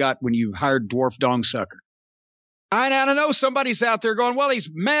you've got when you hired Dwarf Dong Sucker. I know somebody's out there going, well, he's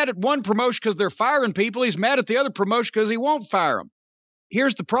mad at one promotion because they're firing people. He's mad at the other promotion because he won't fire them.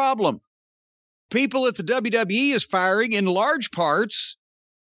 Here's the problem. People that the WWE is firing, in large parts,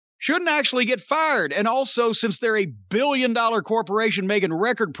 shouldn't actually get fired. And also, since they're a billion-dollar corporation making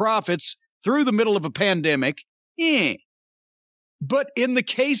record profits through the middle of a pandemic, But in the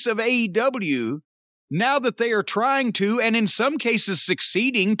case of AEW, now that they are trying to, and in some cases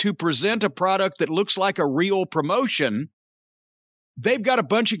succeeding, to present a product that looks like a real promotion, they've got a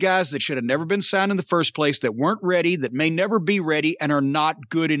bunch of guys that should have never been signed in the first place, that weren't ready, that may never be ready, and are not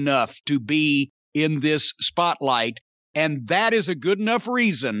good enough to be in this spotlight. And that is a good enough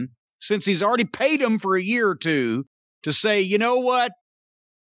reason, since he's already paid them for a year or two, to say, you know what?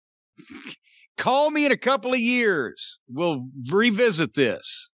 Call me in a couple of years. We'll revisit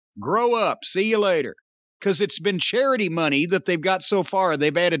this. Grow up. See you later. Because it's been charity money that they've got so far.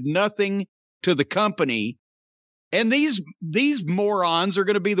 They've added nothing to the company. And these morons are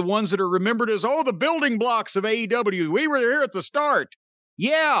going to be the ones that are remembered as, the building blocks of AEW. We were here at the start.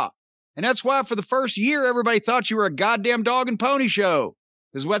 Yeah. And that's why for the first year, everybody thought you were a goddamn dog and pony show.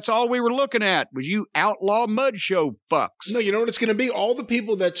 Because that's all we were looking at, was you outlaw mud show fucks. No, you know what it's going to be? All the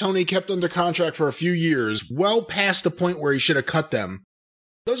people that Tony kept under contract for a few years, well past the point where he should have cut them,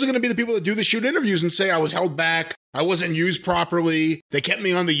 those are going to be the people that do the shoot interviews and say, I was held back, I wasn't used properly, they kept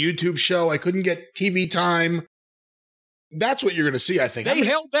me on the YouTube show, I couldn't get TV time. That's what you're going to see, I think. They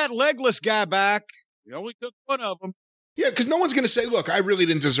held that legless guy back. You only took one of them. Yeah, because no one's going to say, look, I really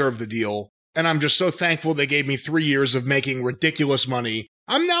didn't deserve the deal, and I'm just so thankful they gave me 3 years of making ridiculous money.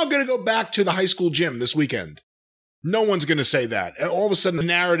 I'm now going to go back to the high school gym this weekend. No one's going to say that. All of a sudden, the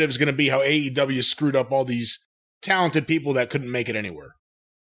narrative is going to be how AEW screwed up all these talented people that couldn't make it anywhere.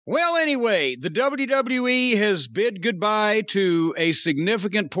 Well, anyway, the WWE has bid goodbye to a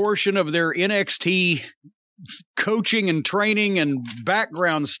significant portion of their NXT coaching and training and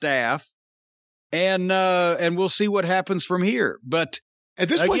background staff, and we'll see what happens from here. But at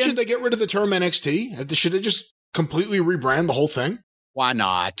this point, should they get rid of the term NXT? Should they just completely rebrand the whole thing? Why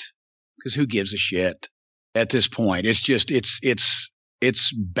not? Because who gives a shit at this point? It's just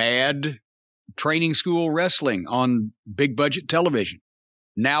it's bad training school wrestling on big budget television.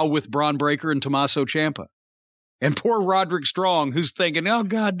 Now with Braun Breaker and Tommaso Ciampa. And poor Roderick Strong, who's thinking, oh,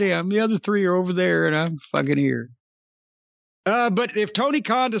 goddamn, the other three are over there and I'm fucking here. But if Tony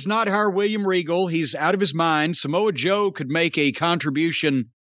Khan does not hire William Regal, he's out of his mind. Samoa Joe could make a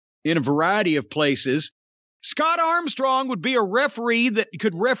contribution in a variety of places. Scott Armstrong would be a referee that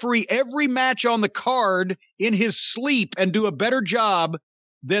could referee every match on the card in his sleep and do a better job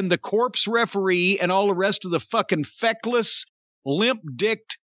than the corpse referee and all the rest of the fucking feckless,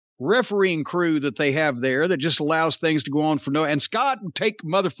 limp-dicked refereeing crew that they have there that just allows things to go on for no. And Scott would take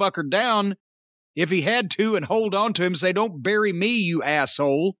motherfucker down if he had to and hold on to him and say, don't bury me, you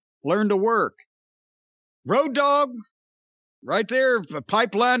asshole. Learn to work. Road Dogg, right there, a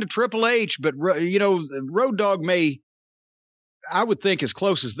pipeline to Triple H. But, Road Dogg may, I would think, as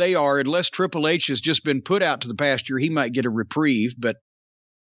close as they are, unless Triple H has just been put out to the pasture, he might get a reprieve. But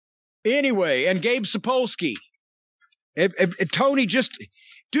Anyway, and Gabe Sapolsky. Tony, just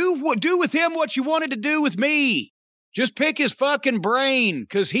do with him what you wanted to do with me. Just pick his fucking brain,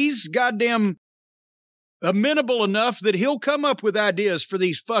 because he's goddamn amenable enough that he'll come up with ideas for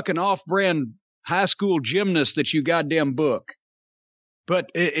these fucking off-brand high school gymnasts that you goddamn book. But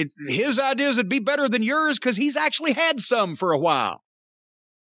his ideas would be better than yours because he's actually had some for a while.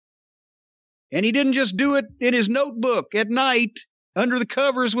 And he didn't just do it in his notebook at night under the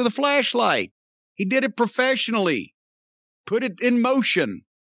covers with a flashlight. He did it professionally. Put it in motion.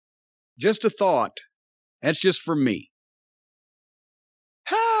 Just a thought. That's just for me.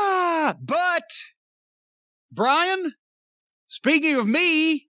 But, Brian, speaking of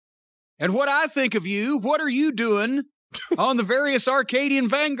me and what I think of you, what are you doing on the various Arcadian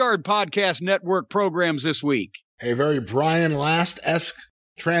Vanguard podcast network programs this week? A very Brian Last-esque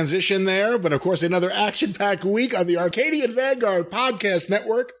transition there, but of course another action-packed week on the Arcadian Vanguard podcast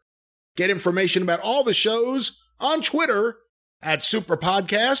network. Get information about all the shows on Twitter at Super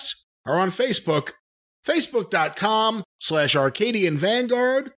Podcasts or on Facebook, facebook.com/Arcadian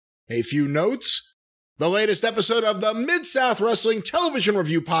Vanguard. A few notes. The latest episode of the Mid-South Wrestling Television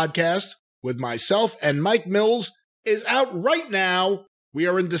Review Podcast with myself and Mike Mills is out right now. We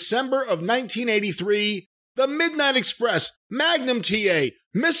are in December of 1983. The Midnight Express, Magnum TA,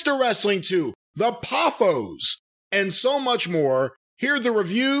 Mr. Wrestling 2, The Poffos, and so much more. Hear the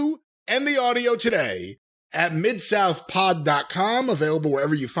review and the audio today at midsouthpod.com, available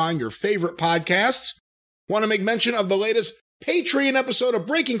wherever you find your favorite podcasts. Want to make mention of the latest Patreon episode of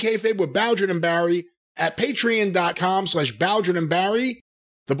Breaking Kayfabe with Baldrin and Barry at patreon.com/Baldrin and Barry.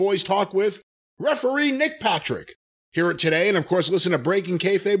 The boys talk with referee Nick Patrick. Hear it today, and of course listen to Breaking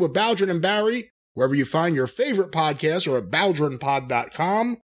Kayfabe with Baldrin and Barry wherever you find your favorite podcast or at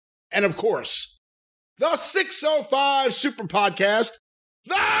baldrinpod.com. And of course, the 605 Super Podcast,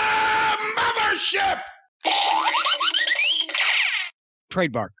 The Mothership!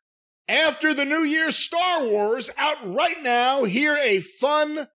 Trademark. After the New Year's Star Wars, out right now, hear a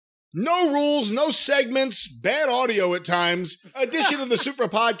fun, no rules, no segments, bad audio at times, edition of the Super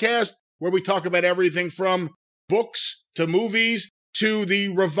Podcast, where we talk about everything from books to movies to the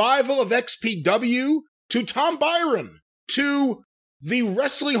revival of XPW to Tom Byron to the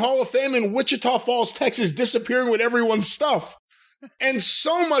Wrestling Hall of Fame in Wichita Falls, Texas, disappearing with everyone's stuff. And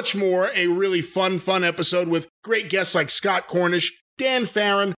so much more. A really fun episode with great guests like Scott Cornish, Dan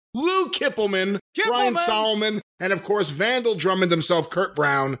Farron, Lou Kippelman, Brian Solomon, and of course, Vandal Drummond himself, Kurt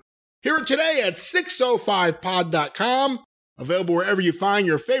Brown. Hear it today at 605pod.com. Available wherever you find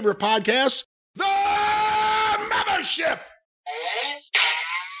your favorite podcasts. The Mothership!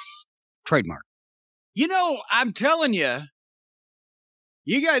 Trademark. You know, I'm telling you,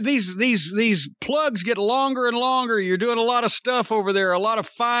 you got these plugs get longer and longer. You're doing a lot of stuff over there, a lot of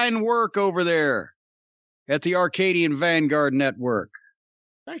fine work over there at the Arcadian Vanguard Network.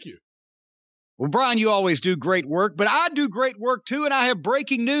 Thank you. Well, Brian, you always do great work, but I do great work too, and I have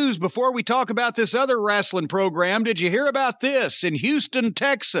breaking news before we talk about this other wrestling program. Did you hear about this? In Houston,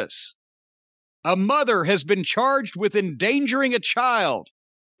 Texas, a mother has been charged with endangering a child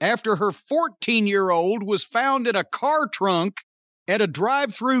after her 14-year-old was found in a car trunk at a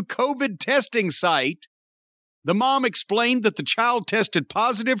drive-through COVID testing site. The mom explained that the child tested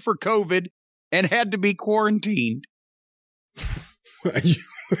positive for COVID and had to be quarantined.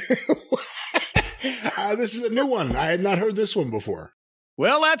 This is a new one. I had not heard this one before.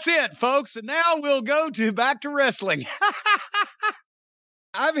 Well, that's it, folks. And now we'll go back to wrestling.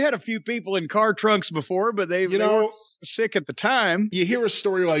 I've had a few people in car trunks before, but they were sick at the time. You hear a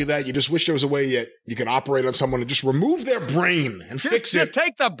story like that, you just wish there was a way you could operate on someone and just remove their brain and fix it. Just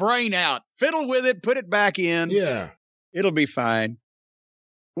take the brain out, fiddle with it, put it back in. Yeah. It'll be fine.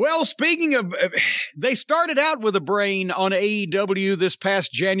 Well, speaking of, they started out with a brain on AEW this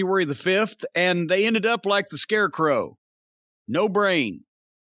past January the 5th, and they ended up like the Scarecrow. No brain.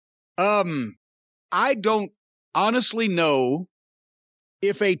 I don't honestly know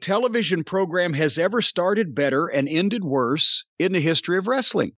if a television program has ever started better and ended worse in the history of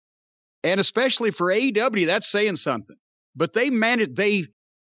wrestling. And especially for AEW, that's saying something. But they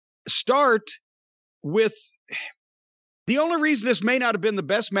start with, the only reason this may not have been the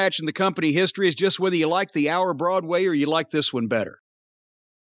best match in the company history is just whether you like the Hour Broadway or you like this one better.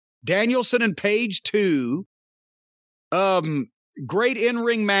 Danielson and Page 2, great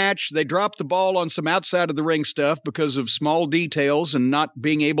in-ring match. They dropped the ball on some outside of the ring stuff because of small details and not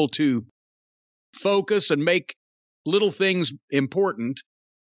being able to focus and make little things important.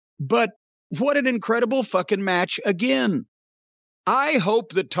 But what an incredible fucking match again. I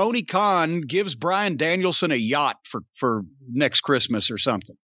hope that Tony Khan gives Bryan Danielson a yacht for next Christmas or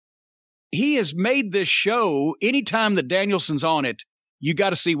something. he has made this show, anytime that Danielson's on it, you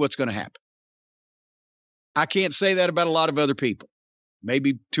got to see what's going to happen. I can't say that about a lot of other people.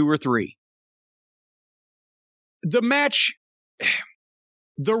 Maybe 2 or 3. The match,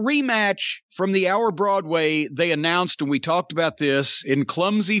 the rematch from the Hour Broadway, they announced, and we talked about this in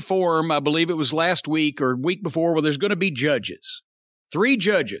clumsy form, I believe it was last week or week before, where there's going to be judges. 3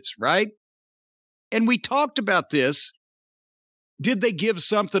 judges, right? And we talked about this. Did they give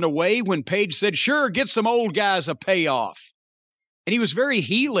something away when Paige said, sure, get some old guys a payoff? And he was very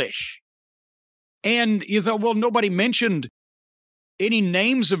heelish. And you thought, well, nobody mentioned any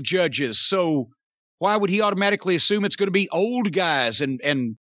names of judges, so why would he automatically assume it's going to be old guys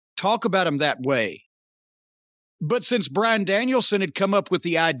and talk about them that way? But since Bryan Danielson had come up with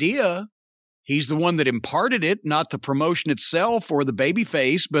the idea, he's the one that imparted it, not the promotion itself or the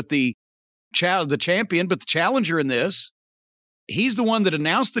babyface, but the champion, but the challenger in this. He's the one that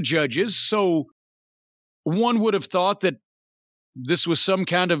announced the judges, so one would have thought that this was some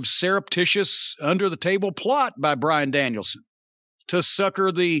kind of surreptitious, under-the-table plot by Bryan Danielson to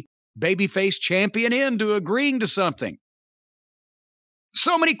sucker the babyface champion into agreeing to something.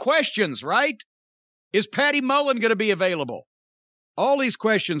 So many questions, right? Is Patty Mullen going to be available? All these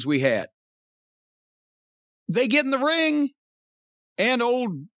questions we had. They get in the ring, and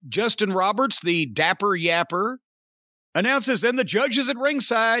old Justin Roberts, the dapper yapper, announces, and the judges at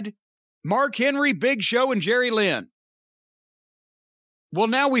ringside, Mark Henry, Big Show, and Jerry Lynn. Well,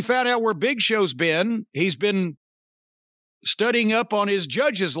 now we found out where Big Show's been. He's been studying up on his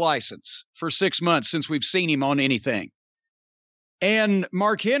judge's license for 6 months since we've seen him on anything. And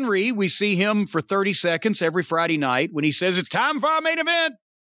Mark Henry, we see him for 30 seconds every Friday night when he says, it's time for our main event.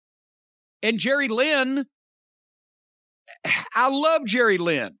 And Jerry Lynn, I love Jerry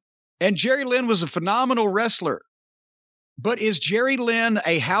Lynn. And Jerry Lynn was a phenomenal wrestler. But is Jerry Lynn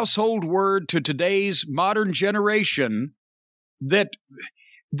a household word to today's modern generation that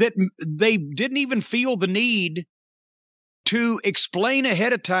they didn't even feel the need to explain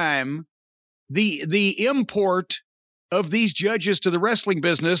ahead of time the import of these judges to the wrestling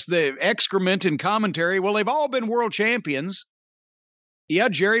business, the excrement and commentary? Well, they've all been world champions. Yeah,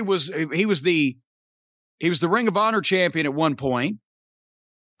 Jerry was the Ring of Honor champion at one point.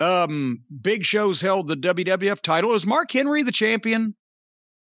 Big Show's held the WWF title. Is Mark Henry the champion?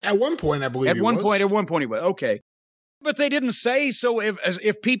 At one point, I believe At one point he was. Okay. But they didn't say so.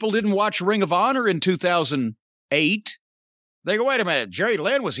 If people didn't watch Ring of Honor in 2008, they go, wait a minute, Jerry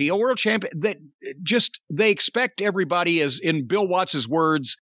Lynn, was he a world champion? They expect everybody, as in Bill Watts'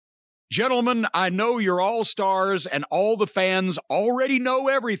 words, gentlemen, I know you're all stars and all the fans already know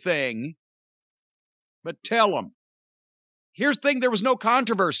everything, but tell them. Here's the thing, there was no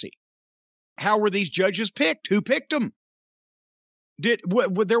controversy. How were these judges picked? Who picked them?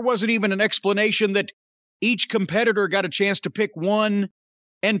 There wasn't even an explanation that each competitor got a chance to pick one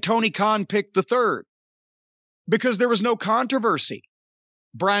and Tony Khan picked the third, because there was no controversy.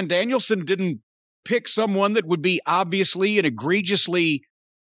 Bryan Danielson didn't pick someone that would be obviously and egregiously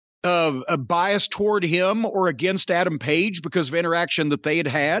biased toward him or against Adam Page because of interaction that they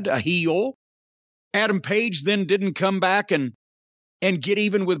had, a heel. Adam Page then didn't come back and get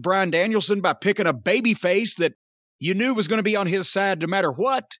even with Bryan Danielson by picking a babyface that you knew was going to be on his side no matter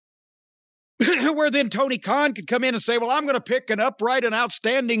what. Where then Tony Khan could come in and say, well, I'm going to pick an upright and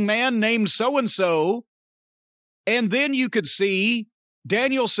outstanding man named so-and-so. And then you could see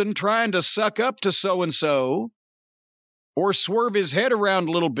Danielson trying to suck up to so-and-so or swerve his head around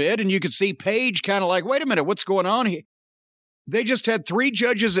a little bit. And you could see Page kind of like, wait a minute, what's going on here? They just had 3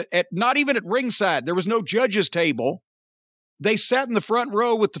 judges at not even at ringside. There was no judges table. They sat in the front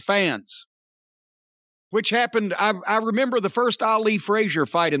row with the fans, which happened. I remember the first Ali Frazier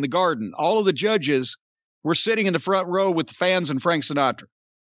fight in the Garden. All of the judges were sitting in the front row with the fans and Frank Sinatra.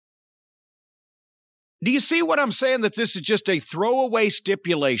 Do you see what I'm saying? That this is just a throwaway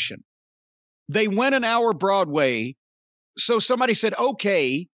stipulation. They went an hour Broadway. So somebody said,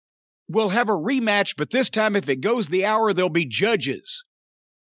 okay, we'll have a rematch, but this time if it goes the hour, there'll be judges.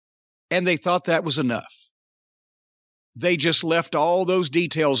 And they thought that was enough. They just left all those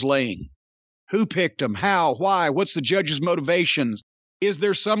details laying. Who picked them? How? Why? What's the judge's motivations? Is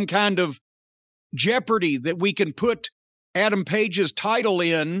there some kind of jeopardy that we can put Adam Page's title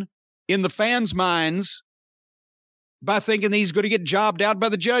in the fans' minds by thinking that he's going to get jobbed out by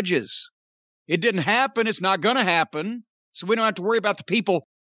the judges? It didn't happen. It's not going to happen. So we don't have to worry about the people.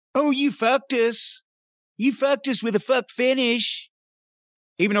 Oh, you fucked us. You fucked us with a fuck finish.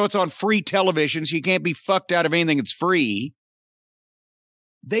 Even though it's on free television, so you can't be fucked out of anything that's free.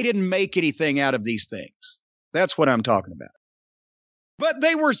 They didn't make anything out of these things. That's what I'm talking about. But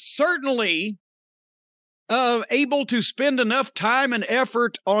they were certainly able to spend enough time and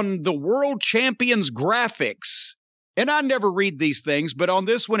effort on the world champions graphics. And I never read these things, but on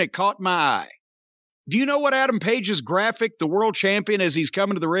this one, it caught my eye. Do you know what Adam Page's graphic, the world champion, as he's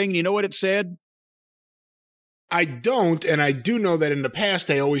coming to the ring, you know what it said? I don't, and I do know that in the past,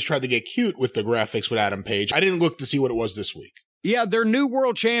 they always tried to get cute with the graphics with Adam Page. I didn't look to see what it was this week. Yeah, their new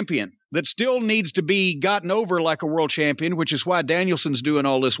world champion that still needs to be gotten over like a world champion, which is why Danielson's doing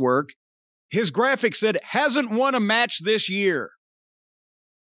all this work. His graphic said, hasn't won a match this year.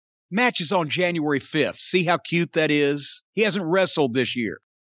 Match is on January 5th. See how cute that is? He hasn't wrestled this year.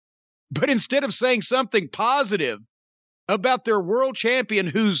 But instead of saying something positive about their world champion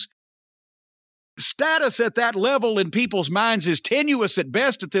whose status at that level in people's minds is tenuous at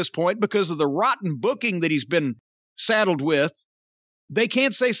best at this point because of the rotten booking that he's been saddled with, they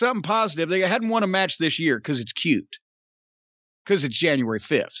can't say something positive. They hadn't won a match this year because it's cute. Because it's January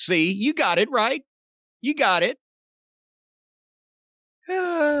 5th. See, you got it, right? You got it.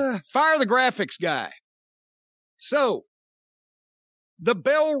 Fire the graphics guy. So, the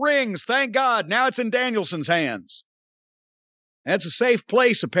bell rings, thank God. Now it's in Danielson's hands. That's a safe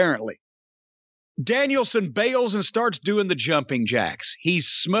place, apparently. Danielson bails and starts doing the jumping jacks. He's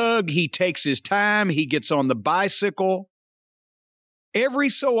smug. He takes his time. He gets on the bicycle. Every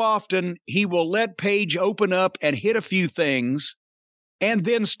so often, he will let Page open up and hit a few things and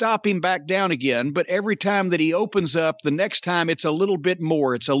then stop him back down again. But every time that he opens up, the next time it's a little bit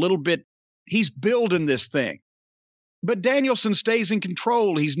more. It's a little bit, he's building this thing. But Danielson stays in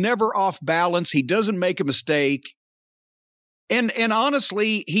control. He's never off balance. He doesn't make a mistake. And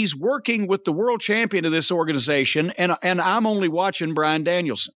honestly, he's working with the world champion of this organization, and I'm only watching Bryan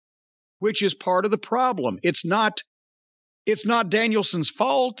Danielson, which is part of the problem. It's not Danielson's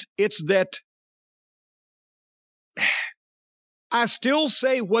fault. It's that I still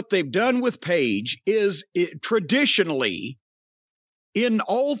say what they've done with Page is traditionally, in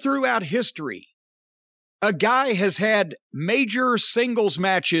all throughout history, a guy has had major singles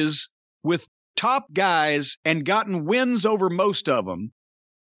matches with top guys and gotten wins over most of them,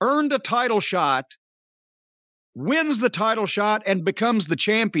 earned a title shot, wins the title shot and becomes the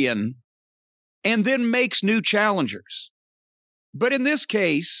champion, and then makes new challengers. But in this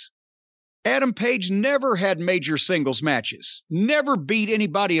case, Adam Page never had major singles matches, never beat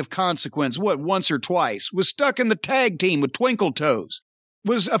anybody of consequence, once or twice, was stuck in the tag team with Twinkle Toes,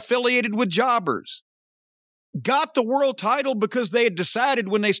 was affiliated with Jobbers, got the world title because they had decided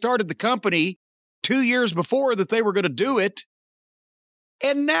when they started the company 2 years before that they were going to do it.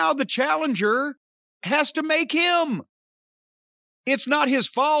 And now the challenger has to make him. It's not his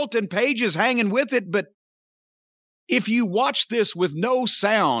fault and Page is hanging with it. But if you watch this with no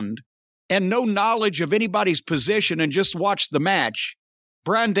sound and no knowledge of anybody's position and just watch the match,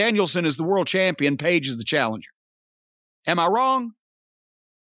 Bryan Danielson is the world champion. Page is the challenger. Am I wrong?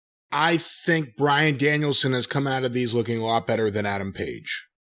 I think Bryan Danielson has come out of these looking a lot better than Adam Page.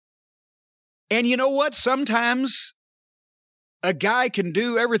 And you know what? Sometimes a guy can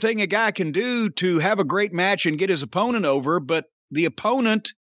do everything a guy can do to have a great match and get his opponent over, but the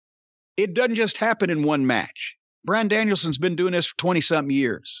opponent, it doesn't just happen in one match. Bryan Danielson's been doing this for 20-something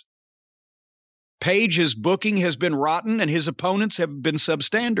years. Page's booking has been rotten, and his opponents have been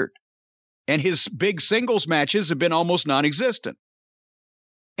substandard. And his big singles matches have been almost non-existent.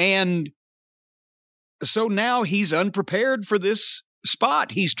 And so now he's unprepared for this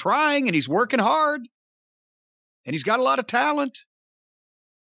spot. He's trying and he's working hard and he's got a lot of talent.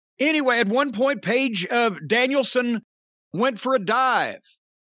 Anyway, at one point, Danielson went for a dive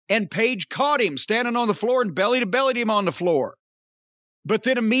and Page caught him standing on the floor and belly to bellied him on the floor. But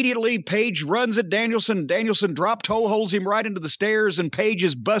then immediately Page runs at Danielson. Danielson drop toe holds him right into the stairs and Page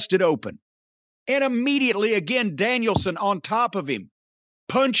is busted open. And immediately again, Danielson on top of him,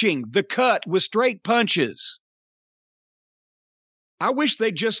 punching the cut with straight punches. I wish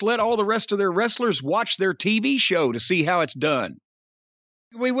they'd just let all the rest of their wrestlers watch their TV show to see how it's done.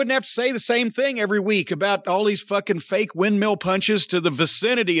 We wouldn't have to say the same thing every week about all these fucking fake windmill punches to the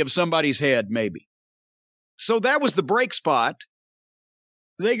vicinity of somebody's head, maybe. So that was the break spot.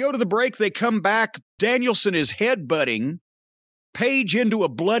 They go to the break, they come back. Danielson is headbutting Page into a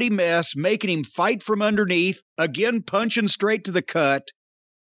bloody mess, making him fight from underneath, again punching straight to the cut.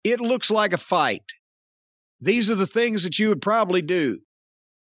 It looks like a fight. These are the things that you would probably do.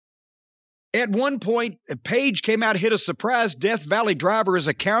 At one point, Page came out, hit a surprise Death Valley driver as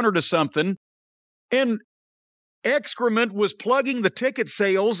a counter to something, and Excrement was plugging the ticket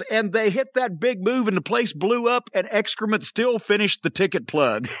sales, and they hit that big move, and the place blew up, and Excrement still finished the ticket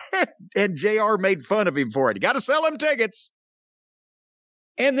plug. And JR made fun of him for it. You got to sell them tickets.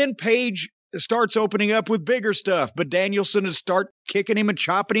 And then Page starts opening up with bigger stuff, but Danielson would start kicking him and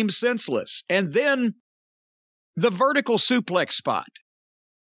chopping him senseless. And then the vertical suplex spot.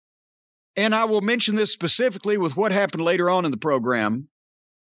 And I will mention this specifically with what happened later on in the program.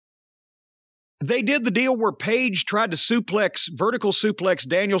 They did the deal where Page tried to vertical suplex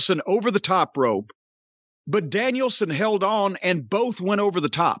Danielson over the top rope, but Danielson held on and both went over the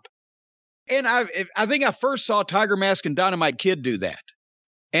top. And I think I first saw Tiger Mask and Dynamite Kid do that.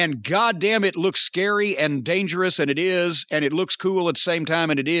 And goddamn, it looks scary and dangerous, and it looks cool at the same time,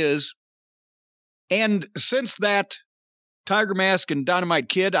 and it is. And since that, Tiger Mask and Dynamite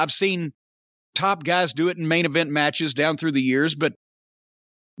Kid, I've seen top guys do it in main event matches down through the years, but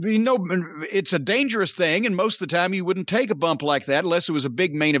it's a dangerous thing, and most of the time you wouldn't take a bump like that unless it was a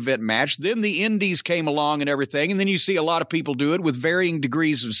big main event match. Then the indies came along and everything, and then you see a lot of people do it with varying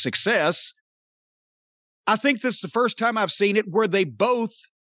degrees of success. I think this is the first time I've seen it where they both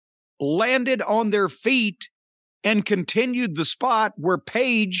landed on their feet and continued the spot where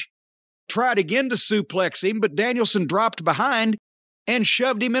Page tried again to suplex him, but Danielson dropped behind and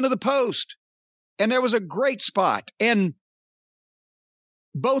shoved him into the post. And that was a great spot. And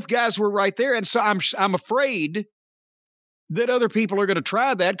both guys were right there. And so I'm afraid that other people are going to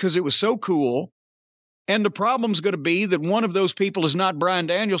try that because it was so cool. And the problem's going to be that one of those people is not Bryan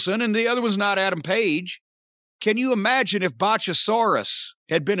Danielson and the other one's not Adam Page. Can you imagine if Botchasaurus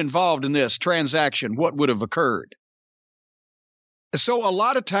had been involved in this transaction, what would have occurred? So a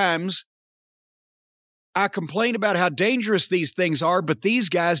lot of times I complain about how dangerous these things are, but these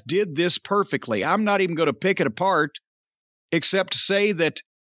guys did this perfectly. I'm not even going to pick it apart, except to say that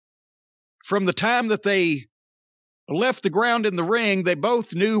from the time that they left the ground in the ring, they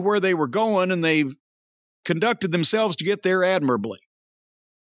both knew where they were going, and they conducted themselves to get there admirably.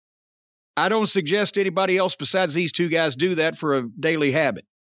 I don't suggest anybody else besides these two guys do that for a daily habit.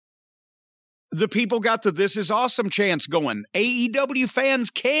 The people got the This Is Awesome chants going. AEW fans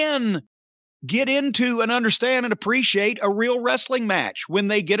can get into and understand and appreciate a real wrestling match when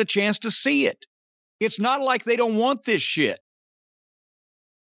they get a chance to see it. It's not like they don't want this shit.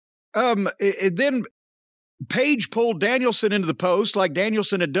 Then Page pulled Danielson into the post like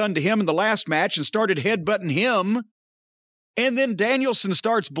Danielson had done to him in the last match and started headbutting him. And then Danielson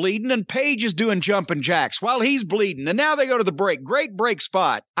starts bleeding and Page is doing jumping jacks while he's bleeding. And now they go to the break. Great break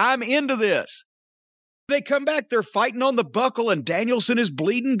spot. I'm into this. They come back. They're fighting on the buckle and Danielson is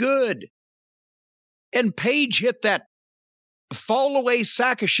bleeding good. And Page hit that fall away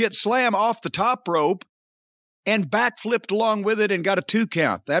sack of shit slam off the top rope and backflipped along with it and got a 2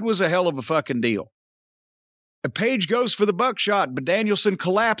 count. That was a hell of a fucking deal. Page goes for the buckshot, but Danielson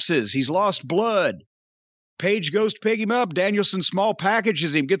collapses. He's lost blood. Page goes to pick him up. Danielson small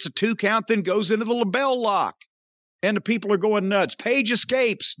packages him, gets a 2 count, then goes into the label lock. And the people are going nuts. Page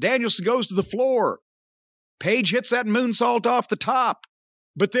escapes. Danielson goes to the floor. Page hits that moonsault off the top,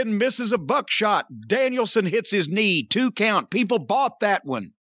 but then misses a buckshot. Danielson hits his knee. 2 count. People bought that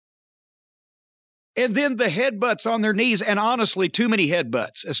one. And then the headbutts on their knees, and honestly, too many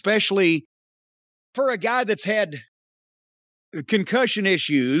headbutts, especially for a guy that's had concussion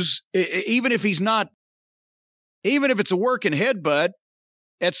issues, even if it's a working headbutt,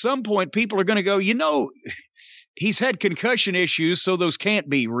 at some point people are going to go, he's had concussion issues, so those can't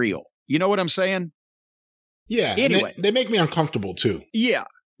be real. You know what I'm saying? Yeah. Anyway. They make me uncomfortable too. Yeah.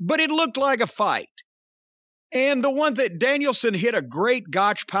 But it looked like a fight. And the one that Danielson hit a great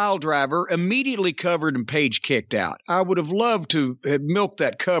gotch pile driver, immediately covered and Page kicked out. I would have loved to have milked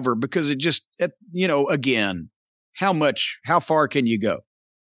that cover because it just, again, how far can you go?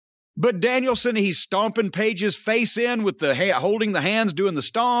 But Danielson, he's stomping Page's face in with holding the hands, doing the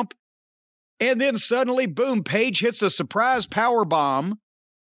stomp. And then suddenly, boom, Page hits a surprise power bomb.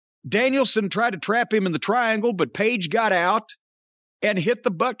 Danielson tried to trap him in the triangle, but Page got out and hit the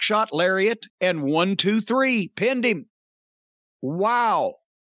buckshot lariat and 1, 2, 3, pinned him. Wow.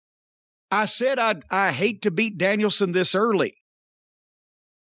 I said I hate to beat Danielson this early.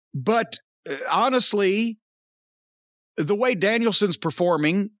 But honestly, the way Danielson's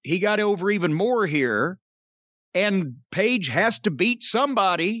performing, he got over even more here. And Page has to beat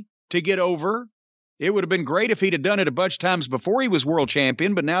somebody to get over. It would have been great if he'd have done it a bunch of times before he was world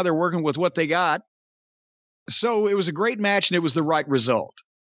champion, but now they're working with what they got. So it was a great match, and it was the right result.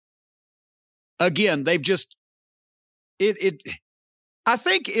 Again, they've just I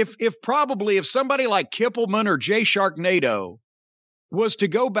think if somebody like Kippelman or Jay Sharknado was to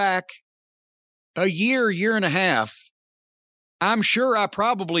go back a year and a half, I'm sure I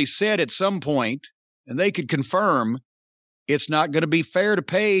probably said at some point, and they could confirm, it's not going to be fair to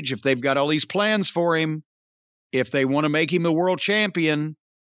Page if they've got all these plans for him. If they want to make him a world champion,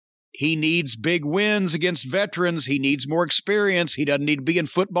 he needs big wins against veterans. He needs more experience. He doesn't need to be in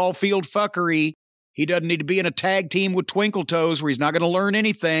football field fuckery. He doesn't need to be in a tag team with Twinkle Toes where he's not going to learn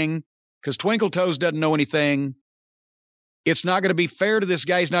anything because Twinkle Toes doesn't know anything. It's not going to be fair to this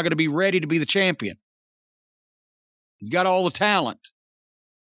guy. He's not going to be ready to be the champion. He's got all the talent.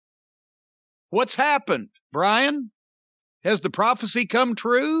 What's happened, Brian? Has the prophecy come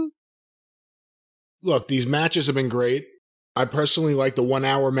true? Look, these matches have been great. I personally like the 1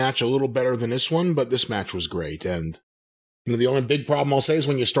 hour match a little better than this one, but this match was great. And the only big problem I'll say is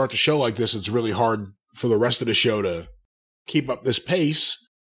when you start the show like this, it's really hard for the rest of the show to keep up this pace.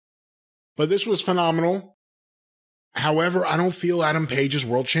 But this was phenomenal. However, I don't feel Adam Page is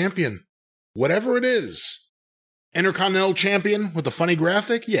world champion. Whatever it is. Intercontinental champion with a funny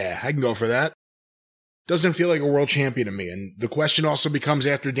graphic? Yeah, I can go for that. Doesn't feel like a world champion to me. And the question also becomes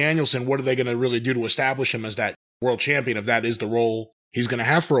after Danielson, what are they going to really do to establish him as that world champion if that is the role he's going to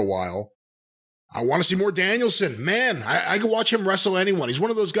have for a while? I want to see more Danielson. Man, I could watch him wrestle anyone. He's one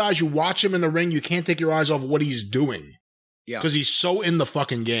of those guys, you watch him in the ring, you can't take your eyes off of what he's doing. Yeah. Because he's so in the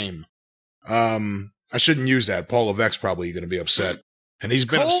fucking game. I shouldn't use that. Paul Levesque's probably going to be upset. And he's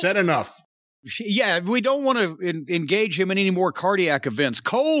been upset enough. Yeah, we don't want to engage him in any more cardiac events.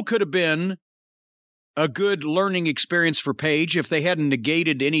 Cole could have been a good learning experience for Page if they hadn't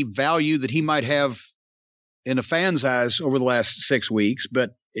negated any value that he might have in a fan's eyes over the last 6 weeks. But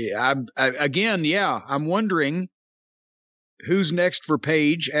I'm wondering who's next for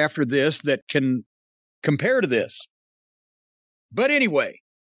Page after this that can compare to this. But anyway,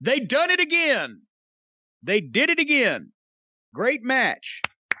 they done it again. They did it again. Great match.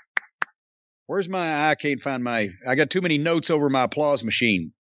 Where's I can't find I got too many notes over my applause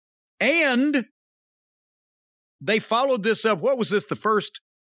machine. And they followed this up. What was this? The first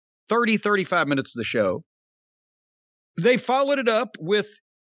 30, 35 minutes of the show. They followed it up with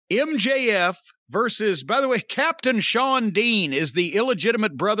MJF versus, by the way, Captain Sean Dean is the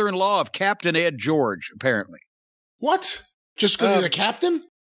illegitimate brother-in-law of Captain Ed George, apparently. What? Just because he's a captain?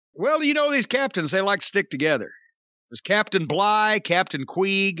 Well, you know these captains, they like to stick together. There's Captain Bly, Captain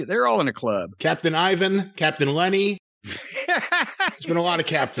Queeg. They're all in a club. Captain Ivan, Captain Lenny. There's been a lot of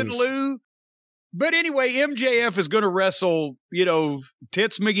captains. Captain Lou. But anyway, MJF is going to wrestle,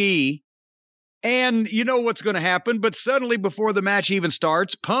 Tits McGee. And you know what's going to happen. But suddenly, before the match even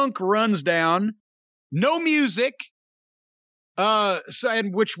starts, Punk runs down. No music.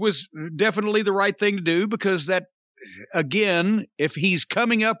 Which was definitely the right thing to do because that, again, if he's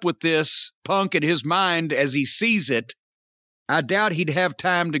coming up with this Punk in his mind as he sees it, I doubt he'd have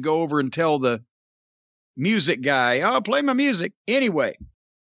time to go over and tell the music guy, "Oh, play my music." Anyway,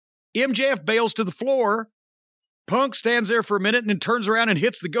 MJF bails to the floor. Punk stands there for a minute and then turns around and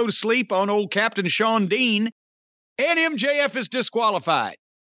hits the go to sleep on old Captain Sean Dean, and MJF is disqualified.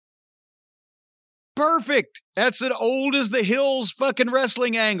 Perfect. That's an old as the hills fucking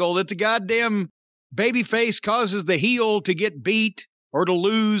wrestling angle that the goddamn babyface causes the heel to get beat or to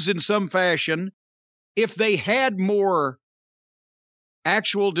lose in some fashion. If they had more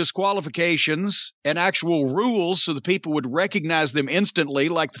actual disqualifications and actual rules so the people would recognize them instantly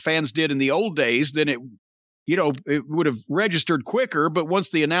like the fans did in the old days, then it would have registered quicker. But once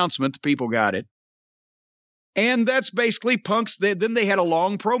the announcement, the people got it. And that's basically Punk's. Then they had a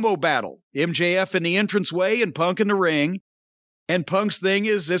long promo battle. MJF in the entranceway and Punk in the ring. And Punk's thing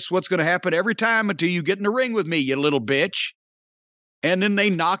is, this is what's going to happen every time until you get in the ring with me, you little bitch. And then they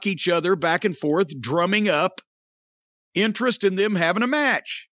knock each other back and forth, drumming up interest in them having a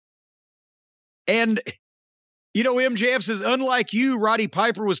match. And, MJF says, unlike you, Roddy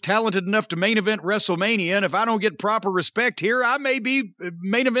Piper was talented enough to main event WrestleMania, and if I don't get proper respect here, I may be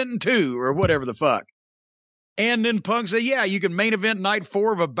main eventing too, or whatever the fuck. And then Punk said, yeah, you can main event night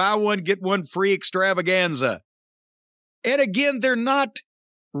 4 of a buy one, get one free extravaganza. And again, they're not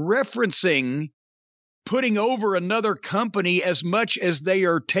referencing putting over another company as much as they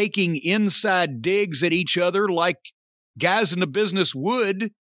are taking inside digs at each other like guys in the business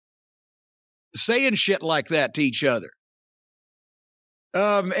would, saying shit like that to each other.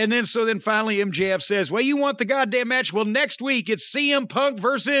 And then finally MJF says, well, you want the goddamn match? Well, next week it's CM Punk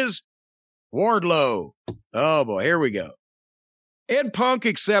versus Wardlow. Oh boy, here we go. And Punk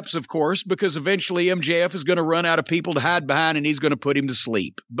accepts, of course, because eventually MJF is going to run out of people to hide behind and he's going to put him to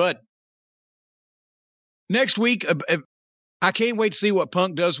sleep. But next week, I can't wait to see what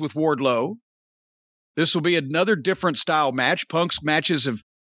Punk does with Wardlow. This will be another different style match. Punk's matches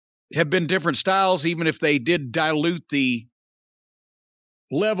have been different styles, even if they did dilute the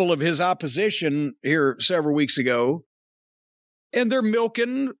level of his opposition here several weeks ago. And they're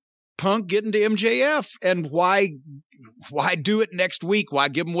milking Punk getting to MJF, and why do it next week? Why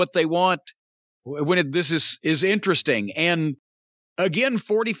give them what they want when this is interesting? And again,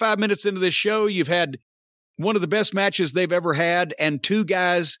 45 minutes into this show, you've had one of the best matches they've ever had, and two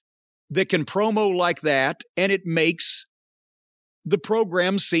guys that can promo like that, and it makes the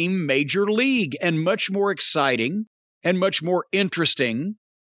program seem major league and much more exciting and much more interesting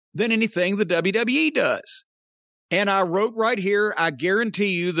than anything the WWE does. And I wrote right here, I guarantee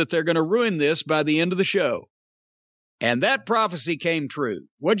you that they're going to ruin this by the end of the show. And that prophecy came true.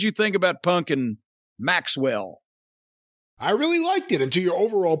 What'd you think about Punk and Maxwell? I really liked it. And to your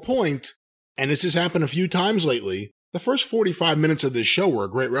overall point, and this has happened a few times lately, the first 45 minutes of this show were a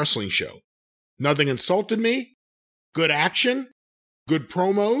great wrestling show. Nothing insulted me. Good action. Good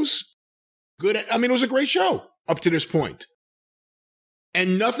promos. It was a great show up to this point.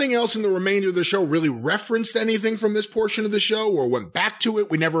 And nothing else in the remainder of the show really referenced anything from this portion of the show or went back to it.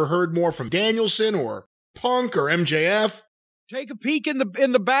 We never heard more from Danielson or Punk or MJF. Take a peek in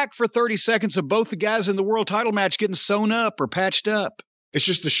the back for 30 seconds of both the guys in the world title match getting sewn up or patched up. It's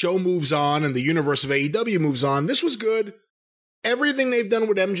just the show moves on and the universe of AEW moves on. This was good. Everything they've done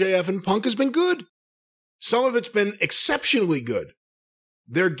with MJF and Punk has been good. Some of it's been exceptionally good.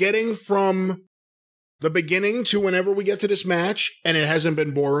 They're getting from the beginning to whenever we get to this match, and it hasn't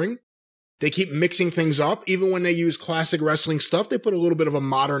been boring. They keep mixing things up. Even when they use classic wrestling stuff, they put a little bit of a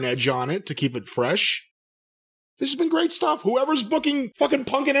modern edge on it to keep it fresh. This has been great stuff. Whoever's booking fucking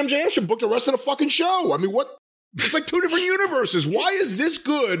Punk and MJF should book the rest of the fucking show. I mean, what? It's like two different universes. Why is this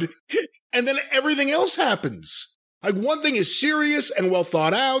good? And then everything else happens. Like, one thing is serious and well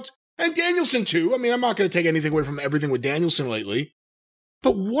thought out. And Danielson, too. I mean, I'm not going to take anything away from everything with Danielson lately.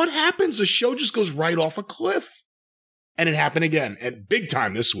 But what happens? The show just goes right off a cliff. And it happened again, and big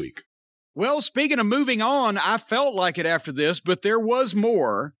time this week. Well, speaking of moving on, I felt like it after this, but there was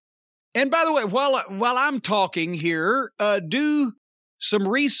more. And by the way, while I'm talking here, do some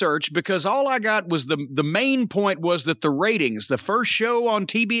research, because all I got was the main point was that the ratings, the first show on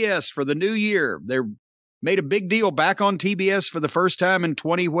TBS for the new year, they made a big deal back on TBS for the first time in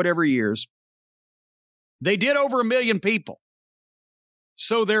 20 whatever years. They did over 1 million people.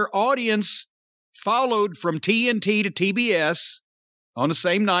 So their audience followed from TNT to TBS on the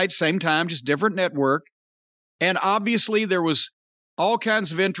same night, same time, just different network. And obviously there was all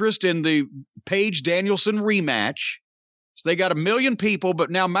kinds of interest in the Page Danielson rematch. So they got 1 million people.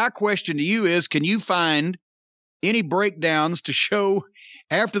 But now my question to you is, can you find any breakdowns to show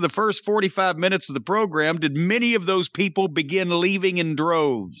after the first 45 minutes of the program, did many of those people begin leaving in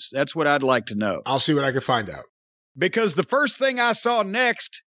droves? That's what I'd like to know. I'll see what I can find out. Because the first thing I saw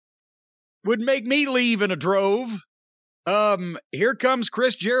next would make me leave in a drove. Here comes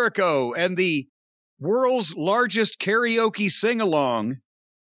Chris Jericho and the world's largest karaoke sing-along.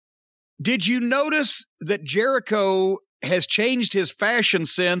 Did you notice that Jericho has changed his fashion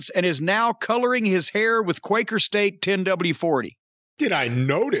sense and is now coloring his hair with Quaker State 10W40? Did I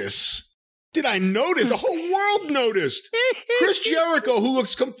notice? The whole world noticed. Chris Jericho, who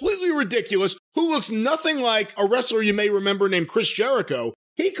looks completely ridiculous, who looks nothing like a wrestler you may remember named Chris Jericho,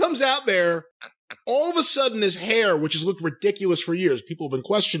 he comes out there, all of a sudden his hair, which has looked ridiculous for years, people have been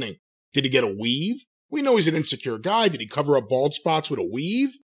questioning, did he get a weave? We know he's an insecure guy. Did he cover up bald spots with a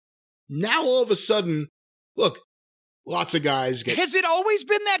weave? Now all of a sudden, look, lots of guys get... Has it always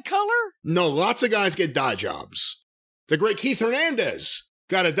been that color? No, lots of guys get dye jobs. The great Keith Hernandez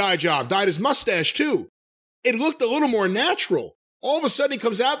got a dye job, dyed his mustache too. It looked a little more natural. All of a sudden he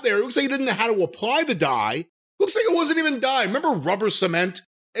comes out there, it looks like he didn't know how to apply the dye. Looks like it wasn't even dye. Remember rubber cement?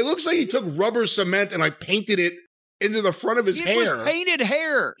 It looks like he took rubber cement and painted it into the front of his hair. It was painted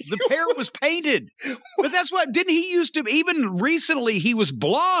hair. The hair was painted. But that's what, didn't he used to, even recently he was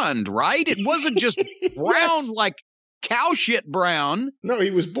blonde, right? It wasn't just brown, yes, like cow shit brown. No,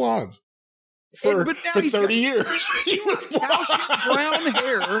 he was blonde. For 30 years. He was brown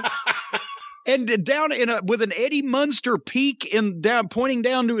hair. And down with an Eddie Munster peak pointing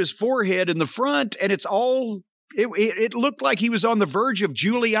down to his forehead in the front, and it's all it looked like he was on the verge of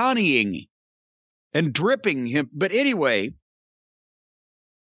Giulianiing and dripping him. But anyway,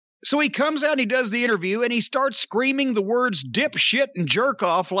 so he comes out and he does the interview and he starts screaming the words dipshit and jerk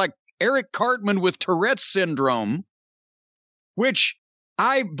off like Eric Cartman with Tourette's syndrome, which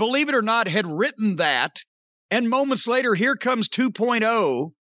I, believe it or not, had written that. And moments later, here comes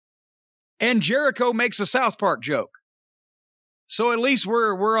 2.0. And Jericho makes a South Park joke. So at least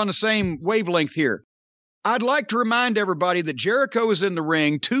we're on the same wavelength here. I'd like to remind everybody that Jericho is in the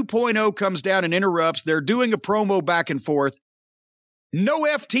ring. 2.0 comes down and interrupts. They're doing a promo back and forth. No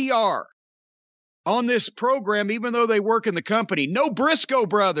FTR. on this program, even though they work in the company. No Briscoe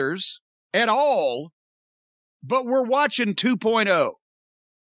brothers at all, but we're watching 2.0.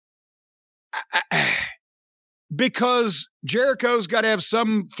 Because Jericho's got to have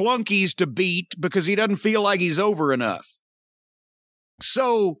some flunkies to beat because he doesn't feel like he's over enough.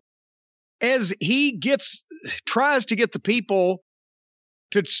 So as he tries to get the people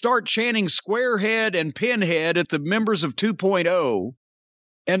to start chanting Squarehead and Pinhead at the members of 2.0,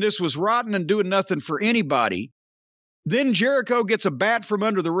 and this was rotten and doing nothing for anybody, then Jericho gets a bat from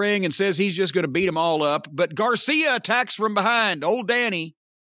under the ring and says he's just going to beat them all up. But Garcia attacks from behind, old Danny.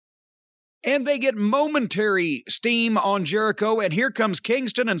 And they get momentary steam on Jericho, and here comes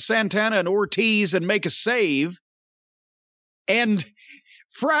Kingston and Santana and Ortiz and make a save. And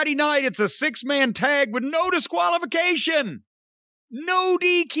Friday night, it's a 6-man tag with no disqualification. No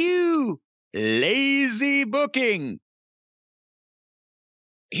DQ. Lazy booking.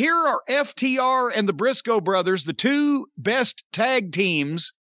 Here are FTR and the Briscoe brothers, the two best tag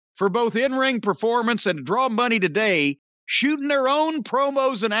teams for both in-ring performance and draw money today, shooting their own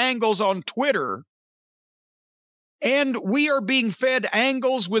promos and angles on Twitter. And we are being fed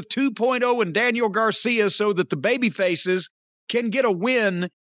angles with 2.0 and Daniel Garcia so that the babyfaces can get a win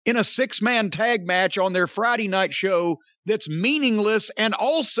in a 6-man tag match on their Friday night show that's meaningless and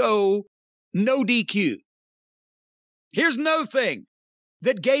also no DQ. Here's another thing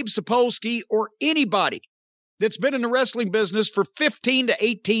that Gabe Sapolsky or anybody that's been in the wrestling business for 15 to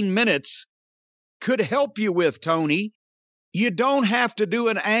 18 minutes could help you with, Tony. You don't have to do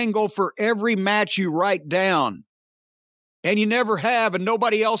an angle for every match you write down. And you never have, and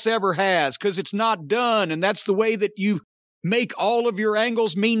nobody else ever has, because it's not done. And that's the way that you make all of your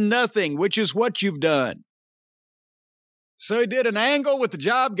angles mean nothing, which is what you've done. So he did an angle with the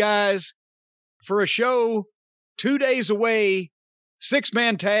Job Guys for a show 2 days away,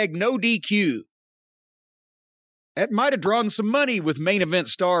 6-man tag, no DQ. That might have drawn some money with main event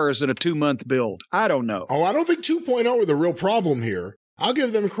stars in a 2-month build. I don't know. Oh, I don't think 2.0 are the real problem here. I'll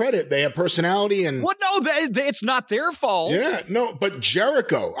give them credit. They have personality and... Well, no, it's not their fault. Yeah, no, but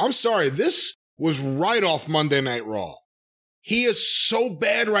Jericho, I'm sorry, this was right off Monday Night Raw. He is so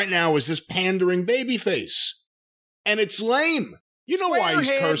bad right now as this pandering babyface. And it's lame. You know why he's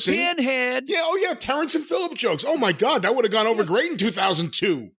cursing. Pinhead. Yeah, oh yeah, Terrence and Phillip jokes. Oh my God, that would have gone over great in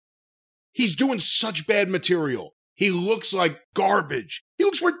 2002. He's doing such bad material. He looks like garbage. He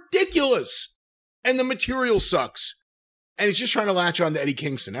looks ridiculous. And the material sucks. And he's just trying to latch on to Eddie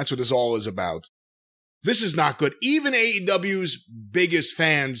Kingston. That's what this all is about. This is not good. Even AEW's biggest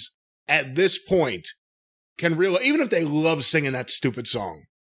fans at this point can realize, even if they love singing that stupid song.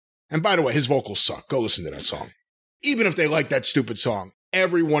 And by the way, his vocals suck. Go listen to that song. Even if they like that stupid song,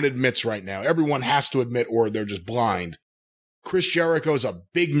 everyone admits right now, everyone has to admit or they're just blind. Chris Jericho is a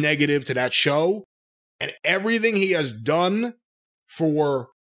big negative to that show. And everything he has done for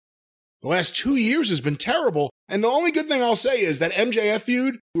the last 2 years has been terrible. And the only good thing I'll say is that MJF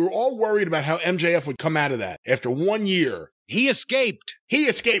feud, we were all worried about how MJF would come out of that. After 1 year. He escaped.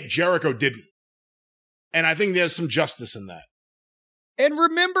 Jericho didn't. And I think there's some justice in that. And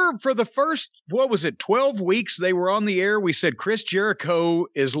remember, for the first, 12 weeks they were on the air, we said Chris Jericho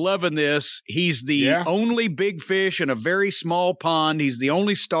is loving this. He's the only big fish in a very small pond. He's the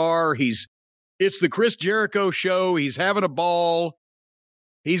only star. It's the Chris Jericho show. He's having a ball.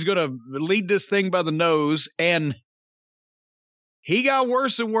 He's going to lead this thing by the nose. And he got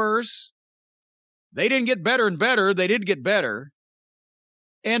worse and worse. They didn't get better and better. They did get better.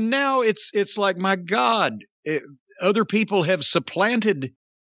 And now it's like, my God, other people have supplanted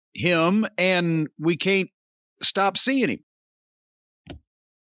him and we can't stop seeing him.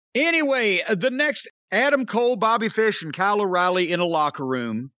 Anyway, the next, Adam Cole, Bobby Fish, and Kyle O'Reilly in a locker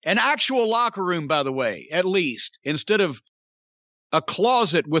room. An actual locker room, by the way, at least. Instead of a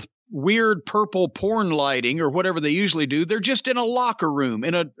closet with weird purple porn lighting or whatever they usually do, they're just in a locker room,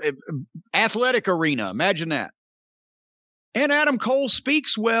 in an athletic arena. Imagine that. And Adam Cole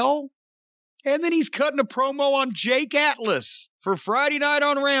speaks well. And then he's cutting a promo on Jake Atlas for Friday night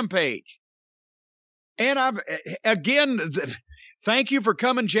on Rampage. And thank you for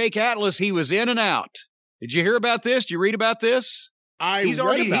coming, Jake Atlas. He was in and out. Did you hear about this? Did you read about this? He's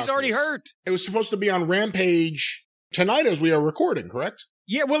already hurt. It was supposed to be on Rampage tonight as we are recording, correct?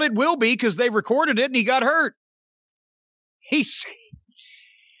 Yeah, well, it will be because they recorded it and he got hurt.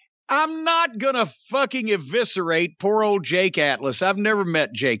 I'm not going to fucking eviscerate poor old Jake Atlas. I've never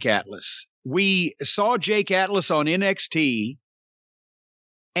met Jake Atlas. We saw Jake Atlas on NXT,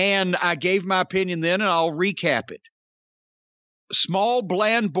 and I gave my opinion then, and I'll recap it. Small,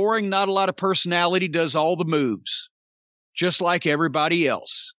 bland, boring, not a lot of personality, does all the moves, just like everybody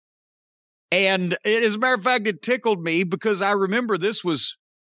else. And as a matter of fact, it tickled me because I remember this was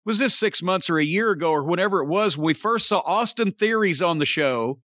this 6 months or a year ago or whenever it was, when we first saw Austin Theory's on the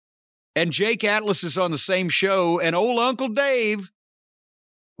show and Jake Atlas is on the same show, and old Uncle Dave,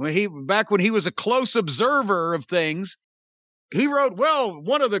 when he was a close observer of things, he wrote, well,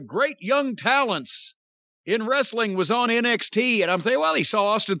 one of the great young talents in wrestling was on NXT. And I'm thinking, well, he saw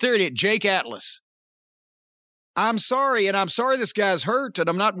Austin Theory at Jake Atlas. I'm sorry, and I'm sorry this guy's hurt, and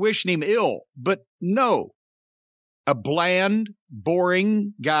I'm not wishing him ill, but no. A bland,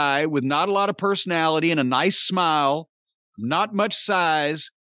 boring guy with not a lot of personality and a nice smile, not much size,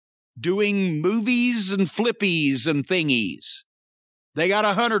 doing movies and flippies and thingies. They got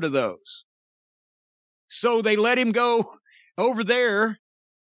 100 of those. So they let him go over there.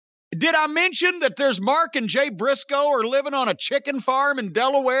 Did I mention that there's Mark and Jay Briscoe are living on a chicken farm in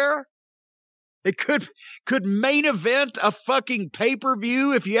Delaware? It could main event a fucking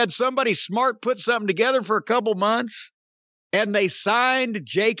pay-per-view if you had somebody smart put something together for a couple months. And they signed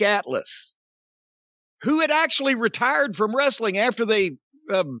Jake Atlas, who had actually retired from wrestling after they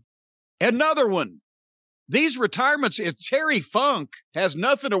another one. These retirements, if Terry Funk has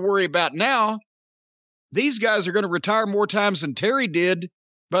nothing to worry about now, these guys are going to retire more times than Terry did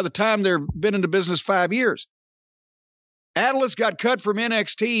by the time they've been in the business 5 years. Atlas got cut from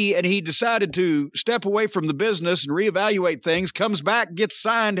NXT, and he decided to step away from the business and reevaluate things, comes back, gets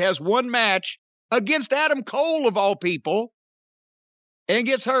signed, has one match against Adam Cole, of all people, and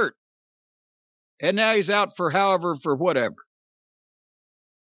gets hurt. And now he's out for whatever.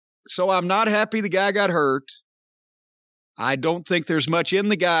 So I'm not happy the guy got hurt. I don't think there's much in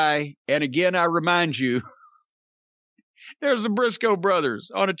the guy. And again, I remind you, there's the Briscoe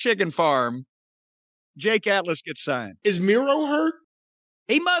brothers on a chicken farm. Jake Atlas gets signed. Is Miro hurt?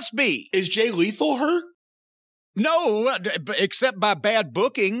 He must be. Is Jay Lethal hurt? No, except by bad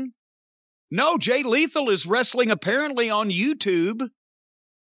booking. No, Jay Lethal is wrestling apparently on YouTube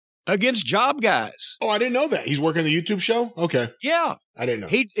against job guys. Oh, I didn't know that. He's working the YouTube show? Okay. Yeah. I didn't know.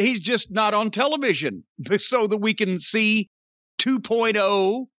 He's just not on television so that we can see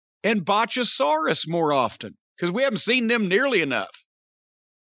 2.0 and Botchasaurus more often, because we haven't seen them nearly enough.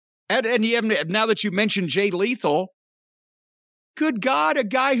 And you haven't, now that you mentioned Jay Lethal, good God, a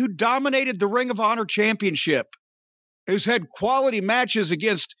guy who dominated the Ring of Honor Championship, who's had quality matches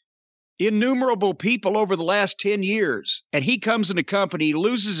against innumerable people over the last 10 years. And he comes in a company,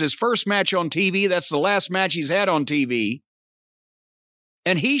 loses his first match on TV. That's the last match he's had on TV.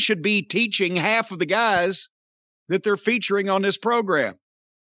 And he should be teaching half of the guys that they're featuring on this program.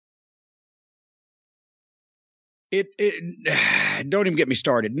 Don't even get me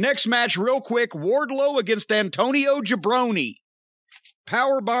started. Next match, real quick, Wardlow against Antonio Jabroni.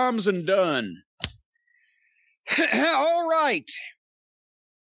 Power bombs and done. All right.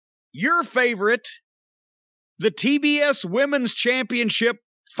 Your favorite, the TBS Women's Championship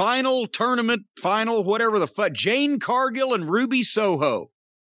final tournament, whatever the fuck, Jane Cargill and Ruby Soho.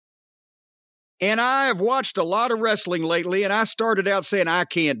 And I have watched a lot of wrestling lately, and I started out saying, I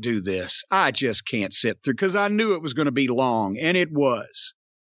can't do this. I just can't sit through, because I knew it was going to be long, and it was.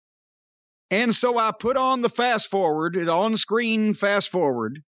 And so I put on the fast forward, on-screen fast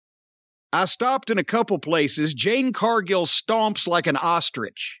forward. I stopped in a couple places. Jane Cargill stomps like an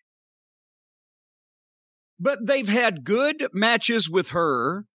ostrich. But they've had good matches with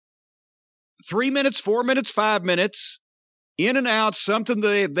her. 3 minutes, 4 minutes, 5 minutes. In and out, something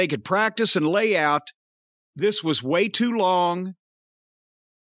they could practice and lay out. This was way too long.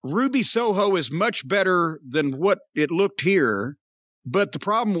 Ruby Soho is much better than what it looked here. But the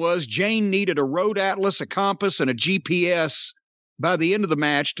problem was Jane needed a road atlas, a compass, and a GPS by the end of the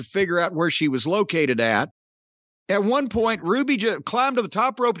match to figure out where she was located at. At one point, Ruby climbed to the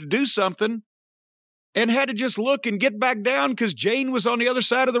top rope to do something and had to just look and get back down because Jane was on the other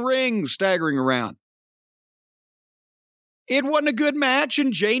side of the ring staggering around. It wasn't a good match,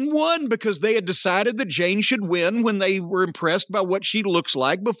 and Jane won because they had decided that Jane should win when they were impressed by what she looks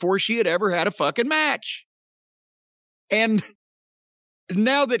like before she had ever had a fucking match. And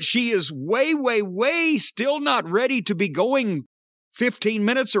now that she is way, way, way still not ready to be going 15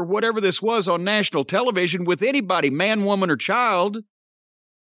 minutes or whatever this was on national television with anybody, man, woman, or child,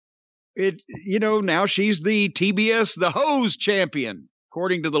 now she's the TBS, the hose champion.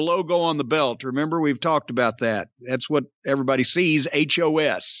 According to the logo on the belt. Remember, we've talked about that. That's what everybody sees,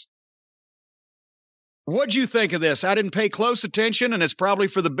 HOS. What'd you think of this? I didn't pay close attention, and it's probably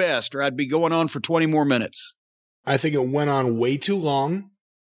for the best, or I'd be going on for 20 more minutes. I think it went on way too long.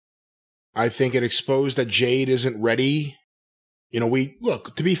 I think it exposed that Jade isn't ready.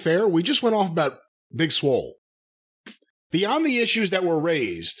 To be fair, we just went off about Big Swole. Beyond the issues that were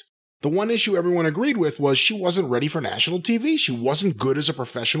raised, The one issue everyone agreed with was she wasn't ready for national TV. She wasn't good as a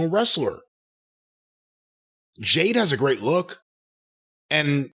professional wrestler. Jade has a great look.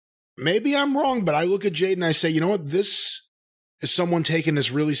 And maybe I'm wrong, but I look at Jade and I say, you know what? This is someone taking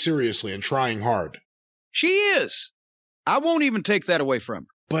this really seriously and trying hard. She is. I won't even take that away from her.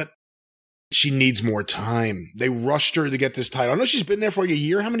 But she needs more time. They rushed her to get this title. I know she's been there for like a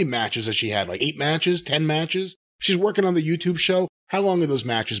year. How many matches has she had? Like 8 matches? 10 matches? She's working on the YouTube show. How long have those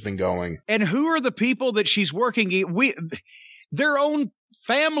matches been going? And who are the people that she's working? Their own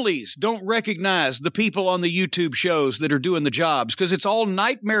families don't recognize the people on the YouTube shows that are doing the jobs because it's all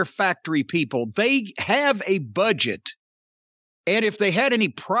Nightmare Factory people. They have a budget. And if they had any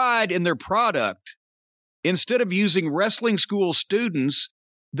pride in their product, instead of using wrestling school students,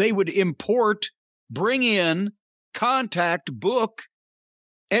 they would import, bring in, contact, book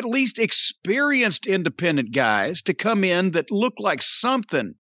at least experienced independent guys to come in that look like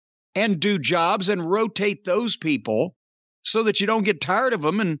something and do jobs and rotate those people so that you don't get tired of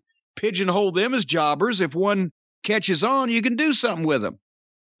them and pigeonhole them as jobbers. If one catches on, you can do something with them.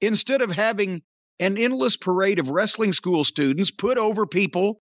 Instead of having an endless parade of wrestling school students put over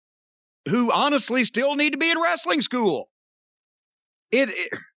people who honestly still need to be in wrestling school.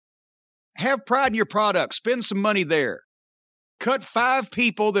 Have pride in your product. Spend some money there. Cut 5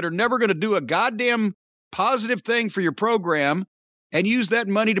 people that are never going to do a goddamn positive thing for your program and use that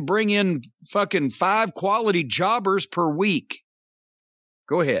money to bring in fucking 5 quality jobbers per week.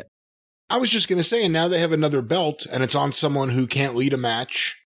 Go ahead. I was just going to say, and now they have another belt, and it's on someone who can't lead a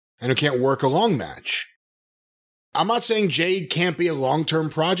match and who can't work a long match. I'm not saying Jade can't be a long-term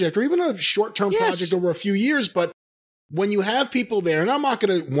project or even a short-term project over a few years, but when you have people there, and I'm not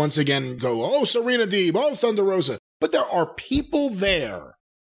going to once again go, oh, Serena Deeb, oh, Thunder Rosa, but there are people there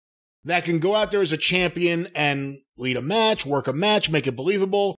that can go out there as a champion and lead a match, work a match, make it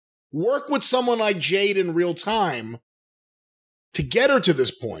believable, work with someone like Jade in real time to get her to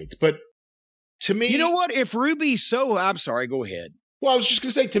this point. But to me... You know what? If Ruby I'm sorry, go ahead. Well, I was just going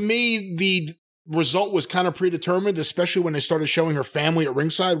to say, to me, the result was kind of predetermined, especially when they started showing her family at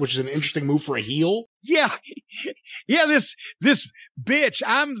ringside, which is an interesting move for a heel. Yeah. Yeah, this bitch,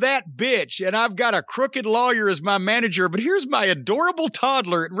 I'm that bitch, and I've got a crooked lawyer as my manager, but here's my adorable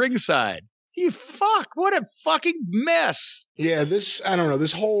toddler at ringside. What a fucking mess. Yeah, I don't know,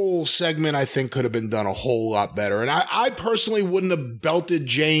 this whole segment I think could have been done a whole lot better. And I personally wouldn't have belted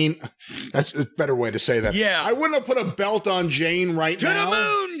Jane. That's a better way to say that. Yeah. I wouldn't have put a belt on Jane now. To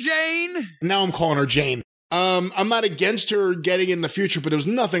the moon, Jane. Now I'm calling her Jane. I'm not against her getting in the future, but there was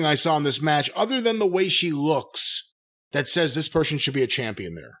nothing I saw in this match other than the way she looks that says this person should be a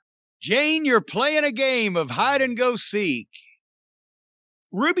champion there. Jane, you're playing a game of hide and go seek.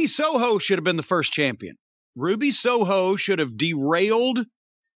 Ruby Soho should have been the first champion. Ruby Soho should have derailed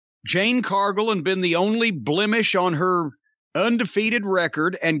Jane Cargill and been the only blemish on her undefeated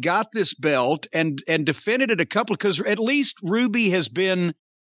record and got this belt and defended it a couple, because at least Ruby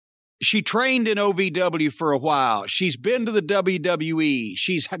she trained in OVW for a while. She's been to the WWE.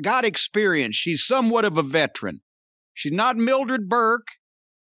 She's got experience. She's somewhat of a veteran. She's not Mildred Burke,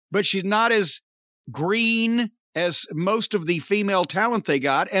 but she's not as green as most of the female talent they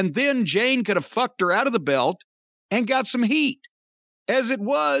got. And then Jane could have fucked her out of the belt and got some heat. As it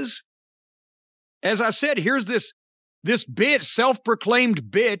was, as I said, here's this bitch, self-proclaimed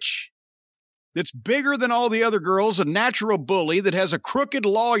bitch, that's bigger than all the other girls, a natural bully that has a crooked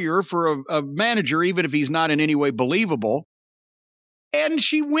lawyer for a manager, even if he's not in any way believable. And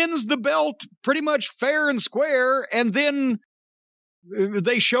she wins the belt pretty much fair and square, and then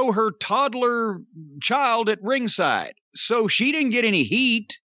they show her toddler child at ringside. So she didn't get any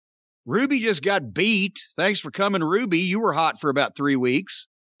heat. Ruby just got beat. Thanks for coming, Ruby. You were hot for about 3 weeks.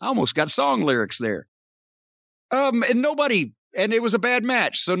 I almost got song lyrics there. And it was a bad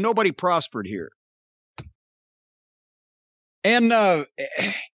match, so nobody prospered here. And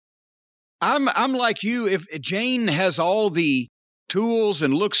I'm like you. If Jane has all the tools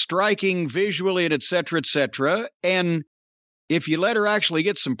and looks striking visually and et cetera, and if you let her actually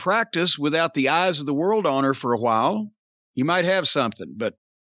get some practice without the eyes of the world on her for a while, you might have something. But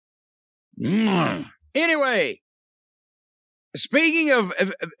anyway, speaking of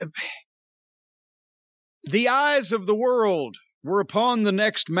the eyes of the world were upon the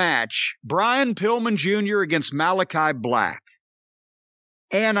next match, Brian Pillman Jr. against Malachi Black.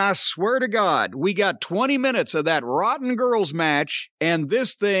 And I swear to God, we got 20 minutes of that rotten girls match, and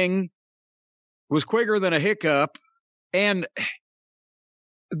this thing was quicker than a hiccup. And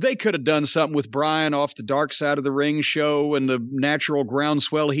they could have done something with Brian off the Dark Side of the Ring show and the natural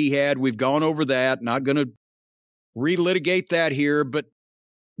groundswell he had. We've gone over that. Not going to relitigate that here, but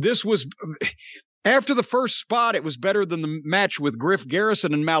this was, after the first spot, it was better than the match with Griff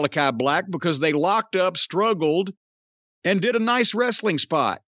Garrison and Malachi Black because they locked up, struggled, and did a nice wrestling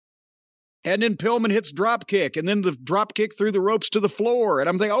spot. And then Pillman hits drop kick, and then the drop kick through the ropes to the floor. And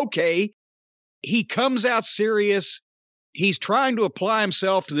I'm thinking, okay, he comes out serious. He's trying to apply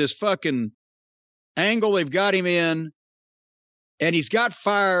himself to this fucking angle they've got him in. And he's got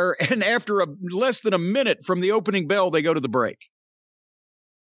fire. And after less than a minute from the opening bell, they go to the break.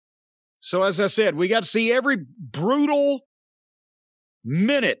 So as I said, we got to see every brutal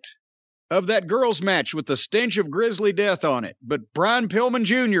minute of that girls' match with the stench of grisly death on it. But Brian Pillman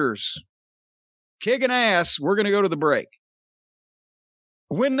Jr.'s kicking ass. We're going to go to the break.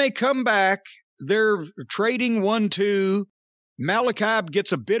 When they come back, they're trading 1-2. Malachi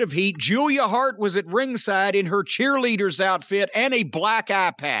gets a bit of heat. Julia Hart was at ringside in her cheerleader's outfit and a black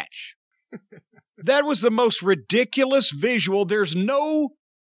eye patch. That was the most ridiculous visual. There's no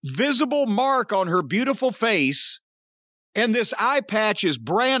visible mark on her beautiful face, and this eye patch is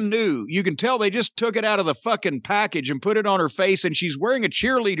brand new. You can tell they just took it out of the fucking package and put it on her face, and she's wearing a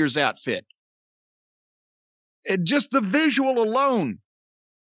cheerleader's outfit. Just the visual alone.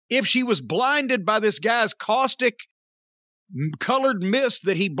 If she was blinded by this guy's caustic colored mist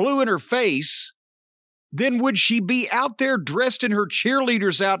that he blew in her face, then would she be out there dressed in her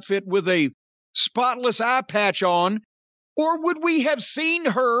cheerleader's outfit with a spotless eye patch on? Or would we have seen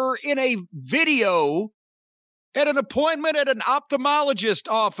her in a video at an appointment at an ophthalmologist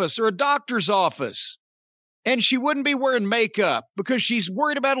office or a doctor's office, and she wouldn't be wearing makeup because she's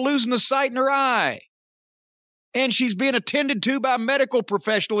worried about losing the sight in her eye? And she's being attended to by a medical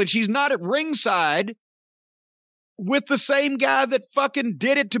professional, and she's not at ringside with the same guy that fucking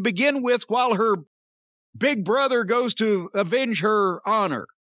did it to begin with while her big brother goes to avenge her honor.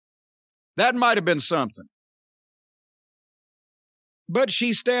 That might have been something. But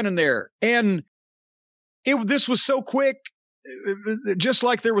she's standing there, and this was so quick, just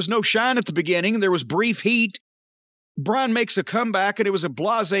like there was no shine at the beginning. There was brief heat. Brian makes a comeback, and it was a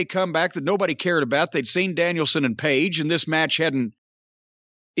blasé comeback that nobody cared about. They'd seen Danielson and Page, and this match hadn't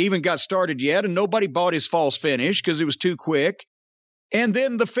even got started yet, and nobody bought his false finish because it was too quick. And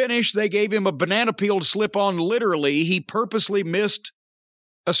then the finish, they gave him a banana peel to slip on literally. He purposely missed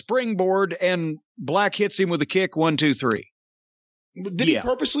a springboard, and Black hits him with a kick, 1, 2, 3. Did he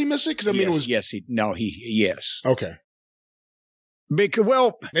purposely miss it? Because I mean, it was yes. Okay.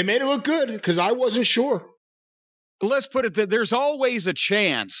 Because they made it look good because I wasn't sure. Let's put it that there's always a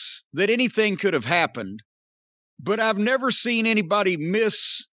chance that anything could have happened, but I've never seen anybody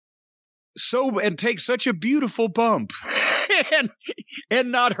miss and take such a beautiful bump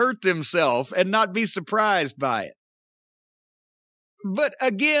and not hurt themselves and not be surprised by it. But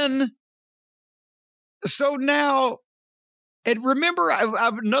again, so now. And remember,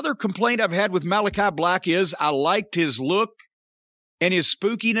 another complaint I've had with Malachi Black is I liked his look and his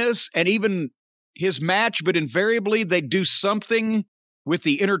spookiness and even his match, but invariably they do something with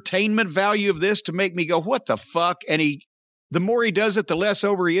the entertainment value of this to make me go, what the fuck? And the more he does it, the less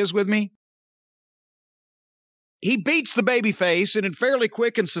over he is with me. He beats the babyface in fairly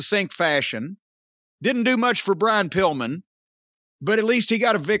quick and succinct fashion. Didn't do much for Brian Pillman, but at least he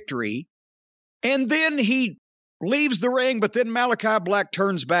got a victory. And then he leaves the ring, but then Malachi Black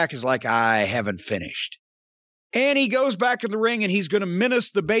turns back, is like, I haven't finished. And he goes back in the ring, and he's going to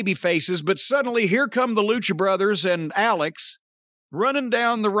menace the baby faces, but suddenly here come the Lucha Brothers and Alex running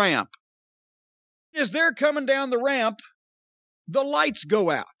down the ramp. As they're coming down the ramp, the lights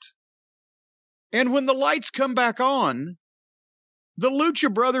go out. And when the lights come back on, the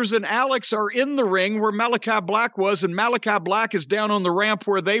Lucha Brothers and Alex are in the ring where Malachi Black was, and Malachi Black is down on the ramp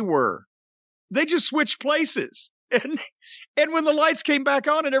where they were. They just switched places. And when the lights came back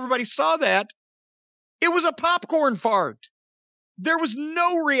on and everybody saw that, it was a popcorn fart. There was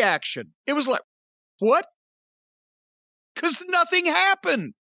no reaction. It was like, what? Because nothing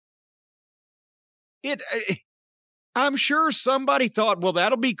happened. I'm sure somebody thought, well,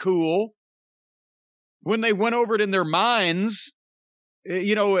 that'll be cool. When they went over it in their minds,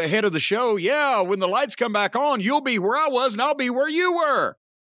 ahead of the show, yeah, when the lights come back on, you'll be where I was and I'll be where you were.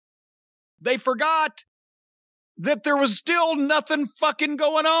 They forgot that there was still nothing fucking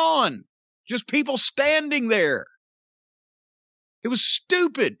going on. Just people standing there. It was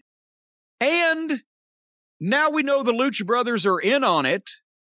stupid. And now we know the Lucha Brothers are in on it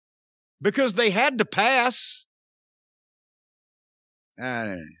because they had to pass.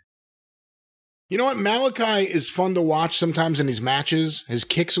 You know what? Malachi is fun to watch sometimes in his matches. His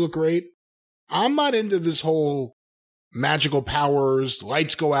kicks look great. I'm not into this whole magical powers,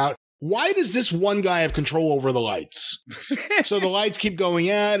 lights go out. why does this one guy have control over the lights? So the lights keep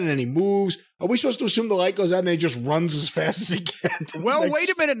going out and then he moves. Are we supposed to assume the light goes out and he just runs as fast as he can? Well, wait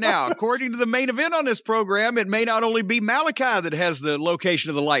a minute now. According to the main event on this program, it may not only be Malachi that has the location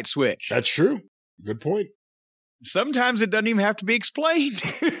of the light switch. That's true. Good point. Sometimes it doesn't even have to be explained.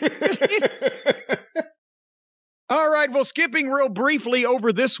 All right, well, skipping real briefly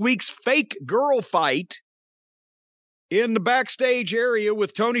over this week's fake girl fight in the backstage area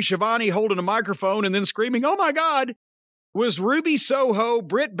with Tony Schiavone holding a microphone and then screaming, "Oh my God," was Ruby Soho,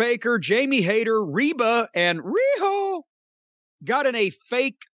 Britt Baker, Jamie Hayter, Reba, and Riho got in a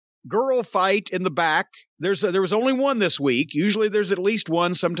fake girl fight in the back. There was only one this week. Usually there's at least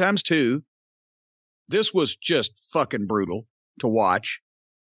one, sometimes two. This was just fucking brutal to watch.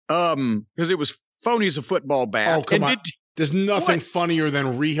 Because it was phony as a football bat. Oh, come on. There's nothing funnier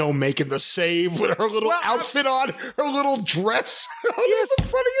than Riho making the save with her little outfit on, her little dress. Yes, the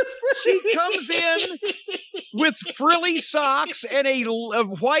funniest thing. She comes in with frilly socks and a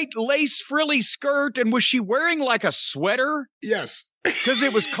white lace frilly skirt. And was she wearing like a sweater? Yes. Because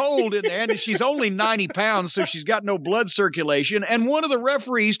it was cold in there, and she's only 90 pounds, so she's got no blood circulation. And one of the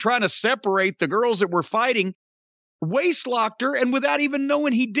referees trying to separate the girls that were fighting waist locked her, and without even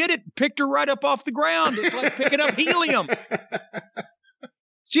knowing he did it, picked her right up off the ground. It's like picking up helium.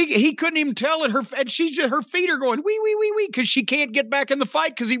 He couldn't even tell it. Her feet are going wee wee wee wee because she can't get back in the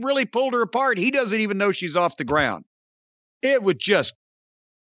fight because he really pulled her apart. He doesn't even know she's off the ground. It would just,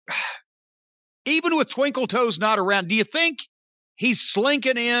 even with Twinkle Toes not around, do you think he's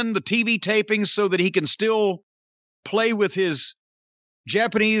slinking in the TV tapings so that he can still play with his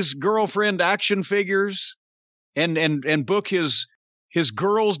Japanese girlfriend action figures and book his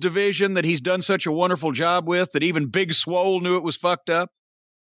girls division that he's done such a wonderful job with that even Big Swole knew it was fucked up?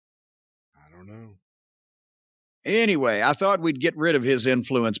 I don't know. Anyway, I thought we'd get rid of his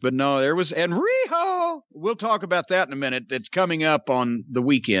influence, but no, there was, and Riho, we'll talk about that in a minute. It's coming up on the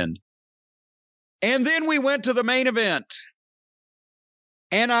weekend. And then we went to the main event.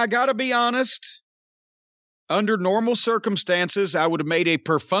 And I gotta be honest, under normal circumstances, I would have made a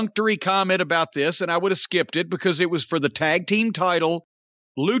perfunctory comment about this, and I would have skipped it because it was for the tag team title,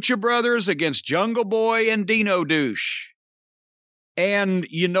 Lucha Brothers against Jungle Boy and Dino Douche. And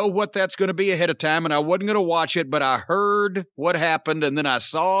you know what that's going to be ahead of time, and I wasn't going to watch it, but I heard what happened, and then I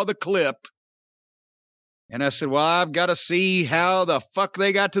saw the clip, and I said, well, I've got to see how the fuck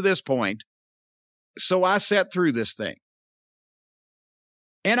they got to this point. So I sat through this thing.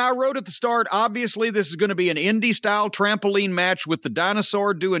 And I wrote at the start, obviously, this is going to be an indie-style trampoline match with the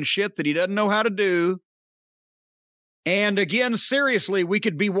dinosaur doing shit that he doesn't know how to do. And again, seriously, we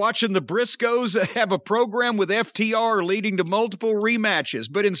could be watching the Briscoes have a program with FTR leading to multiple rematches.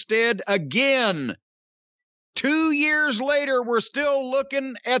 But instead, again, 2 years later, we're still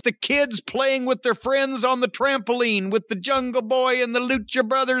looking at the kids playing with their friends on the trampoline with the Jungle Boy and the Lucha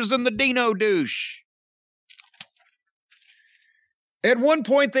Brothers and the Dino Douche. At one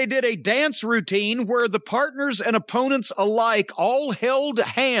point, they did a dance routine where the partners and opponents alike all held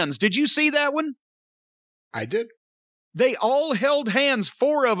hands. Did you see that one? I did. They all held hands,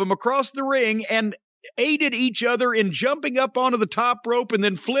 4 of them, across the ring and aided each other in jumping up onto the top rope and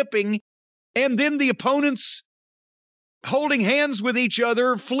then flipping. And then the opponents, holding hands with each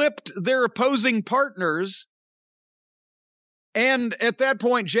other, flipped their opposing partners. And at that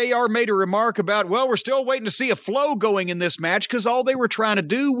point, JR made a remark about, well, we're still waiting to see a flow going in this match because all they were trying to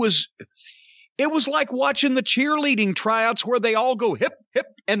do was, it was like watching the cheerleading tryouts where they all go hip, hip,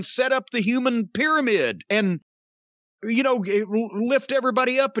 and set up the human pyramid and, you know, lift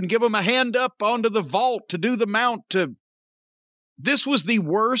everybody up and give them a hand up onto the vault to do the mount. This was the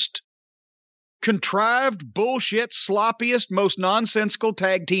worst, contrived, bullshit, sloppiest, most nonsensical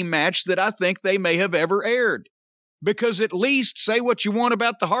tag team match that I think they may have ever aired. Because at least, say what you want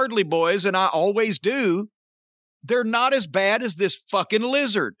about the Hardley Boys, and I always do, they're not as bad as this fucking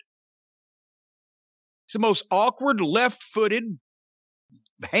lizard. It's the most awkward, left-footed,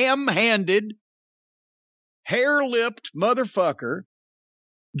 ham-handed, hair-lipped motherfucker.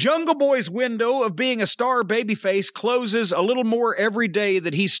 Jungle Boy's window of being a star babyface closes a little more every day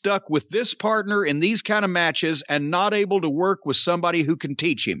that he's stuck with this partner in these kind of matches and not able to work with somebody who can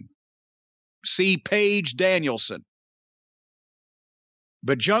teach him. See Paige Danielson.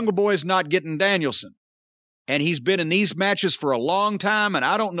 But Jungle Boy's not getting Danielson. And he's been in these matches for a long time, and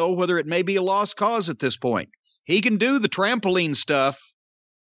I don't know whether it may be a lost cause at this point. He can do the trampoline stuff,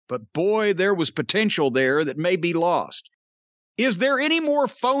 but boy, there was potential there that may be lost. Is there any more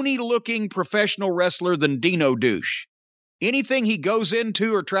phony-looking professional wrestler than Dino Douche? Anything he goes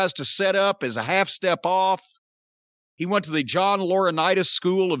into or tries to set up is a half step off. He went to the John Laurinaitis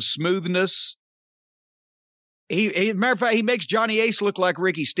School of Smoothness. Matter of fact, he makes Johnny Ace look like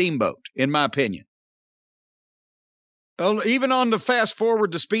Ricky Steamboat, in my opinion. Even on the fast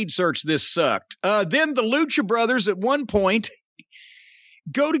forward to Speed Search, this sucked. Then the Lucha Brothers at one point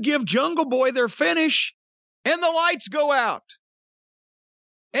go to give Jungle Boy their finish, and the lights go out.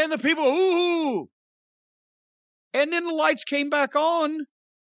 And the people, ooh. And then the lights came back on,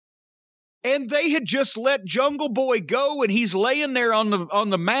 and they had just let Jungle Boy go, and he's laying there on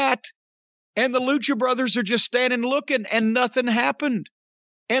the mat, and the Lucha Brothers are just standing looking, and nothing happened.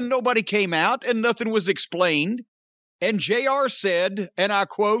 And nobody came out, and nothing was explained. And JR said, and I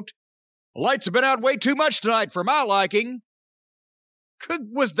quote, "Lights have been out way too much tonight for my liking."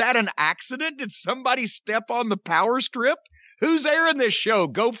 Was that an accident? Did somebody step on the power strip? Who's airing this show?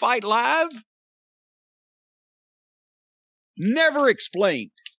 Go Fight Live? Never explained.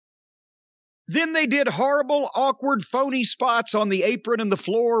 Then they did horrible, awkward, phony spots on the apron and the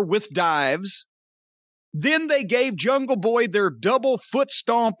floor with dives. Then they gave Jungle Boy their double foot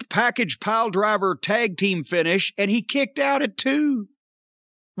stomp package pile driver tag team finish, and he kicked out at 2.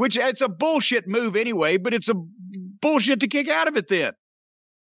 Which, it's a bullshit move anyway, but it's a bullshit to kick out of it then.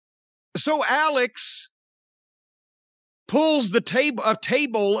 So Alex pulls a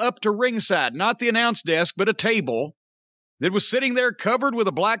table up to ringside, not the announce desk, but a table that was sitting there covered with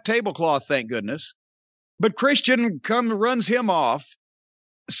a black tablecloth, thank goodness. But Christian runs him off.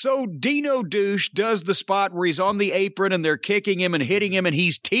 So Dino Douche does the spot where he's on the apron and they're kicking him and hitting him, and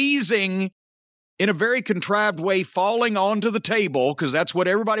he's teasing in a very contrived way, falling onto the table, because that's what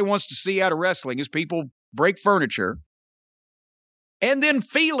everybody wants to see out of wrestling, is people break furniture. And then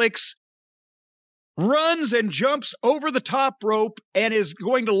Felix runs and jumps over the top rope and is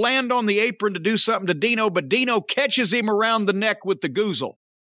going to land on the apron to do something to Dino, but Dino catches him around the neck with the goozle.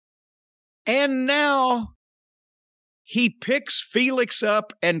 And now he picks Felix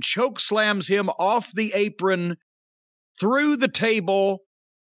up and choke slams him off the apron, through the table,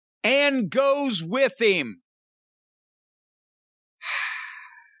 and goes with him.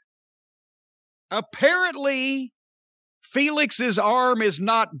 Apparently, Felix's arm is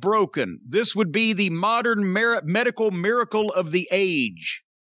not broken. This would be the modern medical miracle of the age.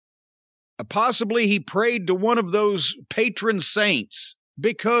 Possibly he prayed to one of those patron saints,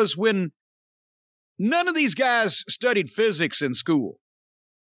 because when none of these guys studied physics in school,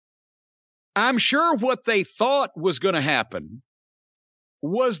 I'm sure what they thought was going to happen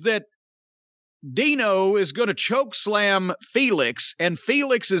was that Dino is going to choke slam Felix, and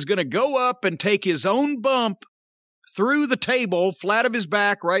Felix is going to go up and take his own bump through the table, flat of his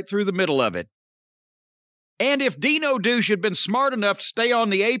back, right through the middle of it. And if Dino Douche had been smart enough to stay on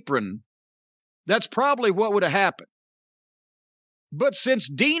the apron, that's probably what would have happened. But since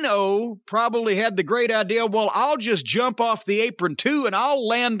Dino probably had the great idea, well, I'll just jump off the apron too, and I'll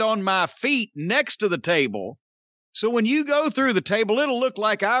land on my feet next to the table. So when you go through the table, it'll look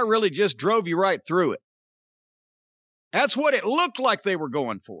like I really just drove you right through it. That's what it looked like they were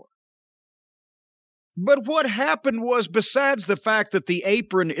going for. But what happened was, besides the fact that the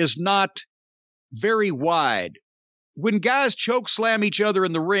apron is not very wide, when guys choke slam each other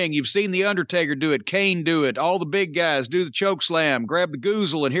in the ring, you've seen The Undertaker do it, Kane do it, all the big guys do the choke slam, grab the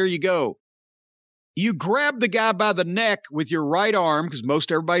goozle, and here you go. You grab the guy by the neck with your right arm, because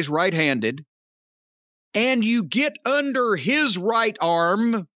most everybody's right-handed, and you get under his right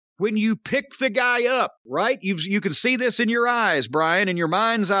arm when you pick the guy up, right? You can see this in your eyes, Brian, in your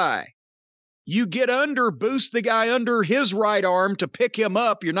mind's eye. You get under, boost the guy under his right arm to pick him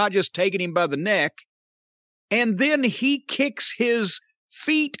up. You're not just taking him by the neck. And then he kicks his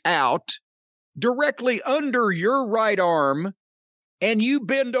feet out directly under your right arm, and you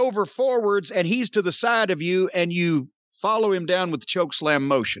bend over forwards, and he's to the side of you, and you follow him down with the choke slam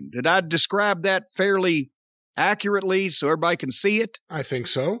motion. Did I describe that fairly accurately so everybody can see it? I think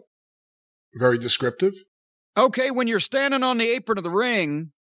so. Very descriptive. Okay, when you're standing on the apron of the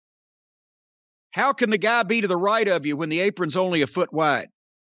ring, how can the guy be to the right of you when the apron's only a foot wide,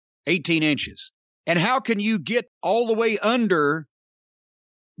 18 inches? And how can you get all the way under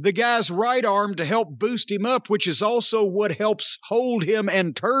the guy's right arm to help boost him up, which is also what helps hold him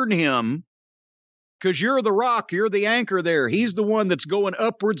and turn him? Because you're the rock, you're the anchor there. He's the one that's going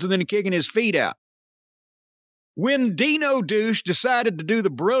upwards and then kicking his feet out. When Dino Douche decided to do the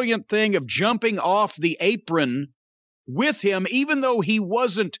brilliant thing of jumping off the apron with him, even though he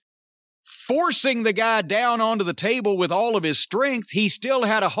wasn't forcing the guy down onto the table with all of his strength, he still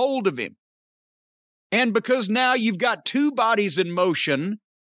had a hold of him. And because now you've got two bodies in motion,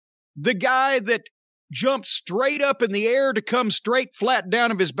 the guy that jumped straight up in the air to come straight flat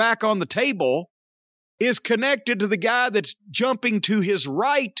down of his back on the table is connected to the guy that's jumping to his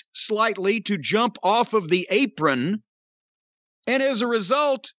right slightly to jump off of the apron. And as a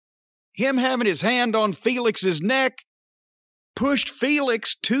result, him having his hand on Felix's neck pushed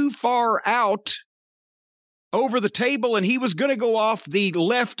Felix too far out over the table, and he was going to go off the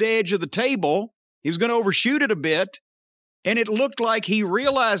left edge of the table. He was going to overshoot it a bit, and it looked like he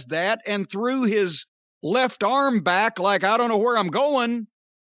realized that and threw his left arm back like, I don't know where I'm going.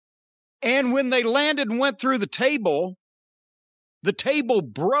 And when they landed and went through the table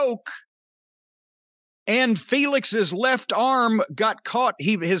broke, and Felix's left arm got caught.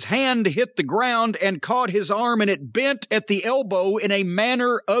 His hand hit the ground and caught his arm, and it bent at the elbow in a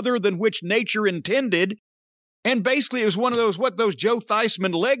manner other than which nature intended. And basically, it was one of those Joe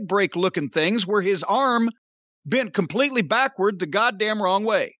Theismann leg break looking things where his arm bent completely backward the goddamn wrong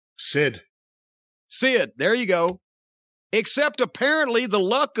way. Sid, there you go. Except apparently the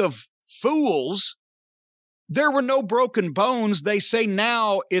luck of fools, there were no broken bones. They say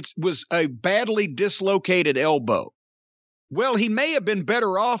now it was a badly dislocated elbow. Well, he may have been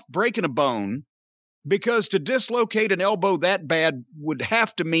better off breaking a bone, because to dislocate an elbow that bad would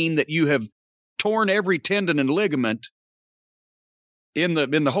have to mean that you have torn every tendon and ligament in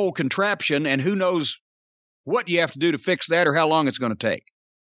the whole contraption, and who knows what you have to do to fix that or how long it's going to take.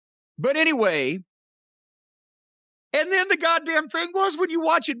 But anyway, and then the goddamn thing was, when you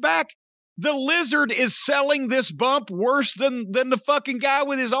watch it back, the Lizard is selling this bump worse than the fucking guy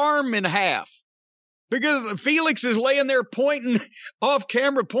with his arm in half. Because Felix is laying there pointing off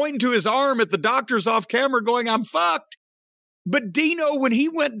camera, pointing to his arm at the doctors off camera going, I'm fucked. But Dino, when he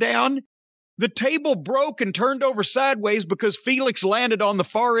went down, the table broke and turned over sideways because Felix landed on the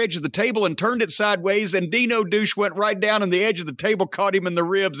far edge of the table and turned it sideways, and Dino Douche went right down on the edge of the table, caught him in the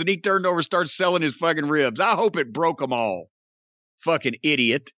ribs, and he turned over and started selling his fucking ribs. I hope it broke them all. Fucking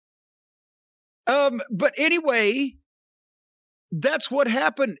idiot. But anyway, that's what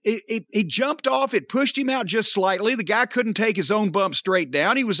happened. He jumped off. It pushed him out just slightly. The guy couldn't take his own bump straight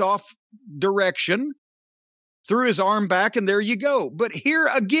down. He was off direction, threw his arm back, and there you go. But here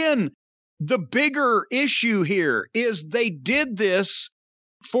again, the bigger issue here is they did this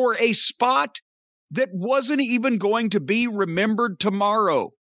for a spot that wasn't even going to be remembered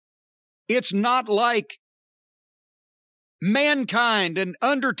tomorrow. It's not like Mankind and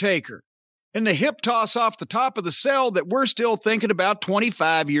Undertaker and the hip toss off the top of the cell that we're still thinking about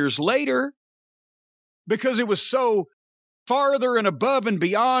 25 years later, because it was so farther and above and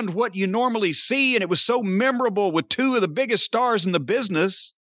beyond what you normally see, and it was so memorable with two of the biggest stars in the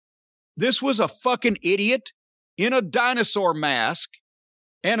business. This was a fucking idiot in a dinosaur mask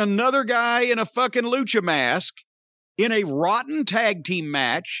and another guy in a fucking lucha mask in a rotten tag team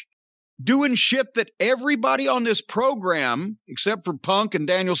match doing shit that everybody on this program, except for Punk and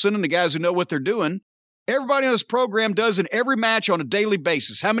Danielson and the guys who know what they're doing, everybody on this program does in every match on a daily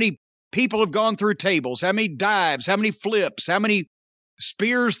basis. How many people have gone through tables? How many dives? How many flips? How many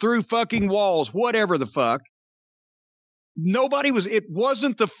spears through fucking walls? Whatever the fuck. It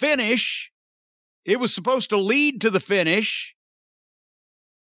wasn't the finish. It was supposed to lead to the finish.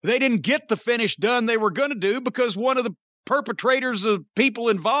 They didn't get the finish done they were going to do because one of the perpetrators of people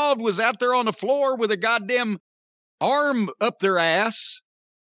involved was out there on the floor with a goddamn arm up their ass.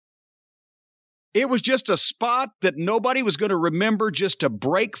 It was just a spot that nobody was going to remember just to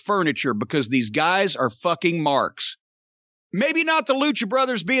break furniture because these guys are fucking marks. Maybe not the Lucha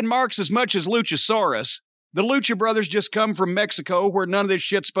Brothers being marks as much as Luchasaurus. The Lucha Brothers just come from Mexico where none of this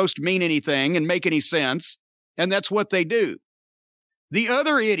shit's supposed to mean anything and make any sense, and that's what they do. The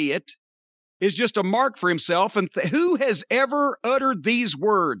other idiot is just a mark for himself, and who has ever uttered these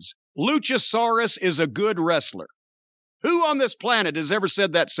words? Luchasaurus is a good wrestler. Who on this planet has ever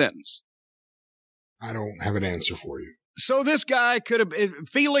said that sentence? I don't have an answer for you. So this guy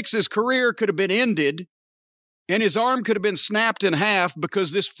Felix's career could have been ended, and his arm could have been snapped in half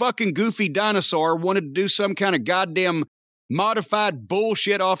because this fucking goofy dinosaur wanted to do some kind of goddamn modified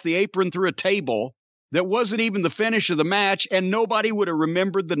bullshit off the apron through a table that wasn't even the finish of the match, and nobody would have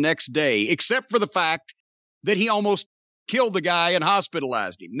remembered the next day, except for the fact that he almost killed the guy and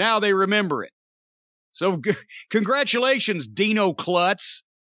hospitalized him. Now they remember it. So congratulations, Dino Klutz.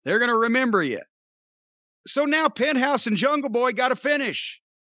 They're going to remember you. So now Penthouse and Jungle Boy got a finish.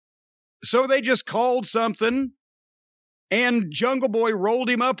 So they just called something, and Jungle Boy rolled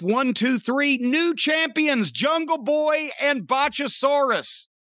him up 1, 2, 3. New champions, Jungle Boy and Botchasaurus,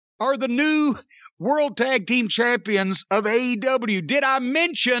 are the new World Tag Team Champions of AEW. Did I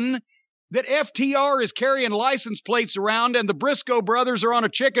mention that FTR is carrying license plates around and the Briscoe brothers are on a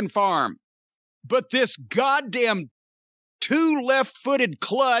chicken farm? But this goddamn two left-footed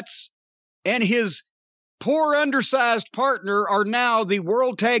klutz and his poor undersized partner are now the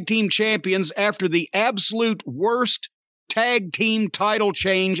World Tag Team Champions after the absolute worst tag team title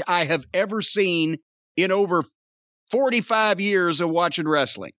change I have ever seen in over 45 years of watching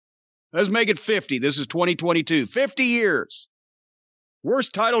wrestling. Let's make it 50. This is 2022. 50 years.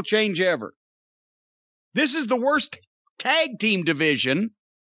 Worst title change ever. This is the worst tag team division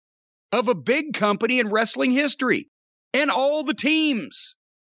of a big company in wrestling history. And all the teams,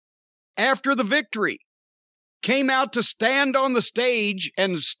 after the victory, came out to stand on the stage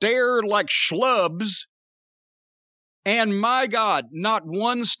and stare like schlubs. And my God, not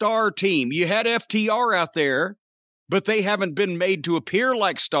one star team. You had FTR out there, but they haven't been made to appear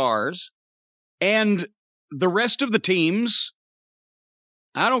like stars. And the rest of the teams,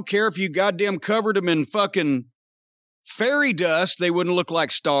 I don't care if you goddamn covered them in fucking fairy dust, they wouldn't look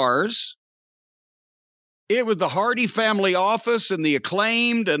like stars. It was the Hardy Family Office and the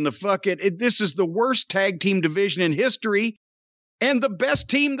Acclaimed and the fucking... this is the worst tag team division in history. And the best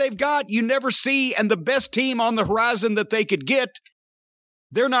team they've got, you never see. And the best team on the horizon that they could get,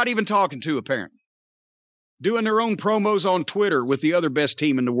 they're not even talking to, apparently. Doing their own promos on Twitter with the other best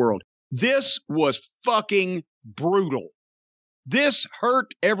team in the world. This was fucking brutal. This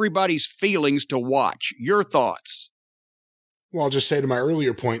hurt everybody's feelings to watch. Your thoughts? Well, I'll just say to my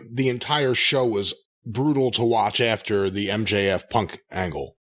earlier point, the entire show was brutal to watch after the MJF Punk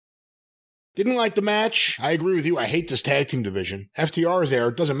angle. Didn't like the match. I agree with you. I hate this tag team division. FTR is there.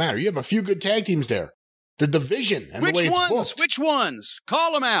 It doesn't matter. You have a few good tag teams there. The division and the way it's booked. Which ones?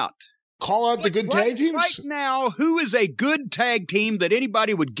 Call them out. Call out the good tag teams? Right now, who is a good tag team that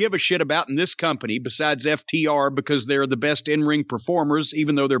anybody would give a shit about in this company besides FTR because they're the best in-ring performers,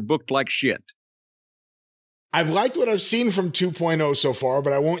 even though they're booked like shit? I've liked what I've seen from 2.0 so far,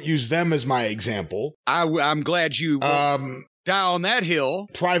 but I won't use them as my example. I'm glad you die on that hill.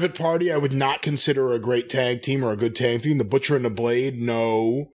 Private Party, I would not consider a great tag team or a good tag team. The Butcher and the Blade,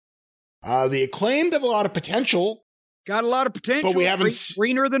 no. The Acclaimed have a lot of potential. Got a lot of potential. But we haven't...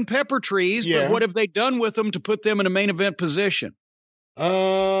 greener than pepper trees, yeah. But what have they done with them to put them in a main event position? What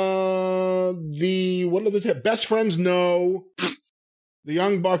are the Best Friends? No. The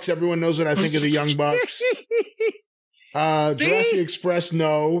Young Bucks, everyone knows what I think of the Young Bucks. Jurassic Express,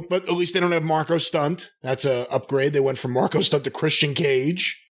 no. But at least they don't have Marco Stunt. That's an upgrade. They went from Marco Stunt to Christian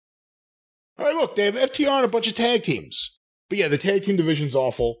Cage. All right, look, they have FTR and a bunch of tag teams. But yeah, the tag team division's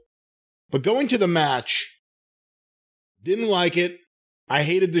awful. But going to the match, didn't like it. I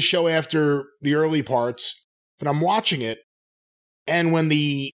hated the show after the early parts. But I'm watching it. And when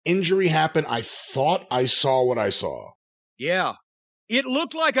the injury happened, I thought I saw what I saw. Yeah. It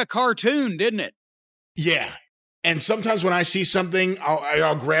looked like a cartoon, didn't it? Yeah. And sometimes when I see something,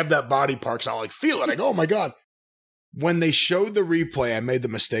 I'll grab that body part because I'll like feel it. I go, oh my God. When they showed the replay, I made the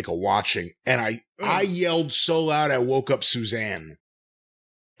mistake of watching. And I yelled so loud I woke up Suzanne.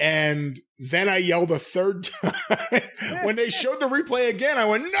 And then I yelled a third time. When they showed the replay again, I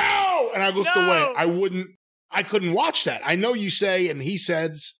went, no! And I looked away. I couldn't watch that. I know you say, and he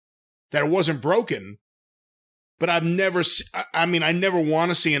says that it wasn't broken. But I never want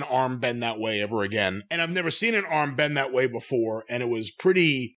to see an arm bend that way ever again. And I've never seen an arm bend that way before. And it was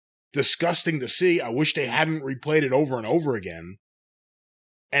pretty disgusting to see. I wish they hadn't replayed it over and over again.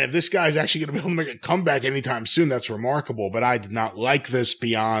 And if this guy's actually going to be able to make a comeback anytime soon, that's remarkable. But I did not like this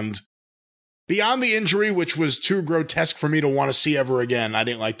beyond the injury, which was too grotesque for me to want to see ever again. I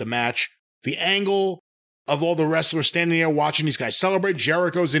didn't like the match. The angle of all the wrestlers standing there watching these guys celebrate.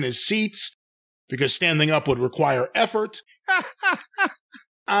 Jericho's in his seats. Because standing up would require effort.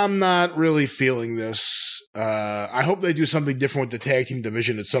 I'm not really feeling this. I hope they do something different with the tag team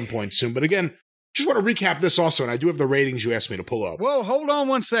division at some point soon. But again, just want to recap this also, and I do have the ratings you asked me to pull up. Well, hold on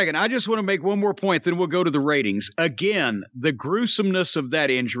one second. I just want to make one more point, then we'll go to the ratings. Again, the gruesomeness of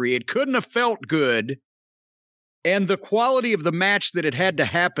that injury. It couldn't have felt good. And the quality of the match that it had to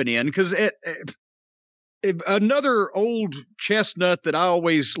happen in, because another old chestnut that I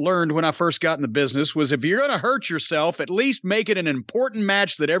always learned when I first got in the business was if you're going to hurt yourself, at least make it an important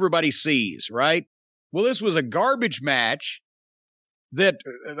match that everybody sees, right? Well, this was a garbage match that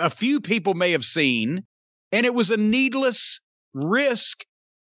a few people may have seen, and it was a needless risk.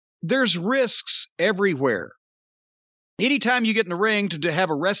 There's risks everywhere. Anytime you get in the ring to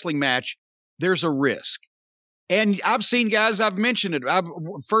have a wrestling match, there's a risk. And I've seen guys, I've mentioned it.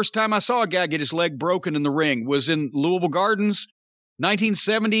 First time I saw a guy get his leg broken in the ring was in Louisville Gardens,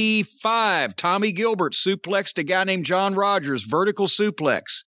 1975. Tommy Gilbert suplexed a guy named John Rogers, vertical suplex.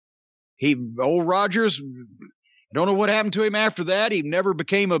 Old Rogers, I don't know what happened to him after that. He never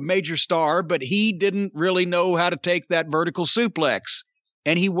became a major star, but he didn't really know how to take that vertical suplex.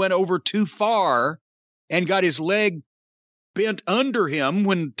 And he went over too far and got his leg bent under him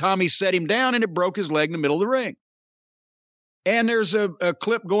when Tommy set him down, and it broke his leg in the middle of the ring. And there's a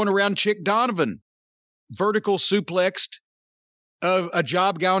clip going around, Chick Donovan vertical suplexed a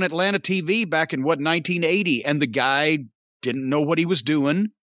job guy on Atlanta TV back in 1980, and the guy didn't know what he was doing,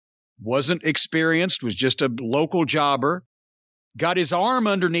 wasn't experienced, was just a local jobber, got his arm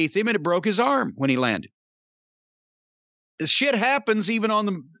underneath him, and it broke his arm when he landed. This shit happens even on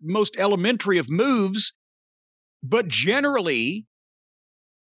the most elementary of moves, but generally,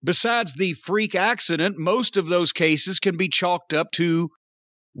 besides the freak accident, most of those cases can be chalked up to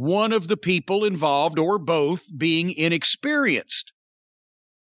one of the people involved or both being inexperienced.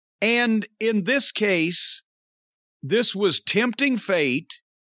 And in this case, this was tempting fate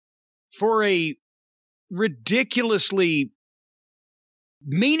for a ridiculously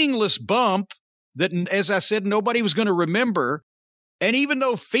meaningless bump that, as I said, nobody was going to remember. And even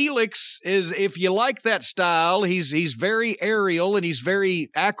though Felix is, if you like that style, he's very aerial and he's very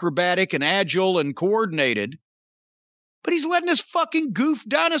acrobatic and agile and coordinated, but he's letting his fucking goof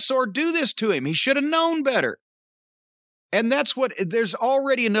dinosaur do this to him. He should have known better. And that's what, there's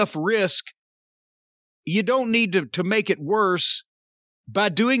already enough risk. You don't need to make it worse by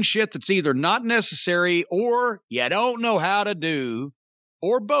doing shit that's either not necessary or you don't know how to do,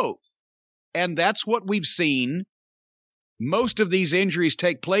 or both. And that's what we've seen most of these injuries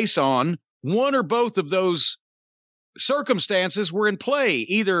take place on. One or both of those circumstances were in play.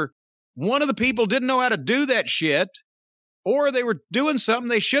 Either one of the people didn't know how to do that shit, or they were doing something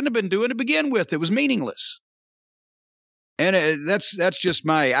they shouldn't have been doing to begin with. It was meaningless. And that's just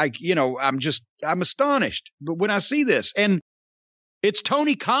I'm astonished. But when I see this, and it's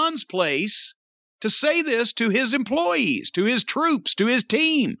Tony Khan's place to say this to his employees, to his troops, to his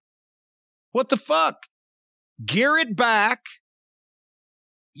team. What the fuck? Gear it back.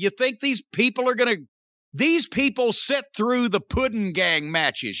 You think these people these people sit through the pudding gang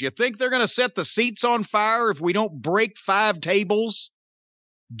matches. You think they're going to set the seats on fire if we don't break 5 tables?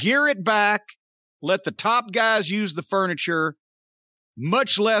 Gear it back. Let the top guys use the furniture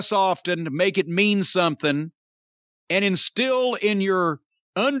much less often to make it mean something, and instill in your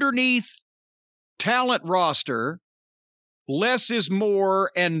underneath talent roster less is more,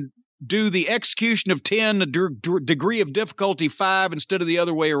 and do the execution of 10, a degree of difficulty 5 instead of the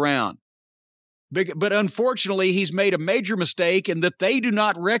other way around. But unfortunately, he's made a major mistake in that they do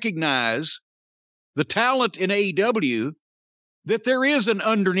not recognize the talent in AEW, that there is an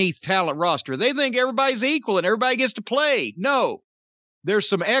underneath talent roster. They think everybody's equal and everybody gets to play. No. There's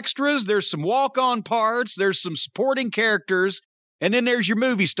some extras, there's some walk-on parts, there's some supporting characters, and then there's your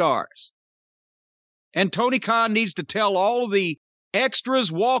movie stars. And Tony Khan needs to tell all of the extras,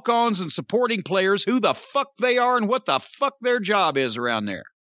 walk-ons, and supporting players who the fuck they are and what the fuck their job is around there.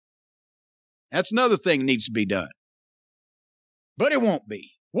 That's another thing that needs to be done. But it won't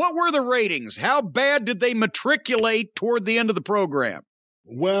be. What were the ratings? How bad did they matriculate toward the end of the program?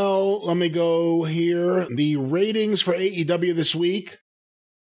 Well, let me go here. The ratings for AEW this week.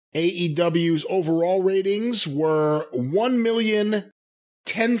 AEW's overall ratings were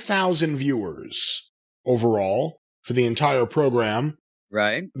 1,010,000 viewers overall for the entire program.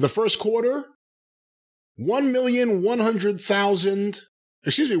 Right. The first quarter,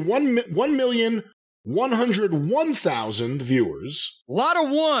 1,101,000 viewers. A lot of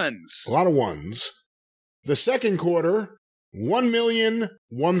ones. A lot of ones. The second quarter,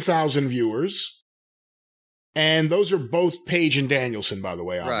 1,001,000 viewers. And those are both Page and Danielson, by the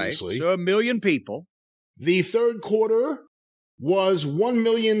way, obviously. Right. So 1 million people. The third quarter was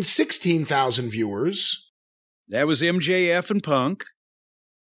 1,016,000 viewers. That was MJF and Punk.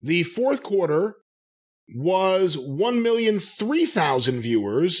 The fourth quarter was 1,003,000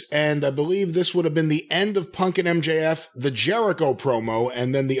 viewers, and I believe this would have been the end of Punk and MJF, the Jericho promo,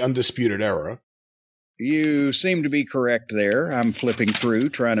 and then the Undisputed Era. You seem to be correct there. I'm flipping through,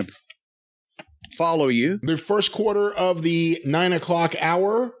 trying to follow you. The first quarter of the 9 o'clock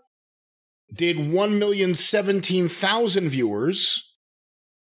hour did 1,017,000 viewers.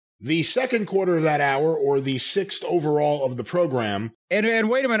 The second quarter of that hour, or the sixth overall of the program. And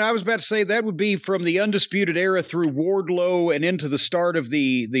wait a minute, I was about to say that would be from the Undisputed Era through Wardlow and into the start of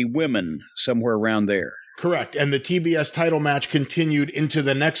the women, somewhere around there. Correct. And the TBS title match continued into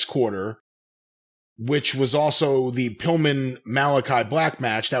the next quarter, which was also the Pillman-Malachi Black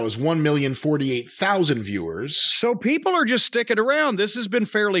match. That was 1,048,000 viewers. So people are just sticking around. This has been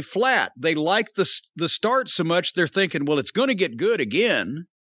fairly flat. They like the start so much, they're thinking, well, it's going to get good again.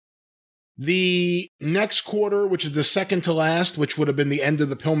 The next quarter, which is the second to last, which would have been the end of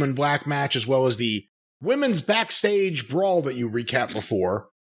the Pillman Black match, as well as the women's backstage brawl that you recapped before,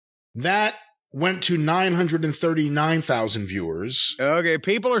 that went to 939,000 viewers. Okay,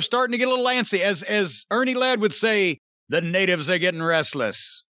 people are starting to get a little antsy. As Ernie Ladd would say, the natives are getting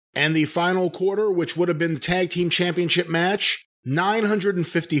restless. And the final quarter, which would have been the tag team championship match,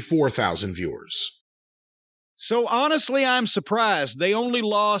 954,000 viewers. So honestly, I'm surprised. They only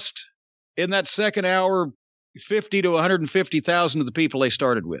lost in that second hour 50 to 150,000 of the people they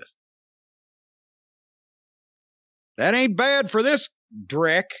started with. That ain't bad for this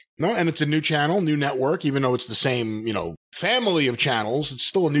dreck. No, and it's a new channel, new network, even though it's the same, family of channels. It's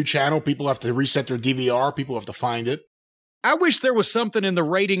still a new channel. People have to reset their DVR. People have to find it. I wish there was something in the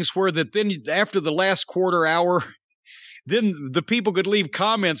ratings where that then after the last quarter hour, then the people could leave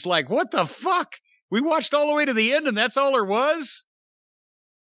comments like, what the fuck? We watched all the way to the end and that's all there was?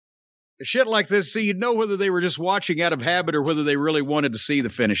 Shit like this, so you'd know whether they were just watching out of habit or whether they really wanted to see the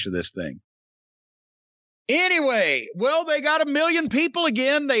finish of this thing. Anyway, well, they got 1 million people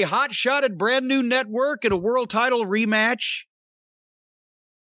again. They hot-shotted brand new network in a world title rematch.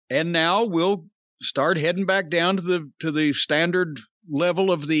 And now we'll start heading back down to the standard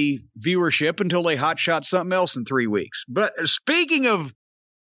level of the viewership until they hot-shot something else in 3 weeks. But speaking of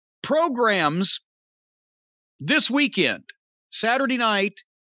programs, this weekend, Saturday night,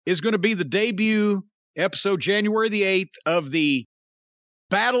 is going to be the debut episode, January the 8th, of the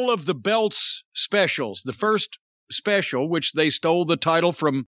Battle of the Belts specials. The first special, which they stole the title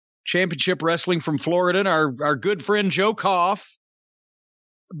from Championship Wrestling from Florida, and our good friend Joe Koff.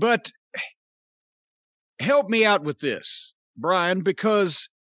 But help me out with this, Brian, because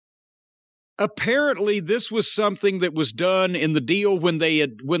apparently this was something that was done in the deal when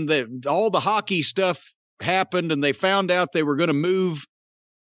all the hockey stuff happened and they found out they were going to move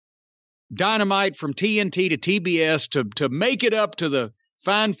Dynamite from TNT to TBS to make it up to the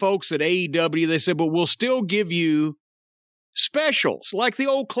fine folks at AEW. They said, but we'll still give you specials like the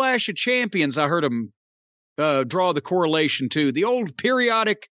old Clash of Champions. I heard them draw the correlation to the old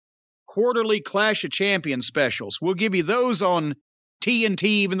periodic quarterly Clash of Champions specials. We'll give you those on TNT,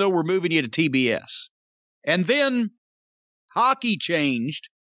 even though we're moving you to TBS. And then hockey changed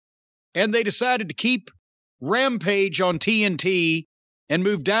and they decided to keep Rampage on TNT and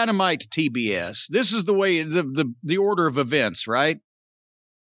move Dynamite to TBS. This is the way, the order of events, right?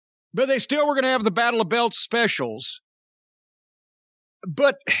 But they still were going to have the Battle of Belts specials.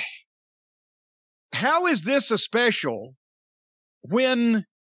 But how is this a special when,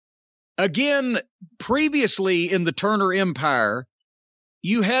 again, previously in the Turner Empire,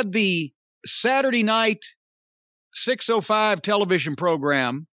 you had the Saturday night 6:05 television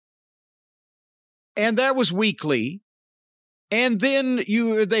program, and that was weekly. And then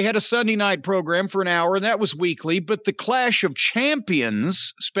they had a Sunday night program for an hour, and that was weekly. But the Clash of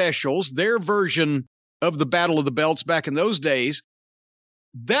Champions specials, their version of the Battle of the Belts back in those days,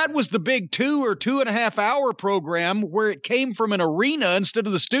 that was the big 2 or 2.5 hour program where it came from an arena instead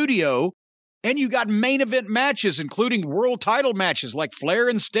of the studio. And you got main event matches, including world title matches like Flair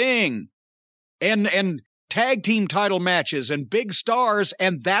and Sting, and tag team title matches and big stars.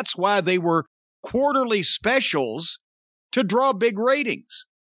 And that's why they were quarterly specials, to draw big ratings.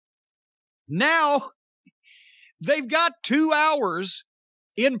 Now, they've got 2 hours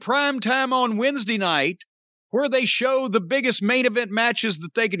in prime time on Wednesday night where they show the biggest main event matches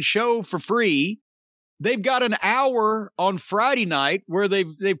that they can show for free. They've got an hour on Friday night where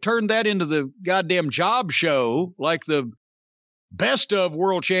they've turned that into the goddamn job show, like the best of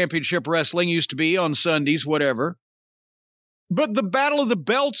World Championship Wrestling used to be on Sundays, whatever. But the Battle of the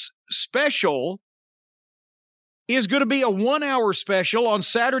Belts special is going to be a 1 hour special on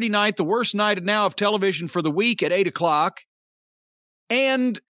Saturday night, the worst night now of television for the week, at 8 o'clock.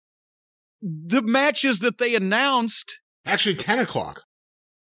 And the matches that they announced. Actually, 10 o'clock.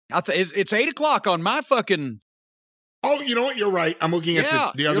 It's 8 o'clock on my fucking. Oh, you know what? You're right. I'm looking at the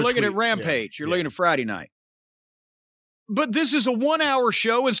other You're looking tweet. at Rampage. You're looking at Friday night. But this is a 1 hour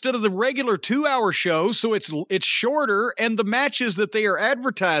show instead of the regular 2 hour show. So it's shorter. And the matches that they are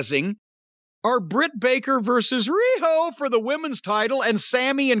advertising are Britt Baker versus Riho for the women's title and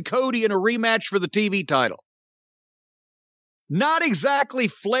Sammy and Cody in a rematch for the TV title. Not exactly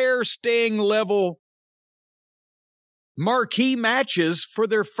Flair Sting level marquee matches for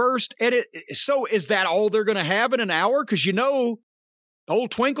their first edit. So is that all they're going to have in an hour? Because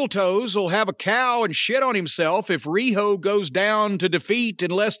old Twinkle Toes will have a cow and shit on himself if Riho goes down to defeat in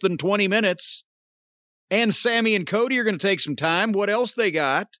less than 20 minutes. And Sammy and Cody are going to take some time. What else they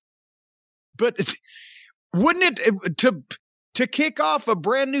got? But wouldn't it, to kick off a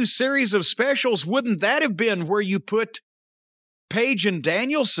brand new series of specials, wouldn't that have been where you put Paige and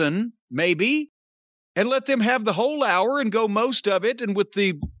Danielson, maybe, and let them have the whole hour and go most of it, and with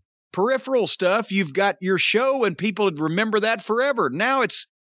the peripheral stuff, you've got your show and people would remember that forever. Now it's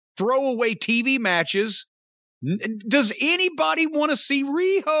throwaway TV matches. Does anybody want to see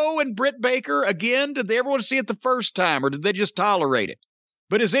Riho and Britt Baker again? Did they ever want to see it the first time, or did they just tolerate it?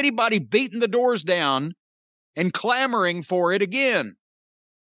 But is anybody beating the doors down and clamoring for it again?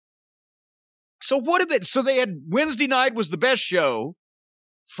 So what did they? So they had Wednesday night was the best show.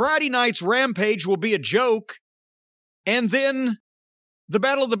 Friday night's Rampage will be a joke, and then the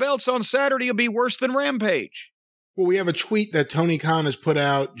Battle of the Belts on Saturday will be worse than Rampage. Well, we have a tweet that Tony Khan has put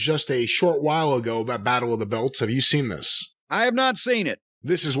out just a short while ago about Battle of the Belts. Have you seen this? I have not seen it.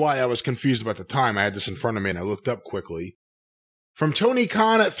 This is why I was confused about the time. I had this in front of me and I looked up quickly. From Tony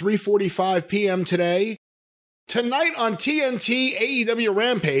Khan at 3:45 p.m. today. Tonight on TNT AEW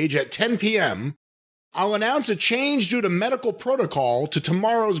Rampage at 10 p.m., I'll announce a change due to medical protocol to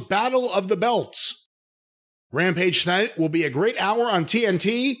tomorrow's Battle of the Belts. Rampage tonight will be a great hour on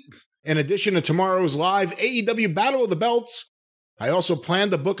TNT. In addition to tomorrow's live AEW Battle of the Belts, I also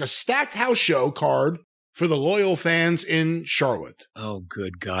plan to book a stacked house show card for the loyal fans in Charlotte. Oh,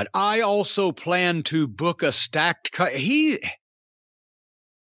 good God. I also plan to book a stacked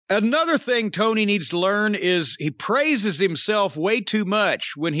Another thing Tony needs to learn is he praises himself way too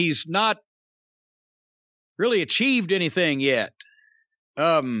much when he's not really achieved anything yet.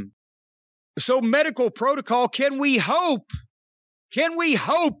 So medical protocol, can we hope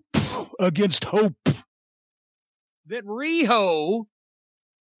against hope that Riho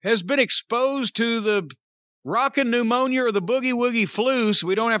has been exposed to the rockin' pneumonia or the boogie woogie flu, so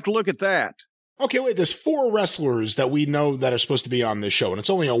we don't have to look at that? Okay, wait, there's 4 wrestlers that we know that are supposed to be on this show, and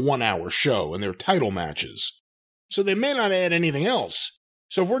it's only a 1-hour show, and they're title matches. So they may not add anything else.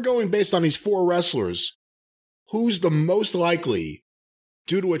 So if we're going based on these 4 wrestlers, who's the most likely,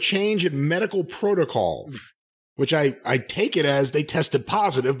 due to a change in medical protocol, which I take it as they tested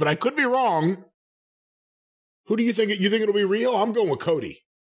positive, but I could be wrong. Who do you think? You think it'll be Riho? I'm going with Cody.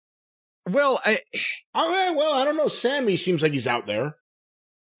 Well, I don't know. Sammy seems like he's out there.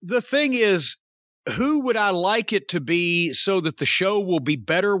 The thing is, who would I like it to be so that the show will be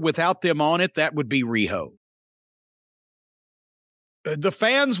better without them on it? That would be Riho. The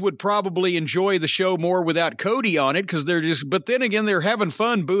fans would probably enjoy the show more without Cody on it because but then again, they're having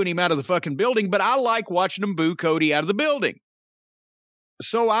fun booing him out of the fucking building. But I like watching them boo Cody out of the building.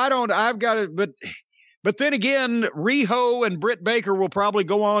 So but then again, Riho and Britt Baker will probably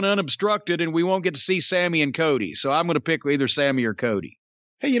go on unobstructed and we won't get to see Sammy and Cody. So I'm going to pick either Sammy or Cody.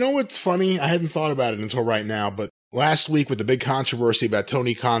 Hey, you know what's funny? I hadn't thought about it until right now, but last week with the big controversy about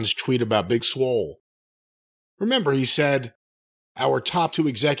Tony Khan's tweet about Big Swole, remember he said, our top 2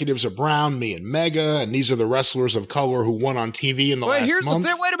 executives are Brown, me, and Mega, and these are the wrestlers of color who won on TV in the last month.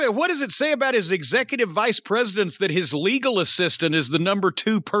 Wait a minute. What does it say about his executive vice presidents that his legal assistant is the number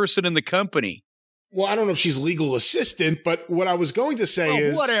 2 person in the company? Well, I don't know if she's legal assistant, but what I was going to say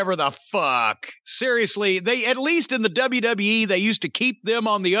is... whatever the fuck. Seriously, they at least in the WWE, they used to keep them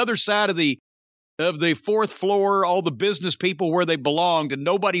on the other side of the 4th floor, all the business people where they belonged, and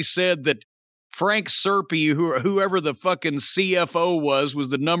nobody said that Frank Serpy, whoever the fucking CFO was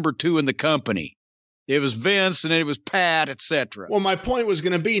the number 2 in the company. It was Vince, and then it was Pat, etc. Well, my point was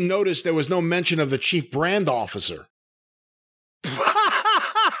going to be, notice there was no mention of the chief brand officer.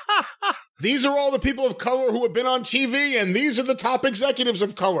 These are all the people of color who have been on TV, and these are the top executives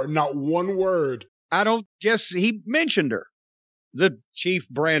of color. Not one word. I don't guess he mentioned her, the chief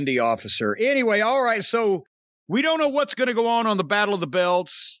brandy officer. Anyway, all right, so we don't know what's going to go on the Battle of the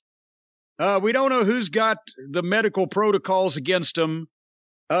Belts. We don't know who's got the medical protocols against them.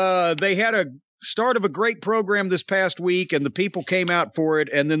 They had a start of a great program this past week, and the people came out for it,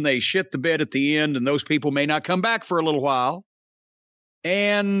 and then they shit the bed at the end, and those people may not come back for a little while.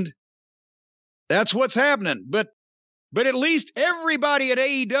 And that's what's happening. But at least everybody at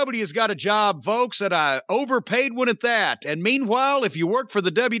AEW has got a job, folks, and I overpaid one at that. And meanwhile, if you work for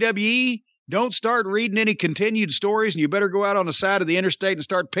the WWE, don't start reading any continued stories, and you better go out on the side of the interstate and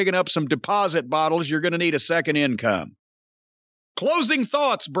start picking up some deposit bottles. You're going to need a second income. Closing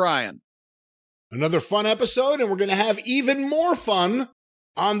thoughts, Brian. Another fun episode, and we're going to have even more fun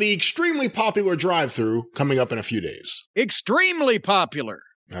on the extremely popular drive-thru coming up in a few days. Extremely popular.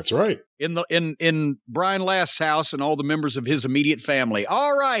 That's right. In Brian Last's house and all the members of his immediate family.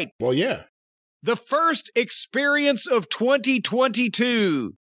 All right. Well, yeah. The first experience of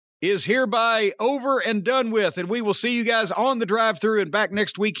 2022 is hereby over and done with, and we will see you guys on the drive-thru and back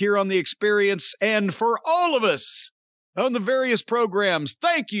next week here on The Experience. And for all of us on the various programs,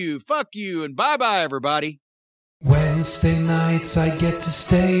 thank you, fuck you, and bye-bye, everybody. Wednesday nights I get to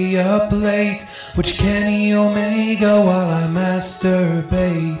stay up late, watch Kenny Omega while I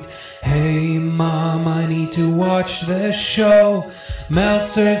masturbate. Hey mom, I need to watch this show.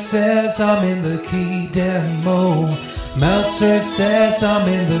 Meltzer says I'm in the key demo. Meltzer says I'm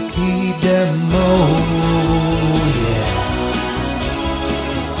in the key demo. Yeah.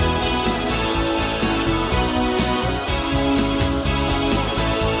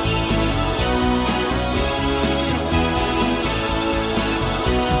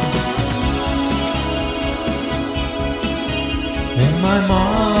 In my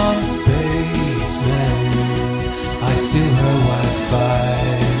mom's basement, I steal her Wi-Fi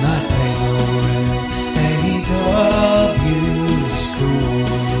and I pay no rent. AEW school,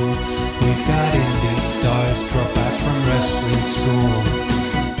 we've got indie stars drop back from wrestling school.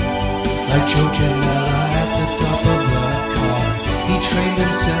 Like Joe Janela at the top of the car, he trained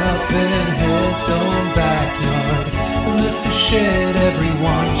himself in his own backyard. And this is shit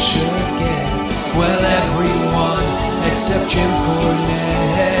everyone should get. Well, everyone except Jim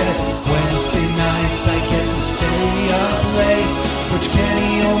Cornette. Wednesday nights I get to stay up late, watch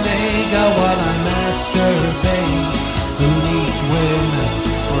Kenny Omega while I masturbate. Who needs women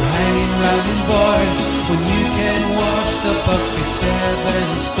or hanging round in bars when you can watch the Bucks get 7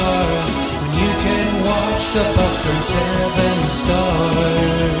 stars? When you can watch the Bucks turn 7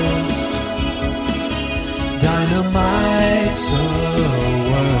 stars. Dynamite's a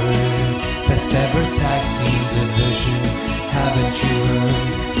word, best ever tag team division, haven't you heard?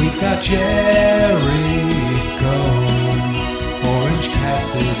 We've got Jericho, Orange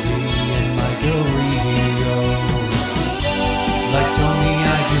Cassidy, and Michael Rio. Like Tony,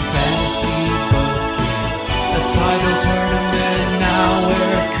 I do fantasy booking, a title tournament, now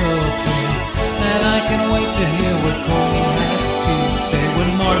we're cooking. And I can wait to hear what Cody has to say when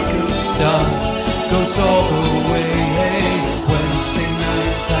Marco's stumped goes all the way. Hey, Wednesday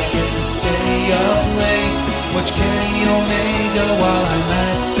nights I get to stay up late, watch Kenny Omega while I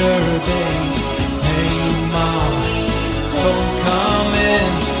masturbate. Hey mom, don't come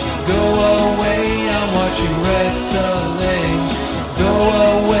in, go away, I'm watching wrestling. Go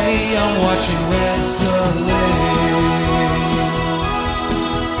away, I'm watching wrestling.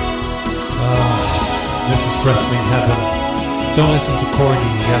 This is wrestling heaven. Don't listen to Cordy,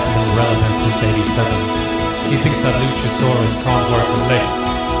 he hasn't been relevant since 87. He thinks that Luchasaurus can't work a lick,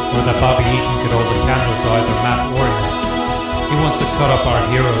 or that Bobby Eaton could hold a candle to either Matt or him. He wants to cut up our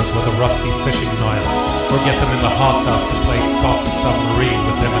heroes with a rusty fishing knife, or get them in the hot tub to play Stop the Submarine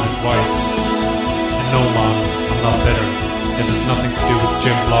with him and his wife. And no, Mom, I'm not bitter. This has nothing to do with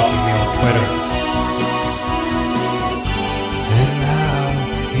Jim blocking me on Twitter. And now,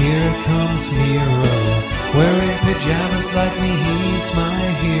 here comes Miro, wearing pajamas like me, he's my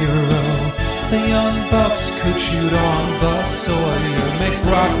hero. The Young Bucks could shoot on Buzz Sawyer, make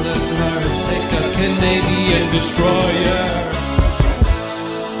Brock Lesnar take a Canadian destroyer.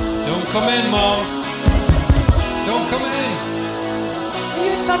 Don't come in, Mom. Don't come in. Are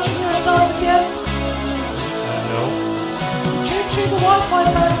you touching yourself again? No. Changing the Wi-Fi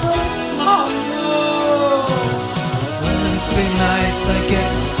password? Oh no! Wednesday nights I get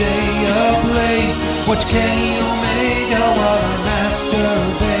to stay up late, watch Kenny Omega while I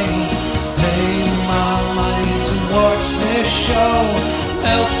masturbate. Hey mom, I need to watch this show.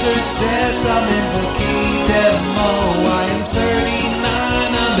 Meltzer says I'm in the key demo. I am 39,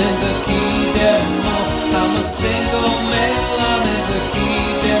 I'm in the key demo. I'm a single